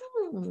of,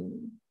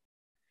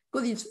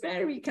 because it's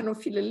very kind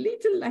of feel a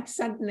little like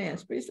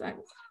sadness, but it's like,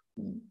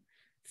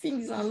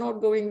 things are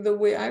not going the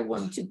way I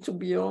want it to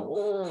be.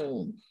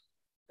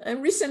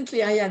 And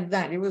recently I had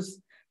that. It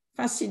was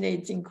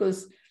fascinating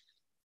because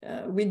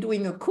we're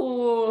doing a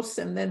course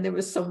and then there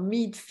was some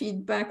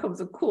feedback of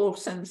the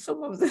course and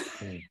some of the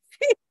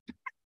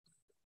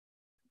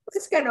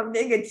was kind of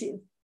negative.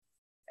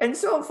 And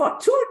so for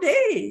 2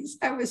 days,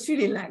 I was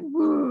feeling like,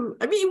 whoa.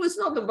 I mean, it was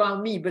not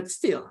about me, but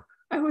still,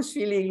 I was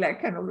feeling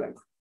like kind of like,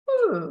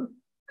 oh.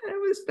 And I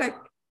was like,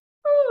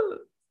 oh.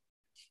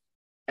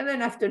 And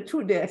then after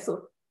 2 days, I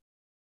thought,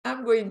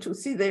 I'm going to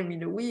see them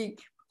in a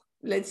week.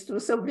 Let's do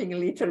something a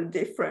little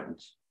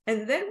different.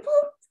 And then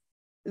whoop,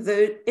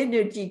 the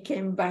energy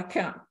came back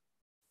up.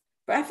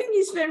 But I think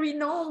it's very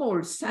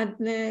normal,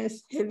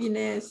 sadness,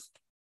 heaviness,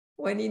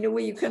 when in a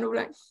way you kind of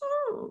like,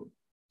 oh,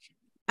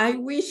 I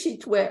wish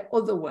it were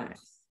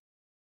otherwise.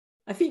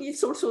 I think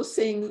it's also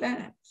saying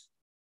that.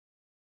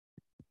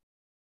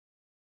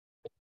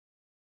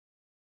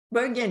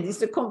 But again,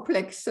 it's a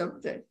complex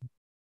subject.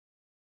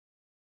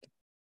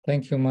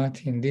 Thank you,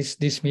 Martine.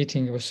 This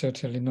meeting was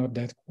certainly not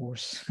that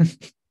course.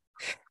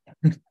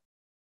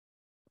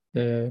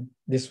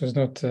 This was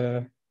not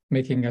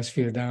making us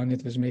feel down.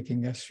 It was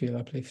making us feel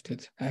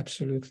uplifted.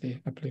 Absolutely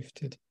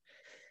uplifted.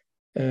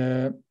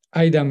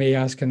 Ida may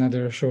ask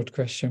another short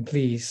question,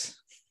 please.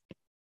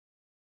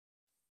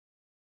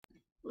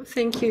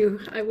 Thank you.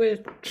 I will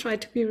try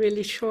to be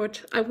really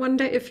short. I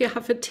wonder if you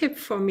have a tip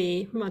for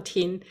me,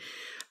 Martine.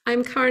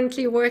 I'm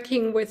currently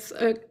working with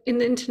an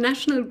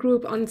international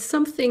group on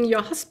something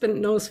your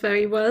husband knows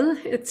very well.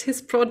 It's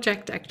his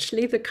project,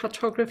 actually, the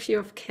cartography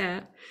of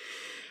care.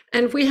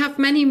 And we have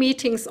many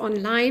meetings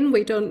online.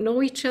 We don't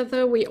know each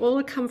other. We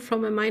all come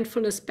from a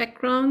mindfulness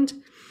background.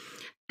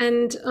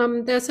 And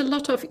there's a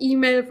lot of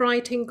email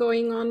writing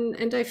going on.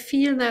 And I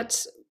feel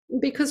that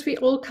because we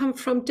all come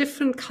from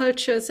different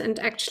cultures and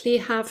actually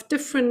have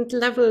different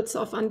levels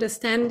of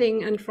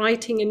understanding and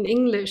writing in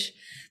English,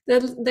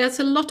 there's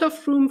a lot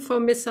of room for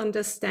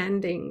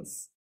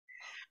misunderstandings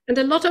and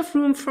a lot of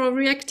room for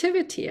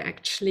reactivity,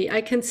 actually.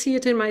 I can see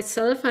it in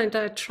myself and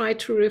I try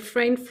to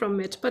refrain from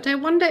it. But I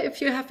wonder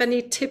if you have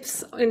any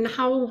tips on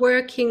how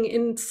working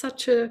in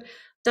such a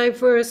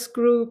diverse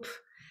group,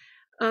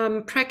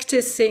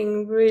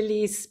 practicing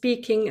really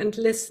speaking and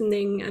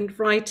listening and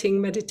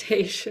writing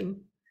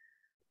meditation.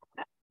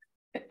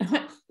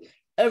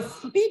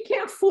 Be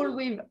careful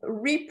with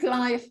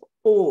reply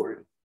all.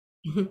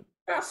 Mm-hmm.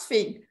 First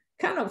thing,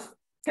 kind of,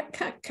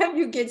 can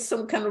you get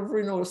some kind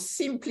of,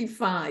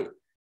 simplify,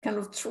 kind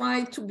of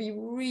try to be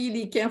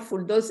really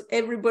careful. Does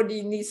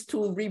everybody needs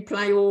to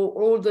reply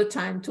all the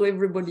time to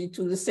everybody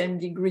to the same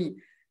degree?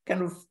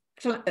 Kind of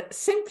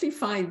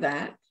simplify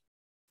that.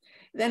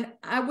 Then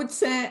I would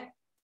say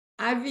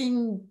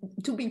having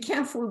to be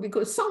careful,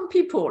 because some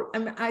people,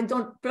 I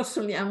don't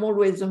personally, I'm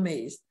always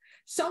amazed.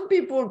 Some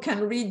people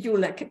can read you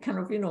like a kind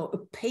of, a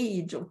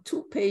page or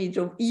 2 pages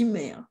of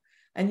email.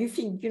 And you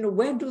think,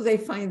 where do they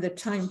find the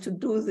time to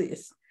do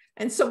this?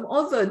 And some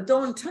other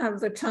don't have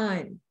the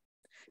time.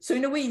 So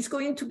in a way, it's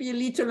going to be a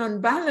little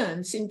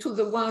unbalanced into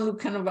the one who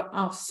kind of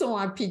are so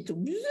happy to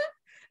bzz,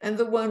 and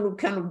the one who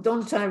kind of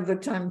don't have the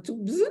time to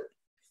bzz.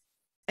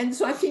 And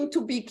so I think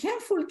to be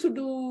careful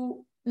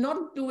to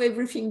not do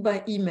everything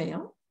by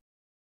email,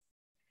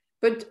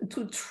 but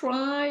to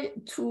try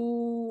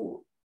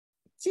to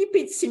keep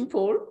it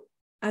simple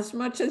as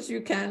much as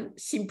you can.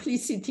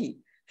 Simplicity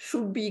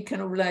should be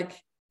kind of like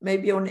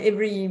maybe on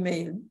every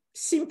email,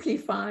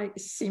 simplify.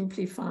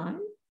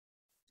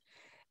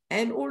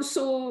 And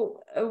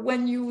also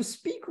when you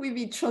speak with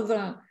each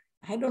other,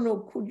 I don't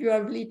know, could you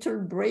have little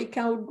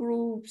breakout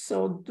groups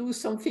or do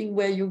something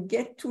where you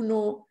get to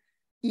know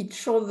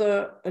each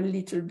other a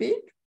little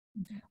bit?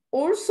 Mm-hmm.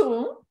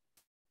 Also,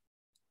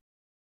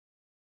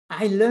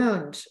 I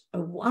learned a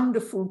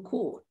wonderful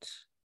quote.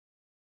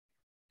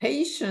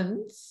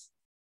 Patience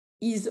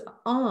is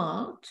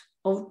art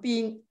of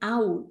being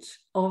out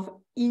of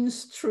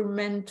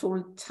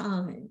instrumental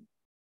time.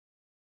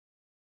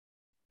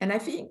 And I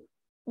think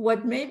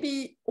what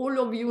maybe all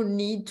of you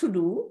need to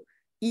do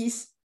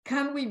is,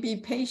 can we be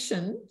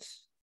patient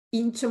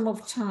in terms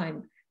of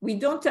time? We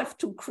don't have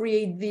to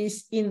create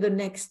this in the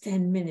next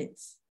 10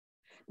 minutes.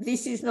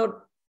 This is not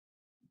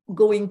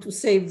going to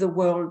save the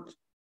world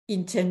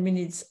in 10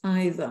 minutes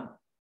either.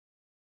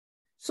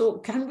 So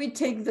can we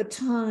take the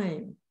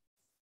time?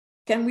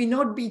 Can we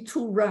not be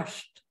too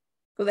rushed?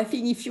 Because I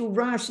think if you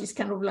rush, it's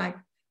kind of like,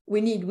 we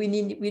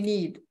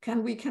need.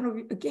 Can we kind of,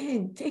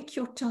 again, take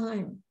your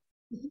time?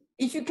 Mm-hmm.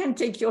 If you can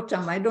take your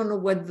time, I don't know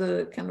what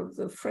the kind of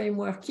the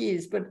framework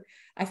is, but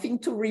I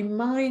think to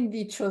remind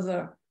each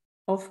other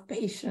of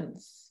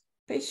patience.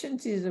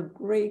 Patience is a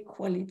great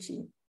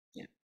quality.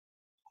 Yeah.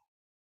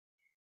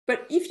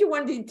 But if you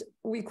wanted,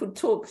 we could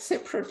talk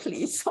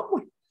separately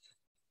somewhere.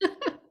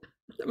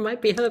 That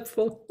might be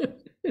helpful.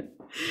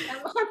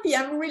 I'm happy.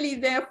 I'm really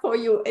there for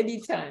you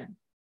anytime.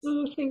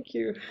 Oh, thank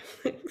you.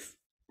 Thanks.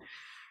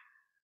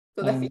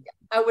 So I think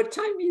our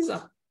time is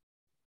up.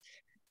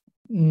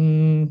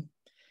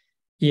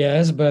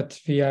 Yes, but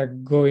we are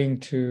going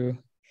to,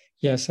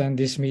 end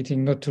this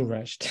meeting not too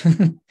rushed.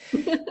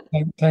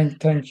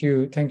 Thank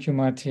you,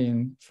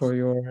 Martine, for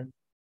your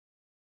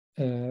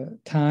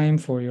time,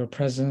 for your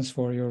presence,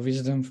 for your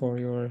wisdom, for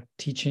your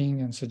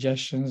teaching and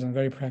suggestions and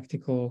very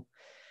practical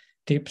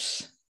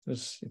tips.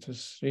 It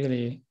was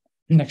really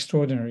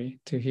extraordinary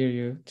to hear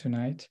you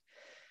tonight,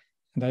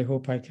 and I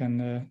hope I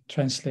can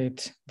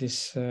translate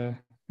this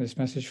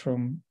message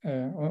from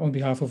on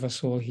behalf of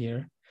us all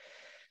here.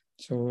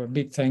 So a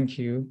big thank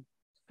you.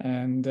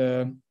 And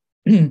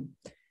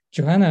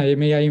Johanna,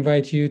 may I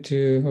invite you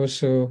to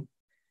also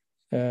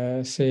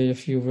say a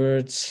few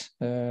words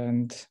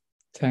and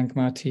thank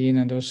Martine,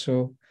 and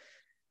also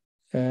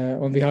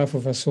on behalf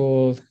of us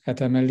all at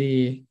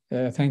MLE,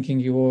 thanking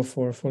you all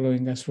for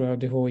following us throughout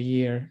the whole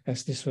year,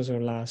 as this was our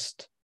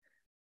last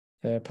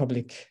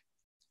public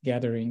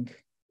gathering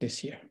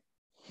this year.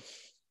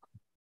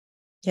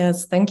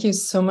 Yes, thank you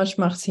so much,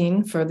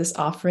 Martine, for this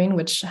offering,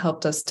 which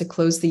helped us to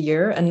close the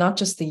year, and not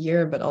just the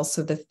year, but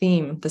also the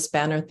theme, this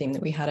banner theme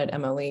that we had at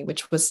MLE,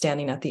 which was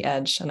standing at the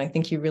edge. And I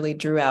think you really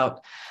drew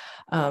out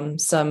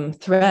some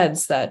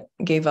threads that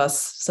gave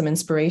us some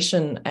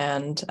inspiration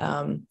and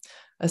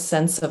a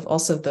sense of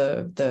also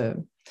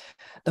the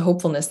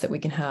hopefulness that we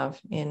can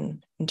have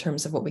in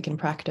terms of what we can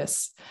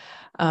practice.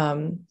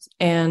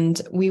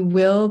 And we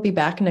will be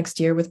back next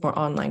year with more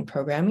online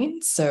programming.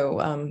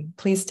 So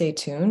please stay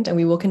tuned, and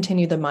we will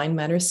continue the Mind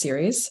Matters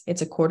series.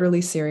 It's a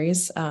quarterly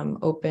series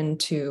open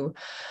to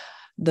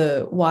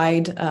the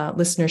wide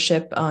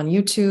listenership on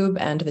YouTube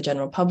and to the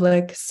general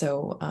public.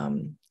 So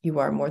you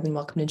are more than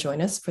welcome to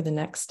join us for the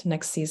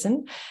next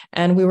season.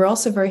 And we were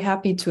also very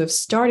happy to have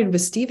started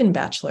with Martine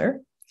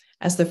Batchelor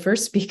as the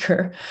first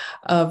speaker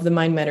of the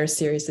Mind Matters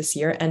series this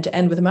year, and to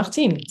end with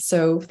Martine.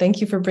 So thank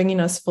you for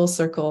bringing us full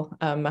circle,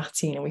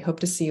 Martine, and we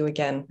hope to see you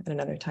again at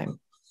another time.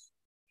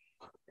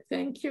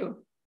 Thank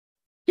you.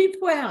 Keep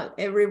well,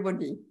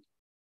 everybody.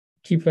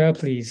 Keep well,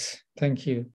 please. Thank you.